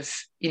sort of,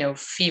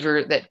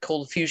 fever that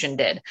cold fusion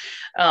did.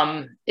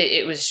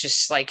 It was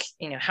just like,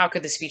 how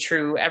could this be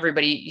true?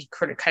 Everybody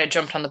kind of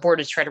jumped on the board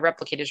to try to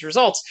replicate his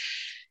results.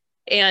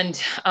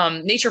 And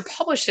Nature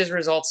published his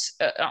results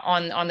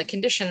on the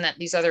condition that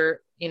these other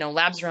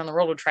labs around the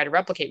world would try to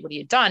replicate what he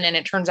had done. And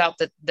it turns out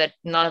that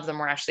none of them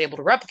were actually able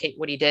to replicate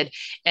what he did.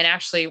 And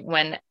actually,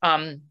 when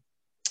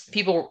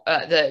people,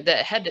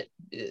 the head,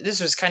 this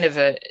was kind of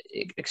an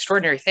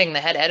extraordinary thing. The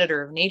head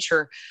editor of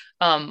Nature,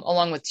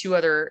 along with two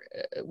other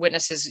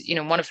witnesses,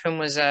 one of whom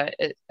was, I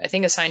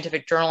think, a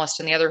scientific journalist,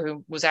 and the other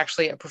who was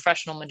actually a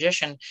professional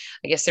magician.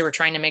 I guess they were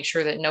trying to make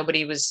sure that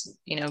nobody was,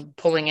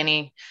 pulling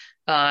any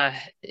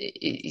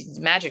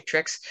magic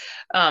tricks.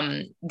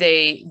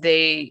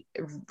 They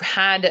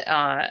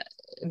had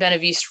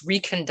Benveniste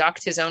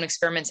reconduct his own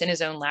experiments in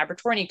his own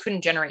laboratory, and he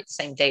couldn't generate the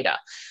same data.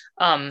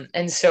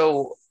 And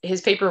so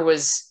his paper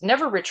was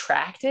never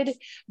retracted,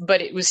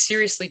 but it was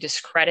seriously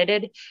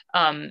discredited.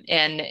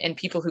 And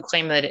people who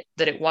claim that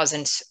it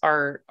wasn't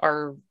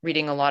are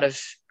reading a lot of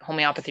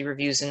homeopathy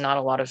reviews and not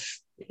a lot of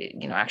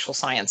actual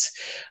science.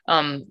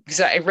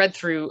 Because I read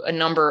through a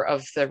number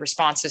of the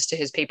responses to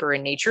his paper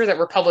in Nature that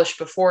were published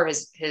before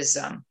his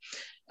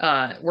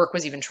work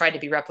was even tried to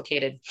be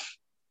replicated.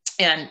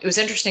 And it was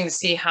interesting to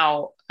see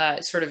how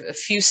sort of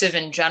effusive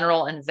and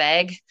general and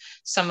vague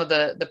some of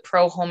the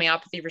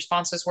pro-homeopathy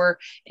responses were,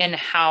 and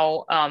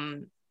how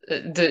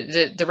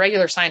the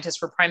regular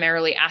scientists were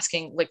primarily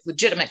asking like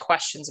legitimate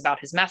questions about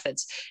his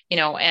methods,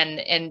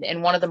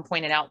 and one of them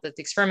pointed out that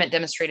the experiment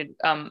demonstrated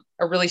a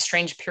really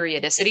strange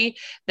periodicity,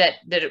 that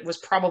it was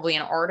probably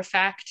an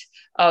artifact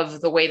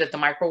of the way that the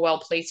microwell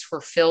plates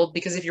were filled.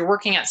 Because if you're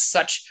working at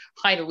such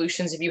high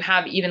dilutions, if you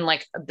have even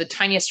like the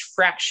tiniest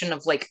fraction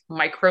of like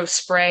micro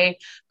spray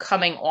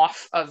coming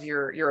off of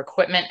your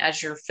equipment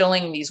as you're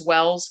filling these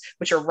wells,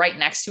 which are right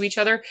next to each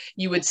other,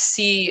 you would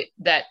see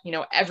that,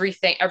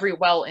 every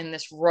well in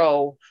this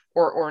row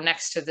or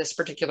next to this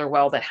particular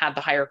well that had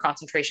the higher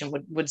concentration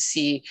would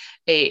see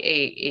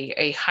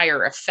a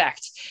higher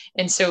effect.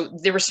 And so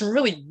there were some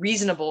really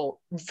reasonable,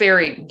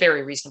 very,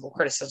 very reasonable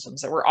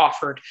criticisms that were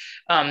offered,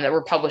 that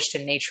were published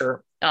in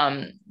Nature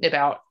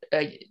about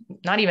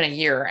not even a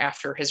year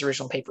after his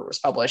original paper was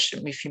published,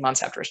 a few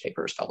months after his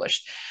paper was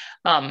published.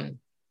 Unfortunately,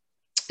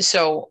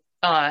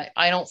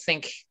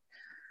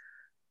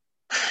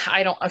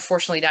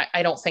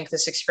 I don't think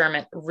this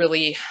experiment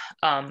really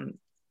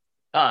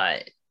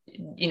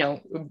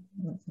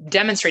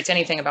demonstrates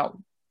anything about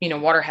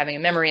water having a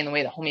memory in the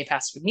way that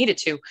homeopaths would need it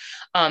to,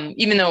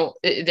 even though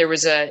there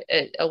was a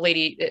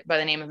lady by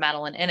the name of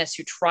Madeline Ennis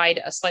who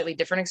tried a slightly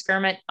different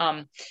experiment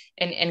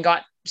and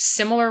got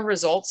similar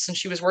results, and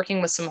she was working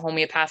with some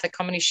homeopathic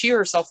companies. She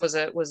herself was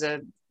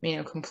a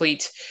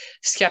complete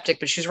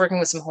skeptic, but she was working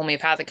with some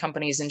homeopathic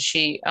companies, and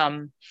she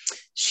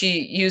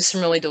used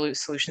some really dilute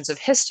solutions of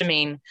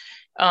histamine,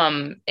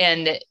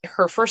 and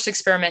her first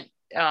experiment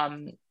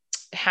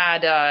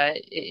had a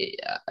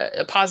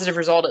positive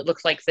result. It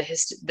looked like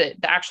the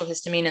actual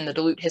histamine and the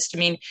dilute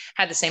histamine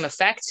had the same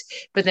effect.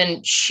 But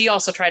then she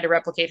also tried to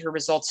replicate her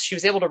results. She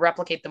was able to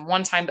replicate them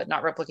one time, but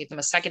not replicate them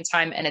a second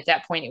time. And at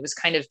that point, it was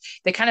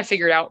they kind of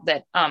figured out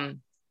that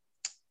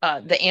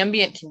the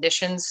ambient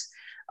conditions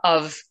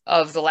of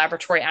the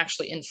laboratory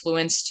actually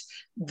influenced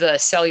the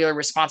cellular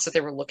response that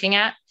they were looking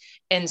at.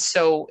 And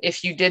so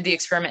if you did the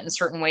experiment in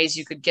certain ways,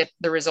 you could get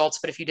the results,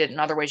 but if you did it in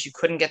other ways, you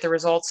couldn't get the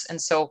results. And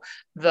so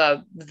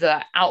the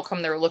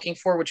outcome they were looking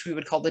for, which we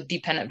would call the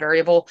dependent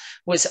variable,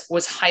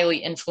 was highly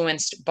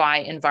influenced by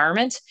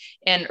environment.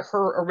 And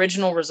her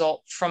original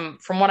result, from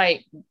what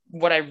I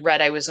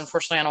read, I was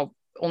unfortunately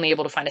only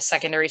able to find a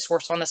secondary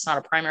source on this, not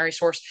a primary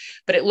source,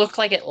 but it looked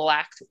like it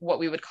lacked what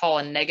we would call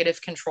a negative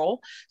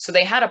control. So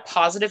they had a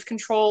positive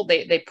control.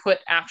 They put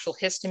actual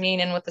histamine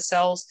in with the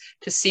cells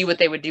to see what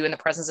they would do in the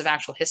presence of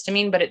actual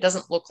histamine, but it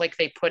doesn't look like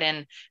they put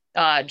in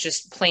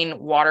just plain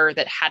water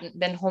that hadn't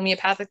been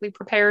homeopathically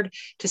prepared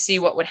to see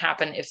what would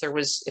happen if there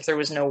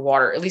was no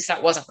water. At least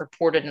that wasn't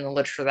reported in the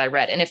literature that I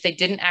read. And if they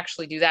didn't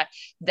actually do that,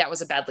 that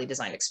was a badly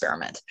designed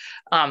experiment.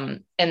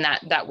 And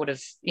that would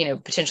have,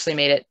 potentially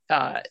made it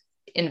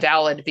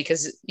invalid,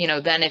 because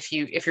then if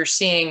you're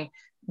seeing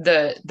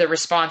the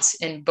response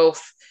in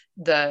both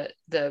the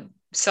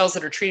cells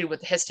that are treated with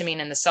the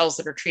histamine and the cells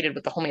that are treated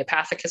with the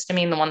homeopathic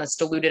histamine, the one that's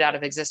diluted out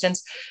of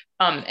existence,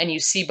 and you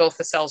see both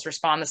the cells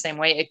respond the same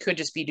way, it could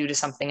just be due to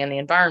something in the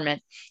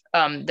environment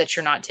that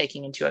you're not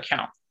taking into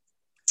account.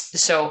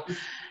 So,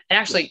 and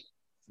actually,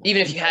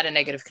 even if you had a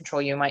negative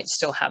control, you might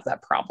still have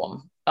that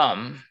problem.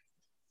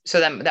 So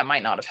that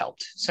might not have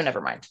helped. So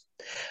never mind.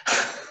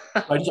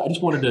 I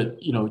just wanted to,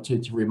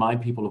 to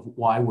remind people of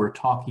why we're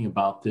talking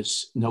about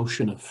this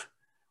notion of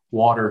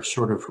water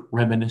sort of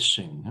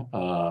reminiscing,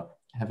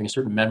 having a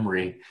certain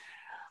memory,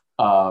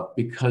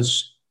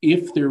 because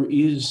if there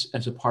is,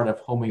 as a part of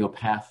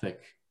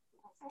homeopathic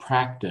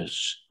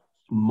practice,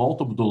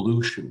 multiple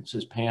dilutions,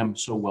 as Pam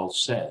so well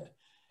said,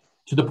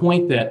 to the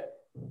point that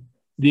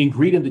the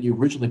ingredient that you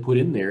originally put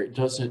in there,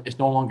 it's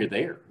no longer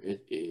there.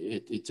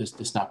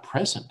 It's not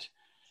present.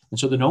 And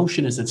so the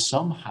notion is that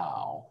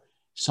somehow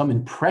some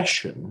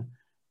impression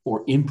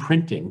or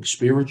imprinting,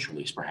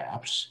 spiritually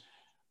perhaps,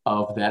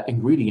 of that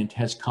ingredient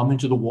has come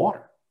into the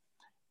water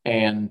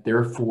and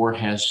therefore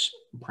has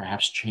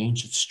perhaps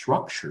changed its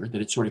structure,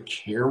 that it sort of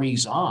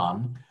carries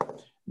on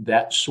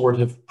that sort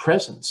of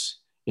presence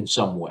in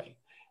some way,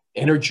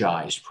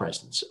 energized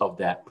presence of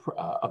that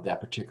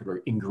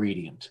particular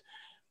ingredient.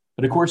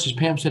 But of course, as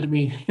Pam said to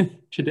me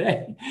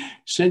today,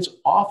 since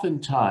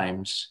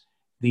oftentimes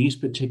these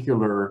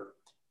particular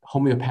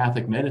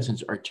homeopathic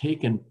medicines are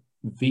taken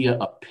via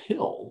a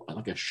pill,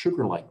 like a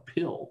sugar-like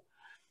pill,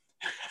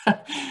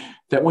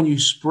 that when you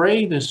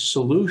spray this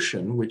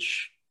solution,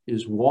 which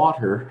is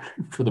water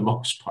for the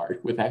most part,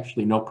 with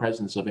actually no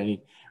presence of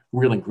any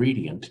real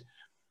ingredient,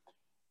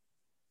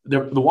 the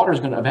water is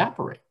going to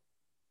evaporate.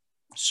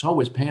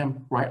 So as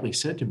Pam rightly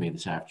said to me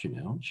this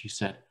afternoon, she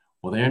said,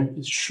 well,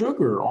 then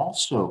sugar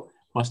also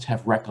must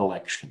have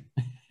recollection.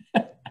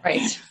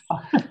 Right.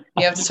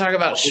 You have to talk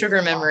about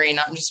sugar memory,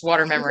 not just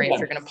water memory, if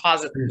you're going to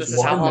posit this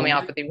is how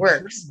homeopathy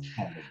works.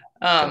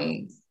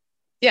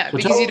 Yeah, so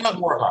because you don't.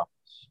 More about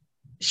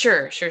this.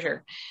 Sure.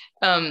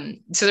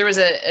 So there was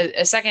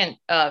a second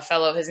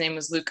fellow. His name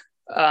was Luc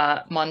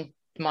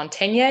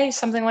Montaigne,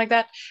 something like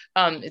that.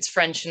 It's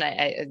French, and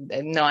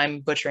I know I'm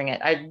butchering it.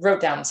 I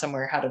wrote down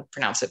somewhere how to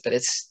pronounce it, but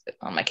it's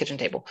on my kitchen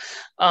table.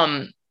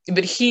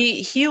 But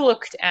he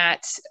looked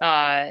at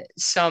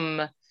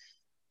some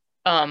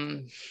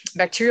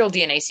bacterial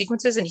DNA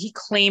sequences, and he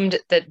claimed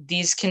that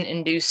these can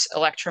induce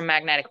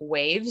electromagnetic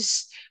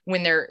waves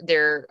when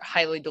they're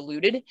highly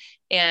diluted.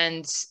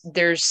 And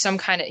there's some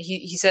kind of,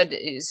 he said,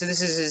 so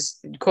this is his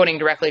quoting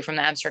directly from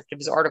the abstract of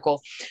his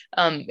article.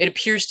 It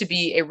appears to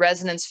be a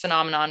resonance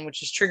phenomenon,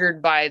 which is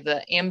triggered by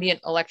the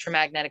ambient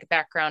electromagnetic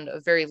background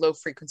of very low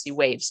frequency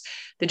waves.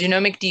 The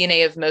genomic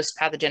DNA of most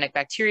pathogenic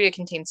bacteria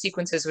contains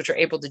sequences which are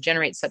able to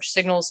generate such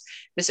signals.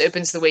 This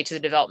opens the way to the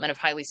development of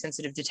highly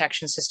sensitive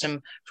detection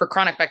system for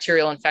chronic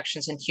bacterial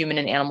infections in human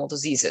and animal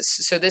diseases.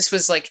 So this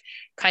was like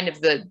kind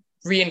of the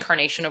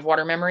reincarnation of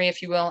water memory,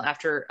 if you will,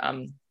 after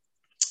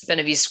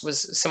Benaviste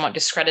was somewhat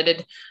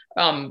discredited.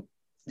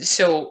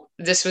 So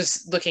this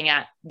was looking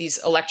at these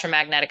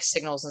electromagnetic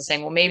signals and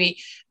saying, well, maybe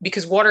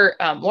because water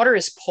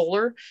is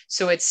polar,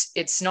 so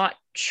it's not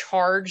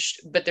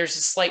charged, but there's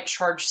a slight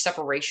charge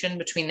separation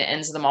between the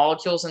ends of the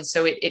molecules, and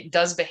so it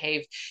does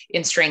behave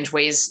in strange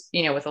ways.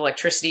 You know, with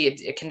electricity,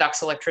 it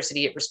conducts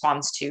electricity, it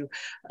responds to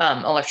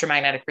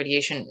electromagnetic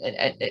radiation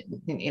at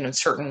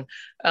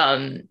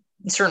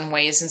certain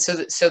ways. And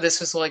so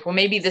this was like, well,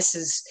 maybe this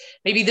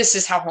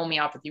is how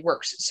homeopathy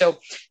works. So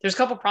there's a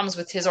couple problems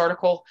with his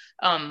article.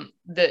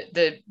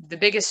 The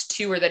biggest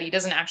two are that he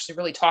doesn't actually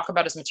really talk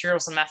about his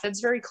materials and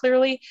methods very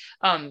clearly.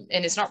 And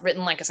it's not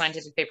written like a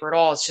scientific paper at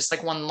all. It's just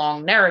like one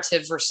long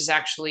narrative versus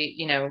actually,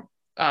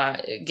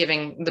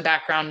 giving the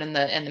background and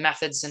the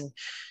methods and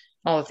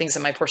all the things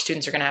that my poor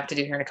students are going to have to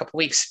do here in a couple of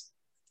weeks.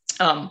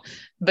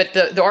 But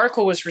the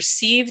article was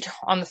received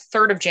on the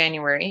 3rd of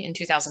January in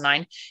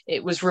 2009.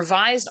 It was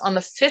revised on the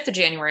 5th of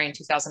January in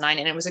 2009,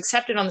 and it was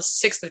accepted on the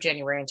 6th of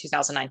January in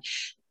 2009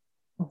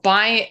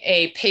 by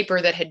a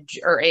paper that had,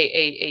 or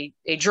a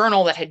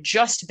journal that had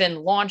just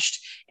been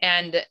launched,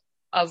 and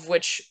of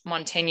which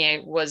Montaigne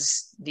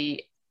was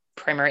the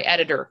primary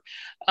editor.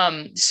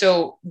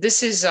 So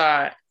this is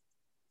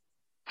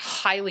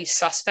highly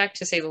suspect,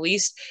 to say the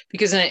least,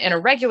 because in a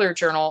regular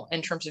journal,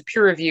 in terms of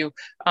peer review,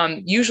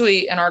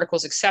 usually an article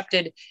is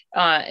accepted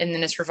and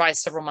then it's revised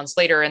several months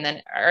later, and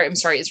then,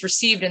 it's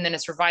received and then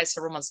it's revised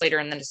several months later,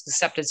 and then it's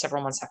accepted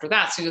several months after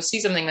that. So you'll see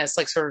something that's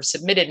like sort of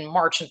submitted in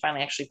March and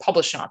finally actually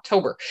published in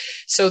October.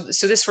 So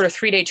this sort of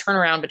 3-day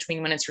turnaround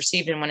between when it's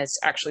received and when it's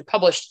actually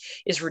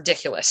published is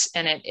ridiculous,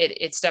 and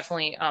it's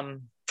definitely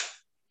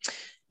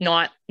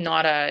not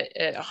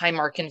a high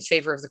mark in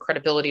favor of the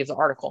credibility of the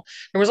article.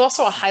 There was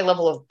also a high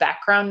level of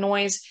background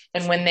noise,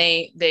 and when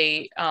they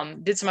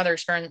did some other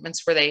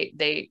experiments where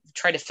they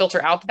tried to filter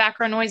out the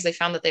background noise, they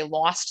found that they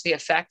lost the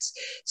effects.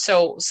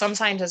 So some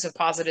scientists have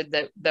posited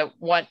that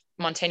what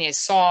Montaigne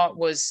saw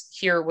was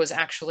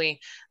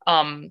actually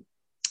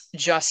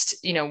just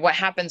what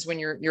happens when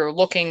you're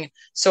looking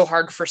so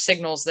hard for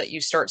signals that you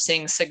start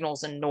seeing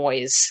signals and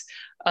noise.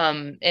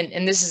 And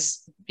this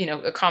is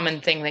a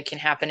common thing that can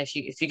happen if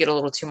you get a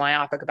little too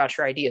myopic about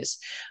your ideas.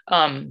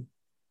 And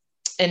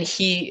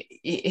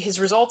his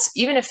results,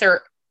 even if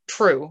they're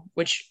true,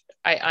 which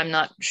I'm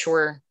not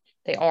sure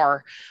they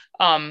are,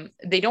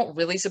 they don't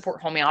really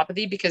support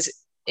homeopathy, because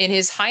in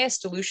his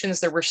highest dilutions,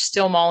 there were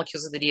still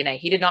molecules of the DNA.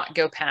 He did not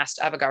go past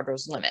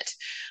Avogadro's limit.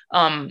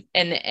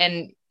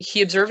 And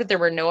he observed that there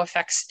were no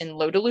effects in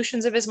low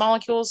dilutions of his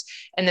molecules,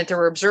 and that there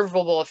were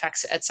observable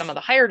effects at some of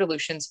the higher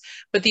dilutions,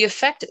 but the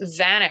effect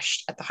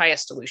vanished at the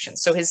highest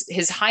dilutions. So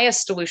his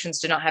highest dilutions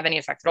did not have any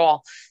effect at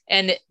all.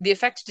 And the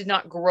effect did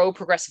not grow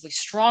progressively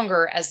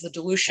stronger as the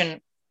dilution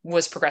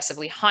was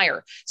progressively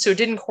higher. So it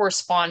didn't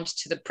correspond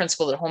to the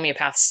principle that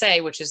homeopaths say,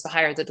 which is the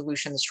higher the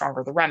dilution, the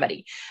stronger the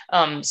remedy.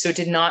 So it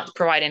did not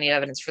provide any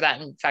evidence for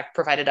that. In fact,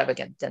 provided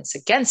evidence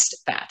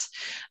against that.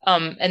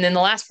 And then the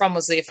last problem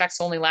was the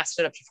effects only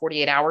lasted up to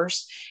 48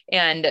 hours.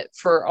 And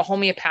for a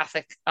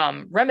homeopathic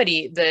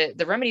remedy,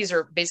 the remedies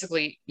are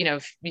basically,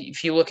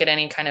 if you look at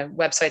any kind of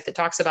website that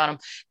talks about them,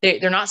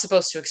 they're not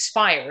supposed to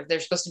expire. They're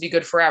supposed to be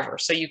good forever.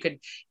 So you could,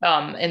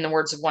 in the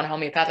words of one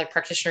homeopathic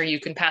practitioner, you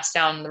can pass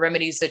down the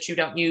remedies that you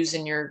don't use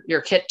in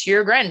your kit to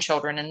your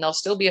grandchildren and they'll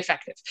still be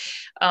effective.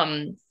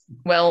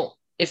 Well,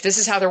 if this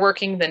is how they're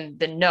working, then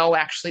no,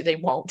 actually they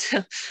won't.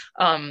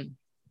 And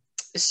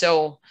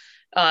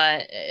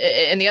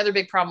the other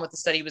big problem with the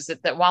study was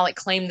that while it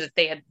claimed that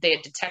they had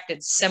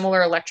detected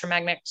similar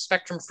electromagnetic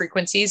spectrum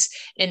frequencies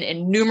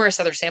in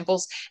numerous other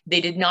samples, they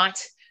did not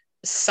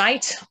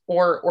cite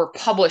or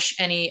publish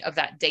any of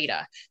that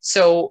data.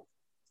 So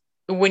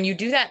when you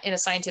do that in a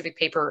scientific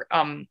paper,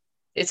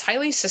 it's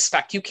highly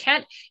suspect. You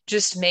can't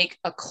just make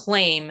a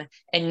claim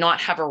and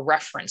not have a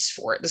reference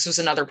for it. This was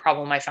another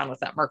problem I found with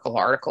that Merkel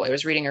article I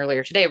was reading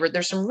earlier today, where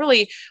there's some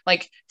really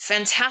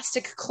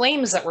fantastic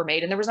claims that were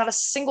made and there was not a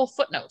single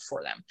footnote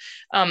for them.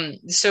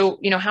 So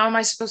how am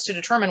I supposed to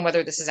determine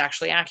whether this is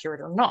actually accurate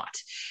or not?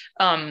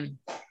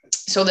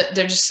 So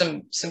there's just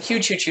some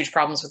huge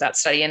problems with that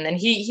study. And then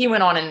he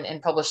went on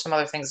and published some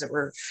other things that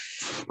were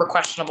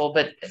questionable,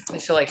 but I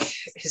feel like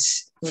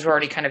we've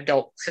already kind of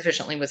dealt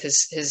sufficiently with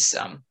his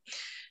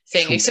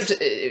thing, sure. Except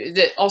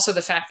that also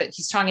the fact that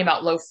he's talking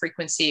about low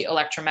frequency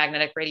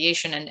electromagnetic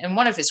radiation. And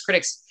one of his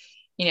critics,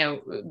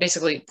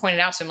 basically pointed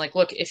out to him,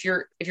 look, if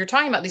you're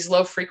talking about these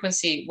low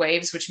frequency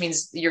waves, which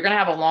means you're going to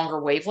have a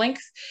longer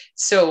wavelength.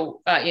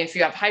 So if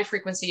you have high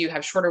frequency, you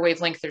have shorter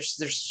wavelength,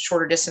 there's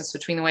shorter distance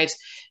between the waves.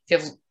 If you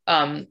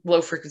have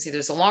low frequency,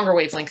 there's a longer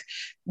wavelength.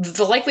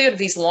 The likelihood of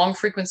these long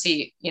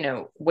frequency,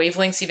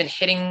 wavelengths even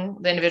hitting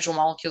the individual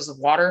molecules of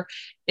water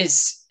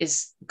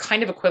is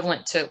kind of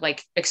equivalent to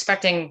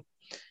expecting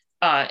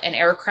an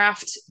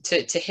aircraft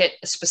to hit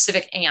a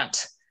specific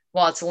ant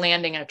while it's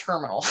landing in a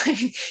terminal.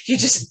 You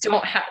just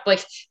don't have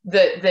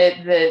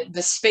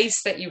the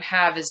space that you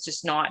have is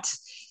just not,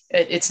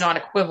 it's not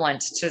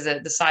equivalent to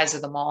the size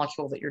of the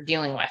molecule that you're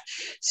dealing with.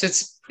 So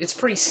it's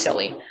pretty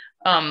silly,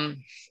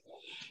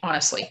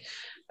 honestly.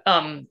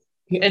 And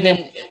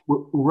then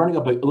we're running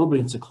up a little bit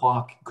into the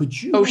clock. Could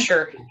you? Oh,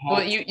 sure.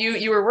 Well,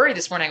 you were worried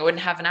this morning I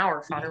wouldn't have an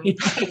hour, Father.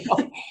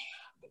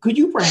 Could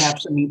you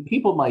perhaps,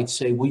 people might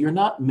say, well, you're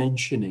not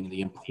mentioning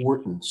the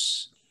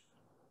importance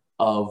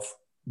of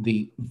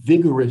the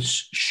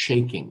vigorous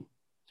shaking,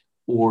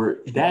 or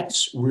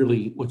that's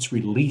really what's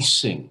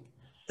releasing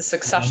the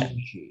succussion,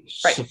 energies.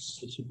 Right?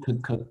 Succussion,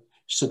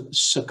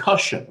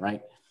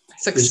 right?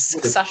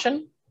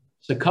 Succussion.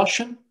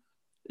 Succussion.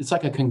 It's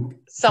like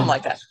something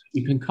like that.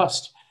 You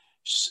concussed.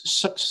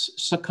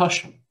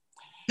 Succussion.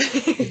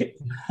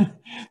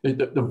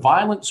 The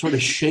violent sort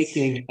of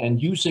shaking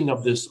and using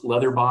of this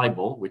leather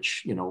Bible,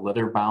 which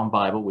leather-bound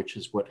Bible, which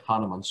is what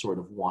Hahnemann sort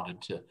of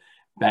wanted to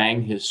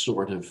bang his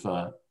sort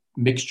of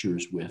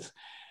mixtures with.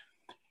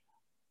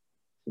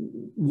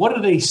 What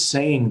are they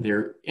saying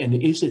there? And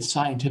is it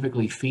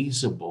scientifically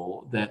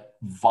feasible that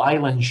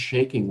violent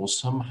shaking will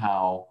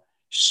somehow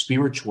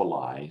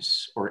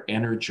spiritualize or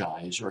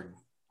energize or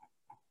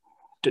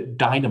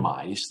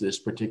dynamize this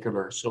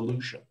particular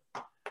solution?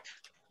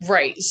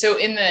 Right. So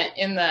in the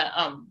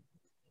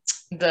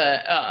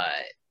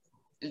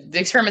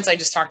experiments I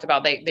just talked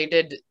about, they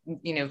did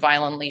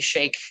violently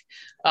shake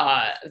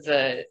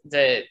the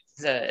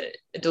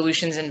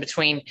dilutions in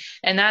between,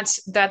 and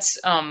that's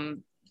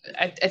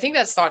I think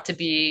that's thought to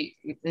be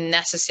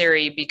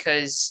necessary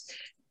because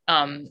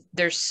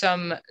there's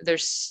a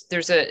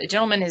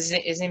gentleman, his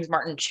name is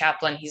Martin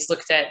Chaplin. He's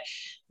looked at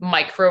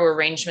micro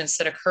arrangements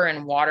that occur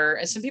in water,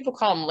 and some people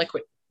call them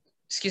liquid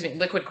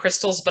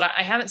crystals, but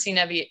I haven't seen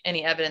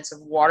any evidence of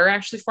water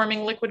actually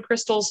forming liquid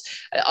crystals.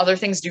 Other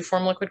things do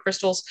form liquid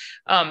crystals,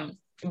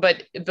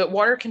 but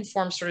water can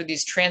form sort of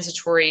these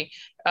transitory,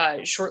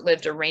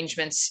 short-lived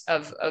arrangements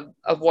of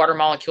water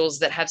molecules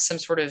that have some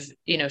sort of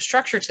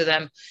structure to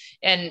them.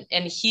 And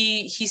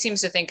he seems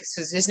to think,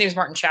 so his name is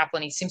Martin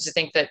Chaplin. He seems to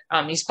think that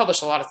he's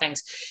published a lot of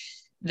things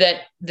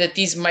that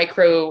these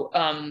micro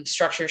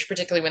structures,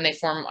 particularly when they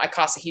form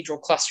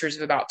icosahedral clusters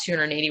of about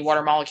 280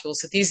 water molecules,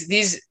 that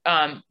these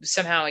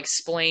somehow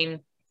explain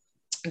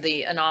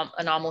the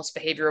anomalous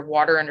behavior of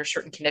water under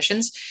certain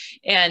conditions,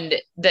 and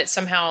that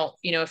somehow,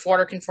 if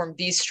water can form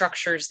these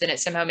structures, then it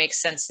somehow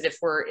makes sense that if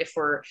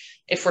we're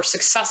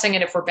successing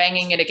it, if we're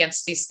banging it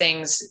against these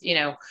things,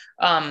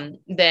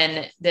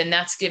 then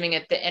that's giving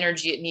it the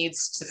energy it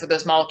needs for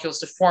those molecules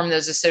to form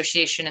those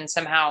association and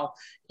somehow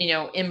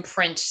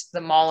imprint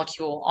the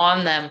molecule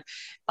on them.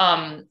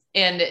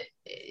 And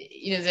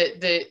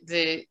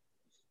the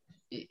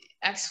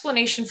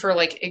explanation for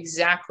like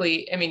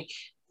exactly, I mean,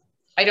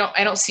 I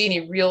don't see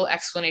any real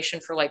explanation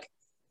for like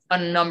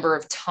a number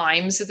of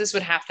times that this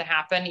would have to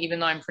happen, even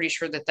though I'm pretty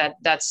sure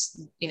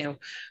that's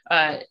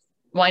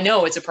well, I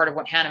know it's a part of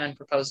what Hahnemann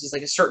proposes,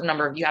 like a certain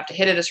number of, you have to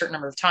hit it a certain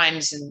number of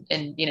times and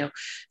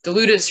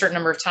dilute it a certain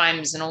number of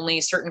times, and only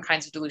certain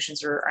kinds of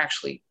dilutions are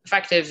actually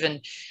effective. And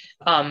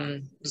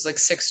it was like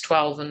 6,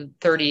 12, and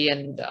 30,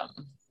 and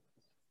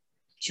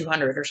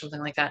 200 or something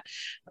like that.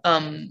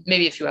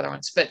 Maybe a few other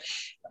ones, but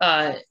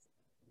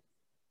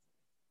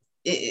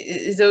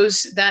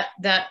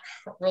that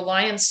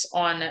reliance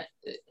on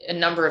a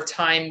number of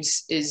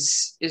times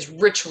is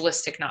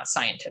ritualistic, not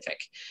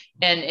scientific.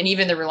 And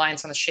even the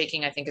reliance on the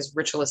shaking, I think, is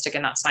ritualistic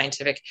and not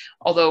scientific.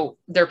 Although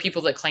there are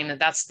people that claim that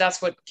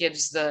that's what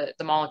gives the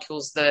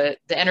molecules the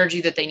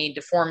energy that they need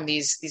to form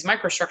these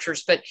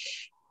microstructures. But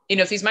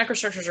if these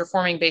microstructures are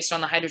forming based on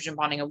the hydrogen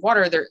bonding of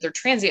water, they're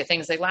transient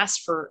things. They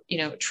last for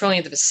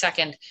trillionth of a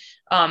second.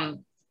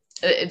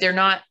 They're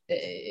not,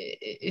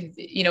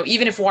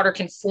 even if water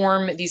can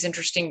form these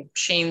interesting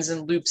chains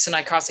and loops and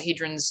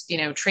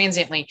icosahedrons,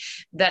 transiently,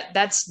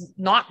 that's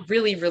not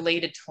really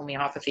related to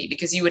homeopathy,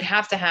 because you would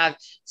have to have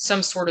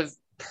some sort of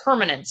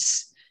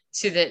permanence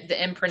to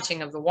the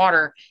imprinting of the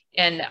water.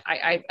 And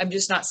I'm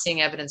just not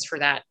seeing evidence for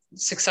that,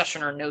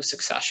 succession or no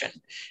succession.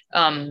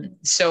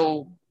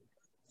 So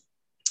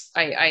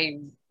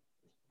I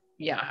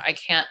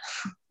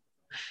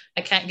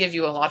can't give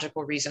you a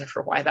logical reason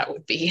for why that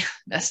would be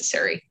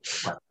necessary.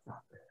 I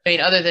mean,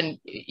 other than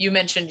you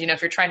mentioned,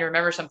 if you're trying to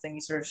remember something,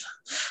 you sort of.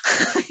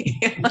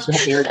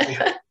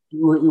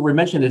 We were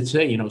mentioning it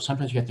today,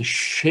 sometimes you have to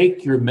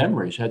shake your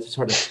memories. You have to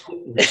sort of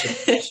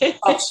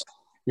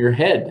your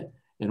head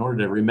in order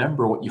to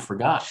remember what you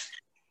forgot.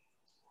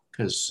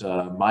 Because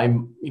my,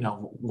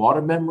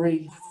 water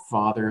memory,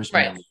 father's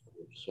right. memory.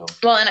 So.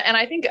 Well, and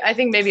I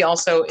think maybe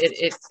also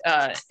it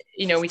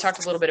we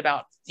talked a little bit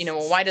about,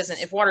 why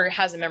doesn't, if water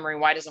has a memory,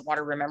 why doesn't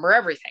water remember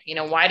everything?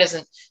 Why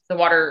doesn't the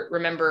water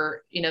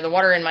remember, the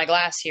water in my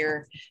glass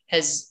here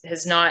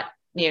has not,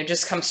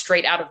 just come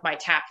straight out of my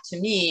tap to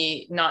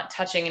me, not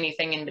touching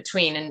anything in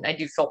between. And I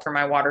do filter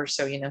my water.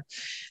 So, it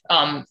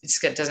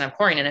doesn't have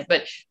chlorine in it,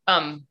 but,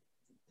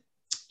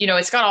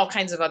 it's got all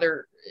kinds of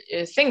other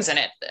things in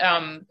it.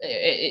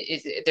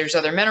 There's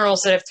other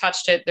minerals that have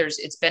touched it.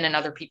 It's been in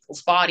other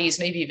people's bodies,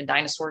 maybe even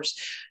dinosaurs.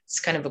 It's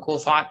kind of a cool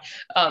thought.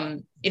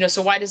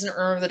 So why doesn't it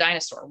remember the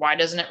dinosaur? Why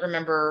doesn't it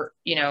remember,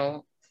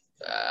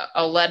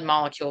 a lead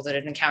molecule that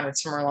it encountered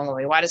somewhere along the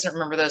way? Why doesn't it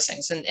remember those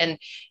things? And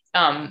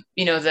the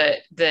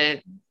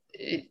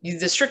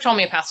strict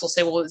homeopaths will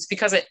say, well, it's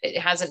because it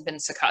hasn't been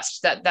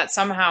succussed. That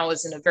somehow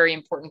isn't a very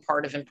important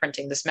part of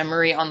imprinting this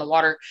memory on the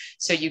water.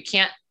 So you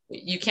can't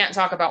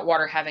talk about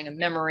water having a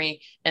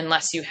memory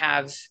unless you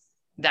have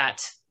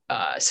that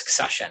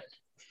succession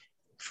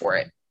for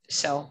it.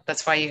 So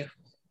that's why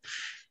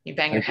you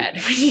bang your head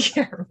when you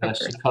can't remember.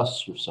 That's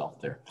success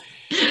yourself there.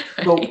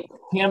 So,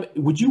 Pam,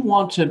 would you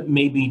want to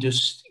maybe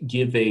just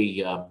give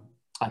a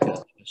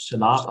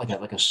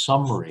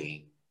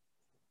summary,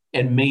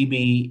 and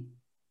maybe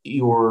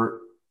your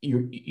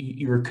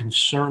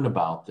concern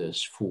about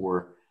this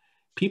for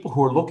people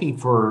who are looking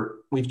for?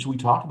 We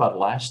talked about it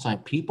last time.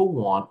 People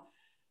want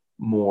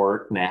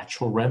more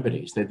natural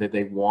remedies.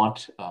 They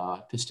want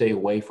to stay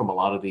away from a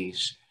lot of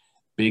these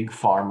big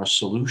pharma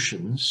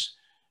solutions,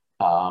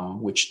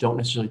 which don't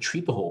necessarily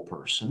treat the whole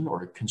person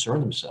or concern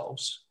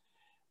themselves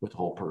with the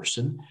whole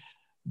person.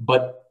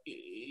 But,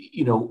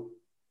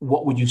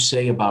 what would you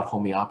say about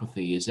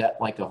homeopathy? Is that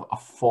like a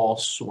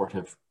false sort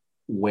of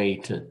way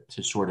to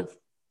sort of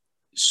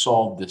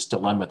solve this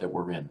dilemma that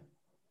we're in?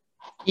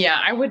 Yeah,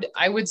 I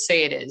would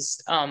say it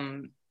is.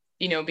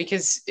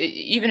 Because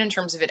even in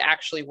terms of it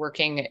actually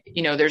working,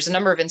 there's a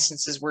number of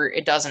instances where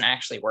it doesn't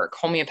actually work.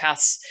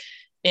 Homeopaths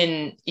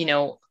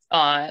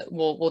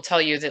will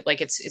tell you that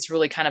like it's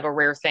really kind of a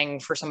rare thing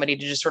for somebody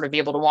to just sort of be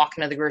able to walk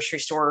into the grocery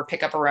store or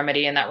pick up a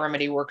remedy, and that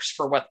remedy works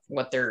for what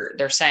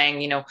they're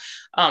saying.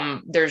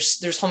 There's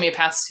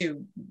homeopaths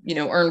who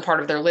earn part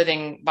of their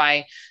living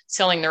by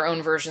selling their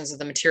own versions of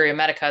the materia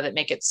medica that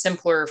make it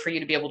simpler for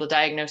you to be able to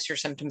diagnose your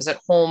symptoms at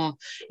home.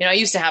 I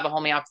used to have a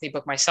homeopathy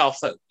book myself,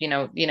 but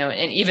and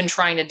even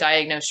trying to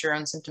diagnose your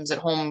own symptoms at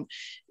home,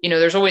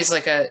 there's always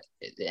like an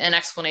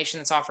explanation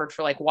that's offered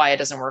for like why it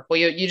doesn't work. Well,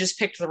 you just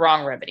picked the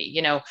wrong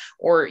remedy,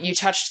 or you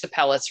touched the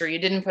pellets, or you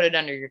didn't put it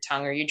under your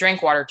tongue, or you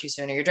drank water too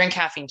soon, or you drank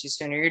caffeine too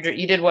soon, or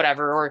you did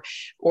whatever,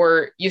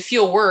 or you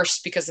feel worse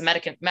because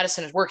the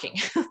medicine is working,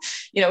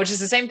 which is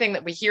the same thing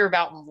that we hear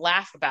about and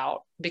laugh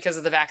about because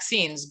of the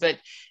vaccines. But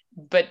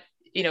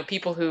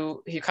people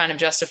who kind of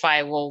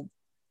justify, well,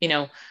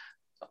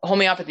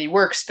 homeopathy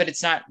works, but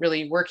it's not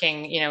really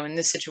working, in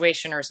this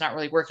situation, or it's not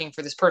really working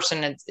for this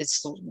person.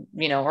 It's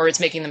or it's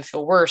making them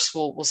feel worse.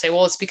 We'll say,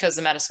 well, it's because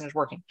the medicine is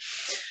working.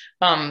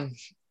 So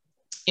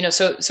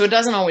it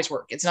doesn't always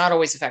work. It's not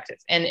always effective.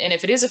 And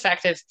if it is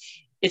effective,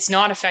 it's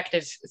not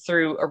effective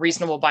through a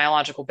reasonable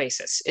biological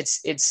basis.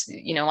 It's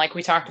like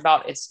we talked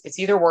about, it's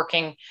either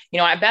working,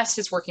 at best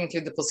it's working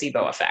through the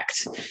placebo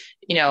effect,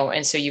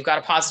 and so you've got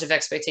a positive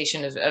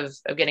expectation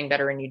of getting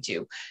better, and you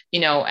do,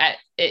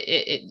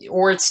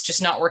 or it's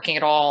just not working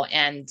at all.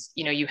 And,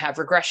 you have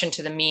regression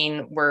to the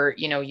mean where,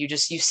 you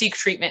seek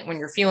treatment when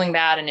you're feeling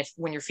bad. And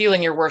when you're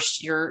feeling your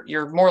worst,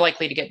 you're more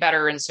likely to get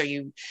better. And so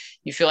you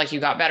feel like you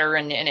got better.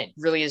 And it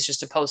really is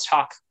just a post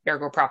hoc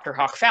ergo propter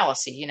hoc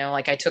fallacy,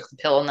 like I took the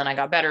pill and then I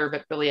got better,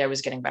 but really I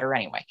was getting better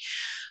anyway.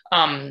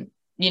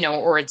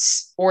 Or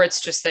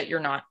it's just that you're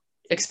not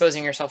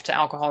exposing yourself to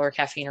alcohol or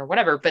caffeine or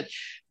whatever, but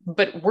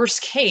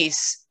worst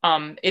case,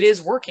 it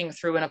is working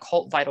through an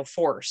occult vital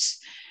force.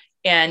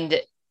 And,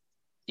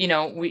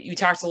 we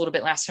talked a little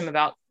bit last time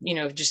about,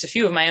 just a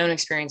few of my own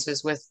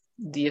experiences with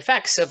the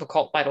effects of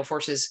occult vital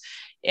forces.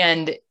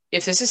 And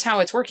if this is how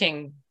it's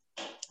working,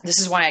 this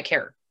is why I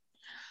care.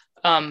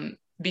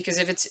 Because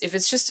if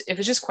it's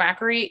just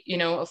quackery,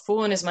 a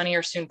fool and his money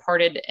are soon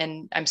parted.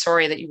 And I'm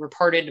sorry that you were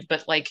parted,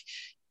 but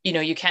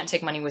you can't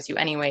take money with you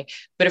anyway.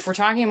 But if we're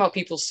talking about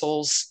people's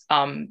souls,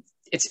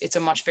 it's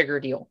a much bigger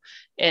deal.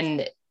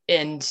 And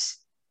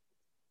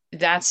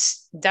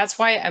that's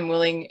why I'm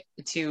willing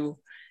to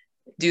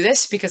do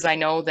this, because I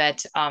know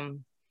that,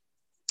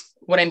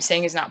 what I'm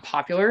saying is not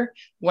popular.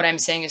 What I'm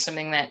saying is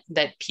something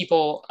that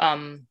people,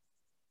 can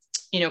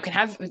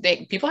have.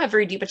 People have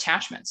very deep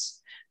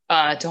attachments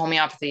to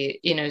homeopathy,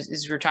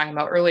 as we were talking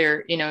about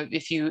earlier.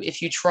 If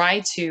you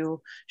try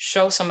to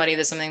show somebody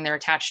that something they're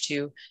attached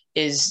to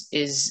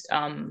is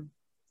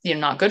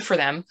not good for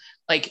them,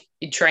 like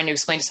trying to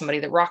explain to somebody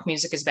that rock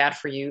music is bad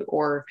for you,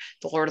 or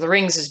the Lord of the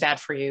Rings is bad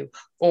for you,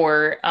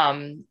 or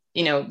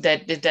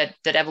that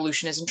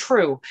evolution isn't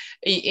true.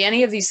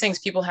 Any of these things,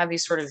 people have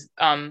these sort of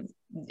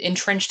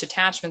entrenched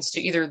attachments to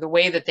either the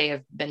way that they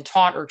have been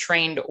taught or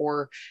trained,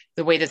 or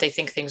the way that they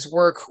think things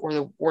work,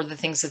 or the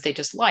things that they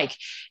just like.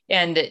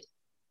 And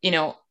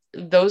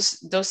those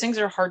things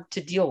are hard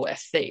to deal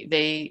with.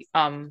 They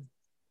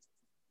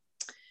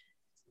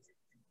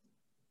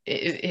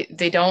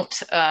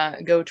don't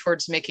go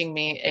towards making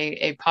me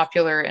a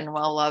popular and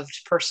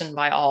well-loved person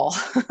by all.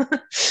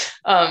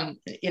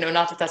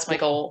 Not that that's my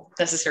goal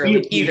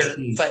necessarily either,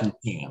 but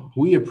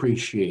we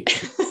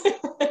appreciate you.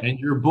 And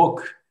your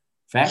book,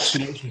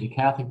 Vaccination: The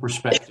Catholic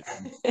Perspective.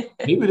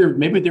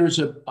 Maybe there's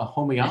a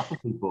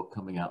homeopathy book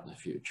coming out in the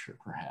future,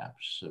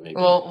 perhaps. So maybe.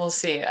 Well, we'll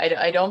see.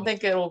 I don't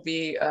think it will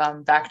be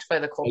backed by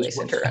the Kolbe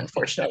Center,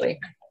 unfortunately.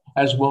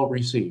 As well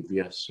received,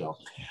 yes. So,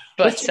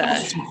 but let's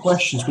ask some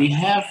questions. We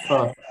have,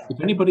 if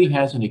anybody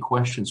has any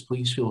questions,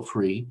 please feel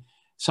free.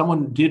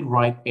 Someone did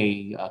write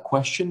a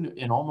question,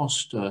 and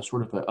almost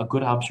sort of a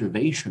good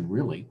observation,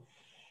 really.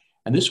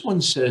 And this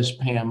one says,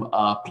 Pam,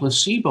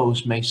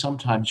 placebos may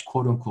sometimes,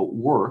 quote unquote,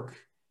 work,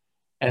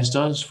 as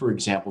does, for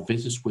example,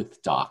 visits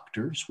with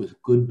doctors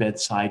with good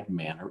bedside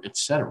manner,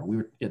 etc.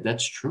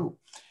 That's true.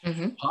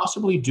 Mm-hmm.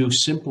 Possibly due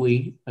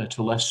simply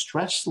to less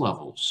stress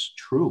levels.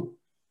 True.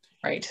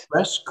 Right.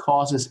 Stress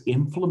causes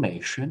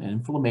inflammation, and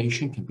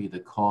inflammation can be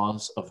the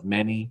cause of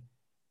many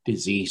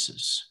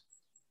diseases.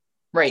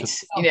 Right.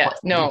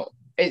 So,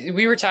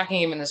 we were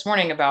talking even this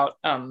morning about,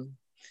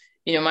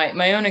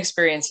 my own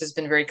experience has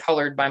been very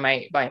colored by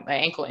my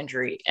ankle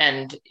injury.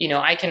 And,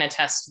 I can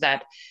attest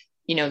that,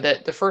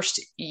 the first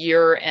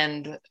year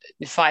and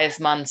 5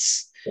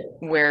 months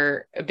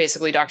where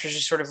basically doctors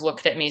just sort of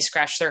looked at me,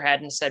 scratched their head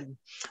and said,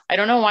 I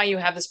don't know why you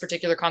have this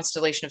particular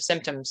constellation of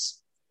symptoms.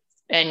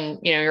 And,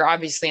 you're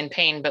obviously in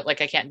pain, but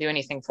I can't do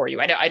anything for you.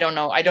 I don't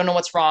know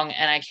what's wrong,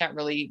 and I can't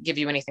really give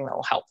you anything that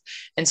will help.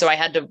 And so I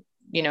had to,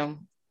 I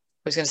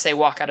was going to say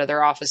walk out of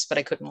their office, but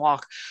I couldn't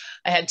walk.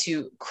 I had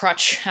to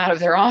crutch out of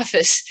their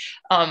office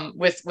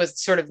with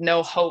sort of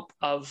no hope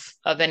of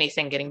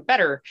anything getting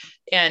better.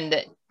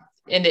 And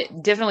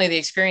definitely the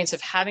experience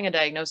of having a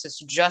diagnosis,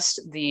 just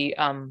the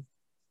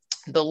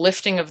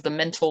lifting of the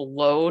mental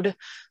load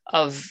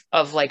of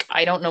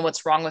I don't know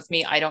what's wrong with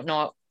me. I don't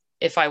know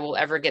if I will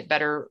ever get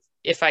better.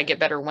 If I get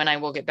better, when I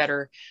will get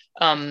better.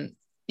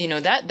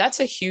 That's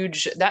a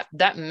huge,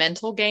 that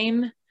mental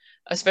game,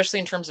 especially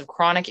in terms of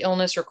chronic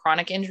illness or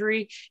chronic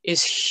injury,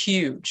 is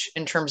huge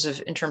in terms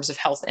of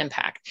health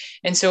impact.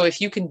 And so if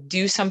you can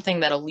do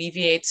something that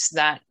alleviates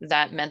that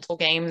mental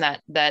game,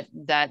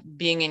 that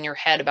being in your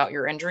head about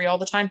your injury all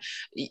the time,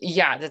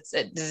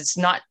 it's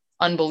not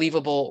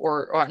unbelievable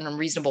or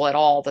unreasonable at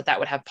all that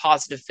would have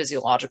positive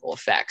physiological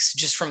effects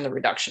just from the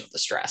reduction of the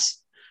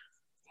stress.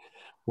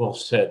 Well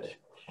said.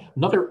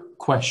 Another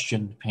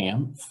question,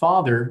 Pam.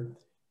 Father,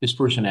 this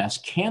person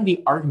asks, can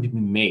the argument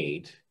be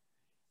made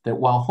that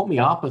while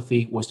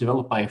homeopathy was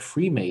developed by a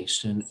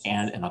Freemason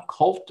and an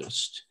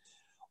occultist,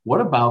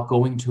 what about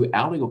going to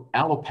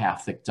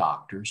allopathic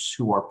doctors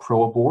who are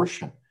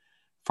pro-abortion?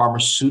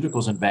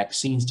 Pharmaceuticals and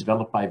vaccines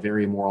developed by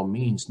very immoral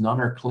means,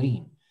 none are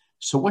clean.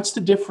 So what's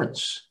the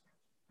difference?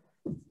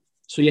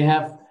 So you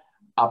have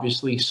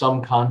obviously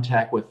some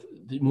contact with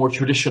the more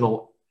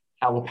traditional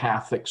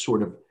allopathic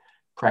sort of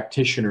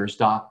practitioners,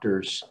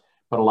 doctors,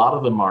 but a lot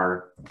of them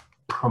are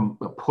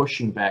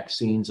pushing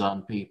vaccines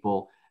on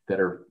people that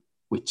are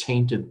with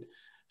tainted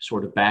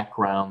sort of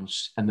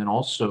backgrounds. And then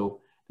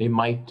also they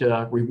might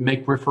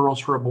make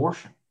referrals for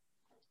abortion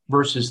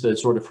versus the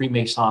sort of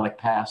Freemasonic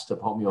past of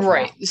homeopathy.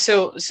 Right.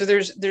 So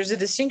there's a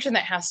distinction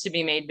that has to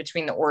be made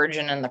between the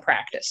origin and the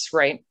practice,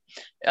 right?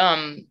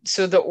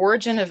 So the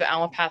origin of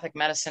allopathic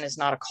medicine is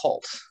not a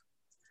cult.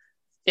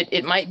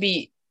 It might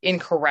be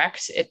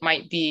incorrect. It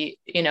might be,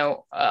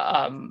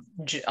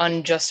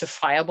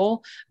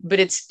 unjustifiable, but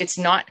it's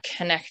not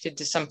connected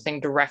to something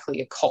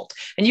directly occult.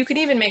 And you could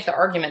even make the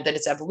argument that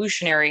it's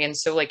evolutionary. And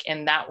so like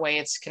in that way,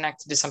 it's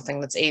connected to something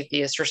that's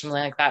atheist or something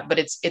like that, but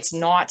it's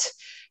not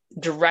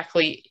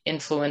directly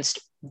influenced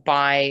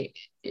by,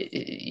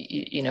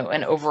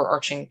 an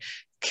overarching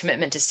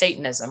commitment to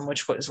Satanism,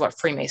 which is what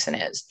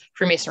Freemasonry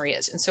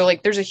is. And so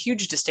like, there's a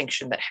huge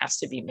distinction that has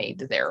to be made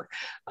there.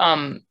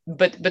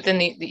 But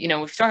then if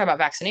you talk about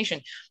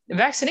vaccination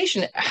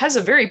has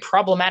a very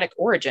problematic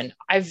origin.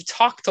 I've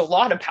talked a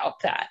lot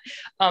about that.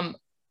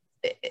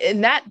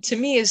 And that to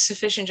me is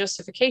sufficient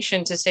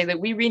justification to say that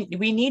we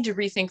need to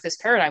rethink this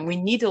paradigm. We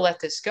need to let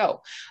this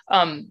go.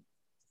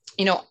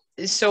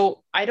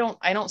 So I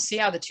don't see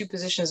how the two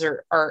positions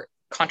are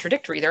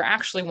contradictory. They're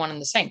actually one and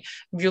the same.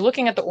 If you're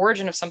looking at the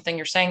origin of something,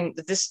 you're saying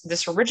that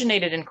this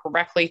originated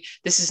incorrectly.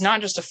 This is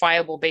not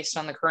justifiable based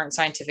on the current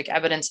scientific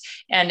evidence.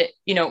 And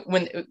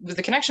when with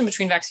the connection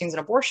between vaccines and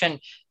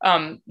abortion,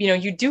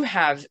 you do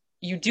have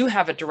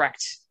a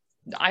direct,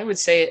 I would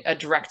say a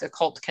direct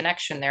occult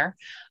connection there,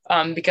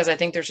 because I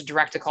think there's a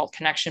direct occult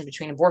connection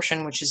between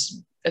abortion, which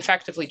is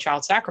effectively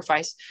child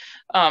sacrifice,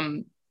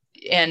 and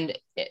the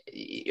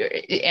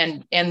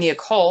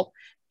occult.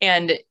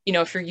 And,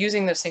 if you're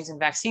using those things in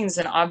vaccines,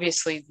 then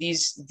obviously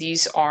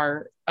these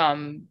are,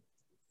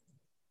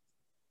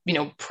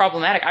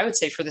 problematic, I would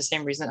say, for the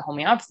same reason that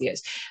homeopathy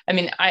is. I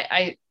mean,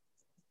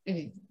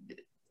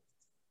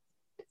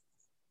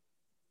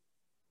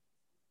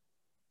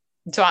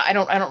 so I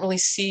don't really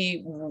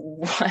see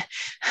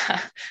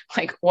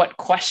what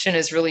question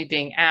is really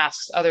being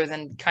asked, other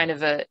than kind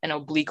of an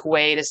oblique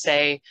way to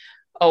say,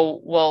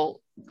 oh,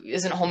 well,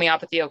 isn't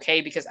homeopathy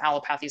okay because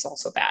allopathy is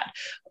also bad?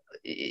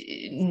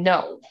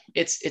 No,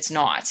 it's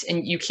not.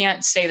 And you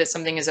can't say that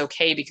something is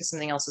okay because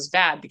something else is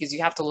bad, because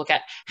you have to look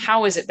at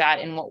how is it bad?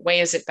 In what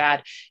way is it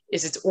bad?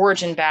 Is its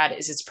origin bad?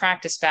 Is its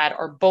practice bad?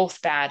 Or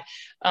both bad?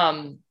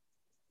 I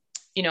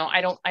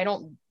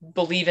don't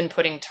believe in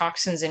putting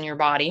toxins in your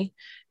body.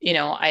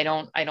 I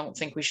don't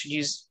think we should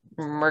use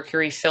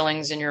mercury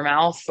fillings in your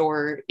mouth,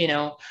 or,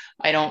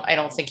 I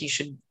don't think you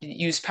should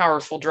use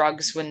powerful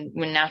drugs when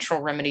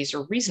natural remedies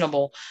are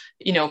reasonable,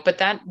 but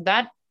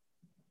that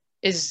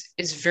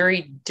is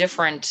very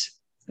different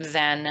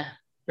than,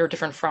 or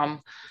different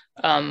from,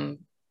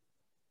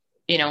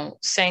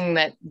 saying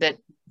that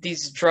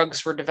these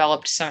drugs were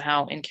developed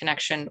somehow in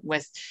connection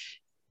with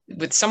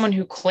someone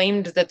who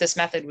claimed that this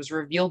method was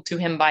revealed to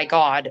him by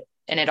God,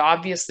 and it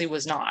obviously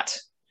was not.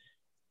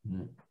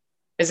 Mm.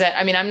 Is that,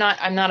 I mean, I'm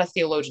not a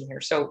theologian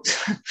here, so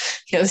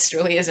this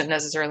really isn't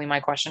necessarily my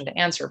question to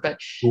answer,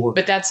 but sure.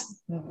 But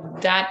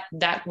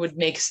that would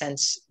make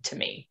sense to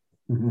me.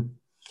 Mm-hmm.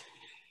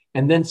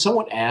 And then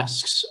someone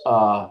asks,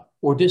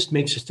 or just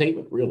makes a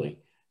statement, really,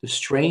 the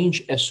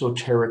strange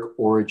esoteric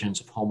origins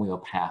of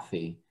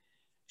homeopathy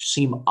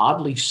seem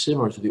oddly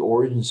similar to the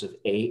origins of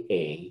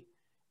AA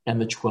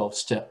and the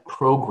 12-step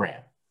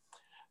program.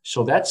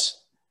 So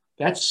that's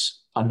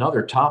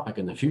another topic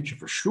in the future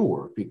for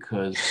sure,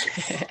 because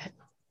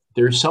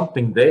there's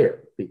something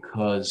there.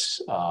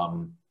 Because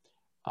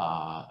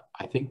I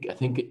think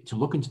to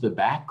look into the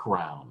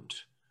background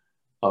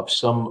of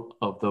some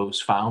of those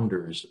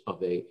founders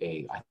of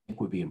AA, I think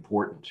would be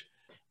important.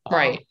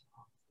 Right.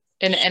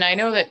 And I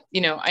know that,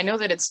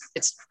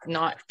 it's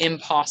not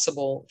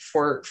impossible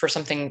for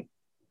something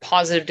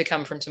positive to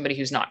come from somebody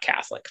who's not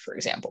Catholic, for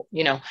example.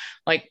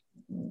 Like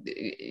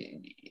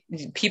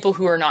people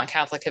who are not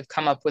Catholic have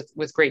come up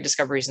with great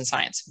discoveries in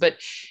science. But,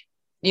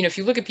 if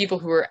you look at people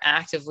who are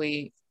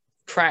actively,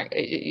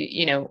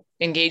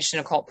 engaged in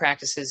occult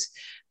practices,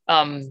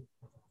 like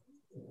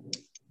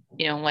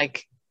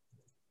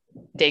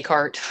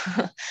Descartes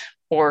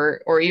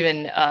or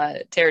even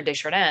Teilhard de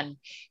Chardin,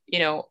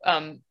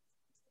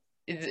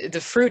 the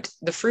fruit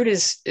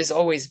is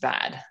always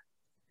bad.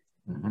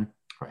 Mm-hmm.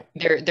 Right.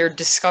 Their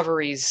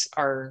discoveries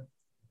are,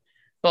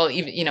 well,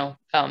 even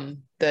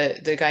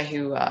the guy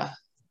who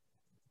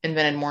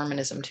invented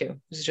Mormonism too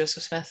was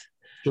Joseph Smith.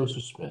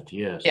 Joseph Smith,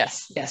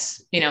 yes.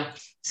 Yes.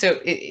 So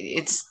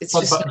it's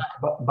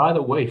by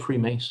the way,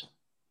 Freemason.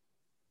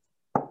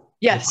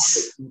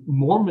 Yes.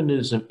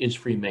 Mormonism is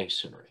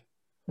Freemasonry.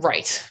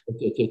 Right.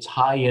 It's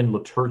high-end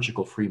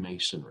liturgical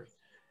Freemasonry.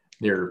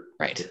 Their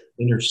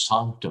inner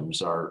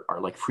sanctums are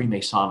like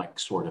Freemasonic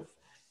sort of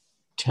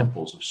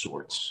temples of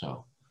sorts.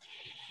 So,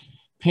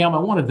 Pam, I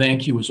want to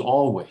thank you as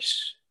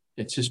always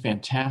it's just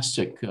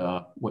fantastic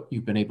what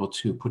you've been able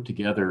to put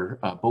together,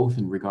 both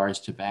in regards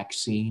to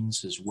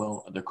vaccines as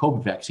well, the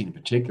COVID vaccine in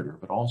particular,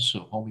 but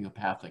also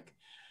homeopathic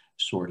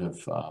sort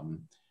of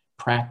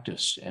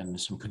practice and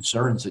some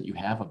concerns that you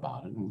have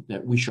about it, and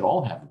that we should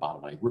all have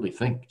about it. I really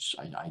think,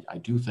 I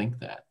do think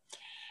that.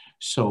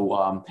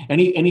 So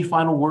any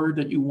final word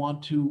that you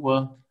want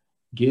to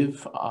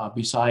give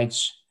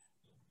besides?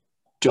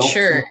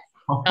 Sure.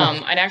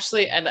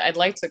 I'd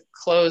like to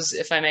close,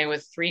 if I may,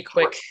 with 3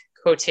 quick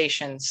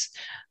quotations.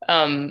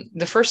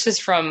 The first is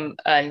from,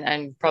 and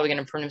I'm probably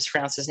going to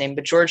mispronounce his name,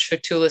 but George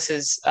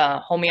Fictulis's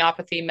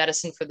Homeopathy,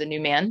 Medicine for the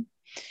New Man.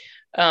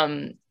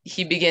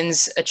 He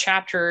begins a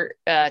chapter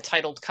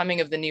titled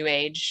Coming of the New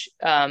Age.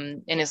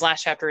 In his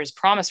last chapter is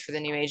Promise for the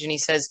New Age. And he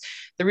says,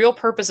 the real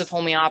purpose of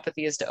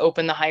homeopathy is to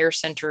open the higher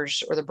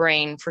centers or the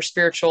brain for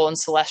spiritual and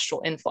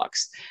celestial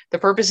influx. The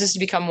purpose is to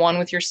become one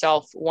with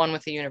yourself, one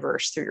with the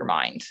universe through your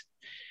mind.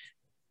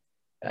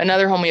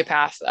 Another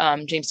homeopath,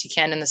 James T.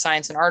 Ken, in The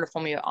Science and Art of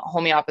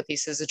Homeopathy,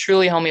 says a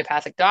truly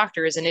homeopathic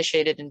doctor is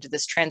initiated into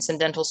this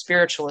transcendental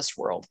spiritualist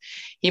world.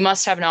 He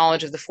must have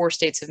knowledge of the 4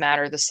 states of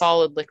matter, the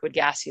solid, liquid,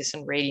 gaseous,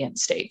 and radiant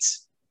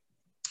states.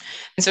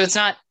 And so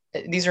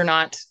these are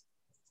not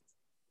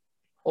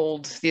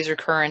old, these are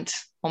current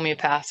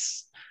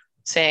homeopaths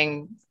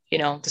saying,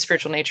 the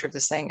spiritual nature of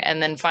this thing.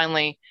 And then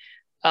finally,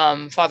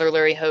 Father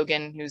Larry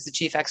Hogan, who's the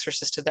chief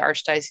exorcist of the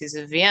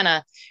Archdiocese of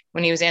Vienna,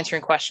 when he was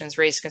answering questions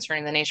raised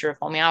concerning the nature of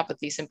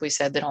homeopathy, simply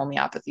said that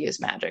homeopathy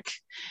is magic,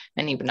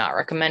 and he would not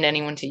recommend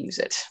anyone to use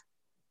it.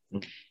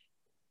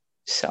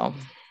 So.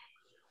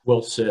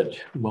 Well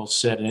said, well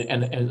said.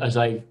 And as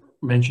I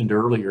mentioned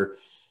earlier,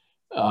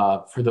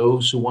 for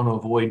those who want to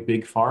avoid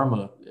big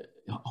pharma,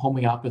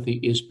 homeopathy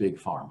is big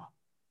pharma.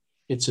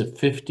 It's a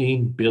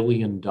 $15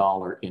 billion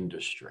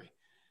industry.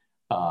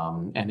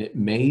 And it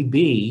may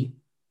be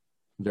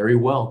very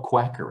well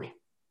quackery,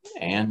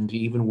 and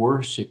even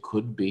worse, it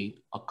could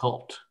be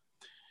occult.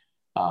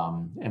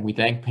 And we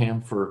thank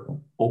Pam for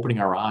opening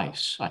our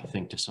eyes, I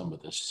think, to some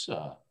of this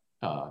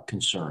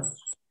concern.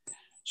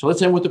 So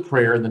let's end with a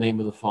prayer in the name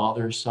of the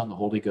Father, Son, the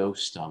Holy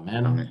Ghost.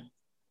 Amen. Amen.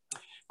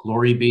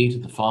 Glory be to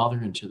the Father,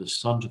 and to the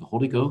Son, to the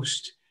Holy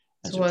Ghost.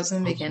 As it was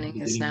in the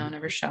beginning, is now, and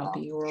ever shall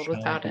be, world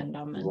without end.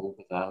 Amen. World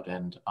without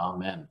end.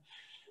 Amen.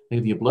 May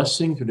the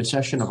blessing through the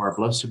session of our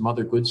Blessed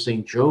Mother, good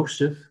Saint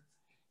Joseph,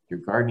 your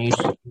guardian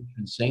angels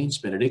and saints,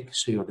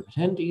 benedictus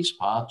omnipotens,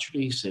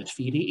 Patris et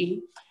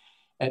Filii,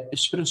 et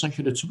Spiritus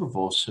Sancti et super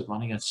vos, et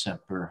manet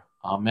semper.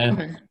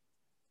 Amen.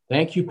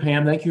 Thank you,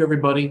 Pam. Thank you,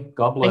 everybody.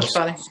 God bless.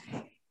 Thank you,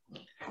 Father.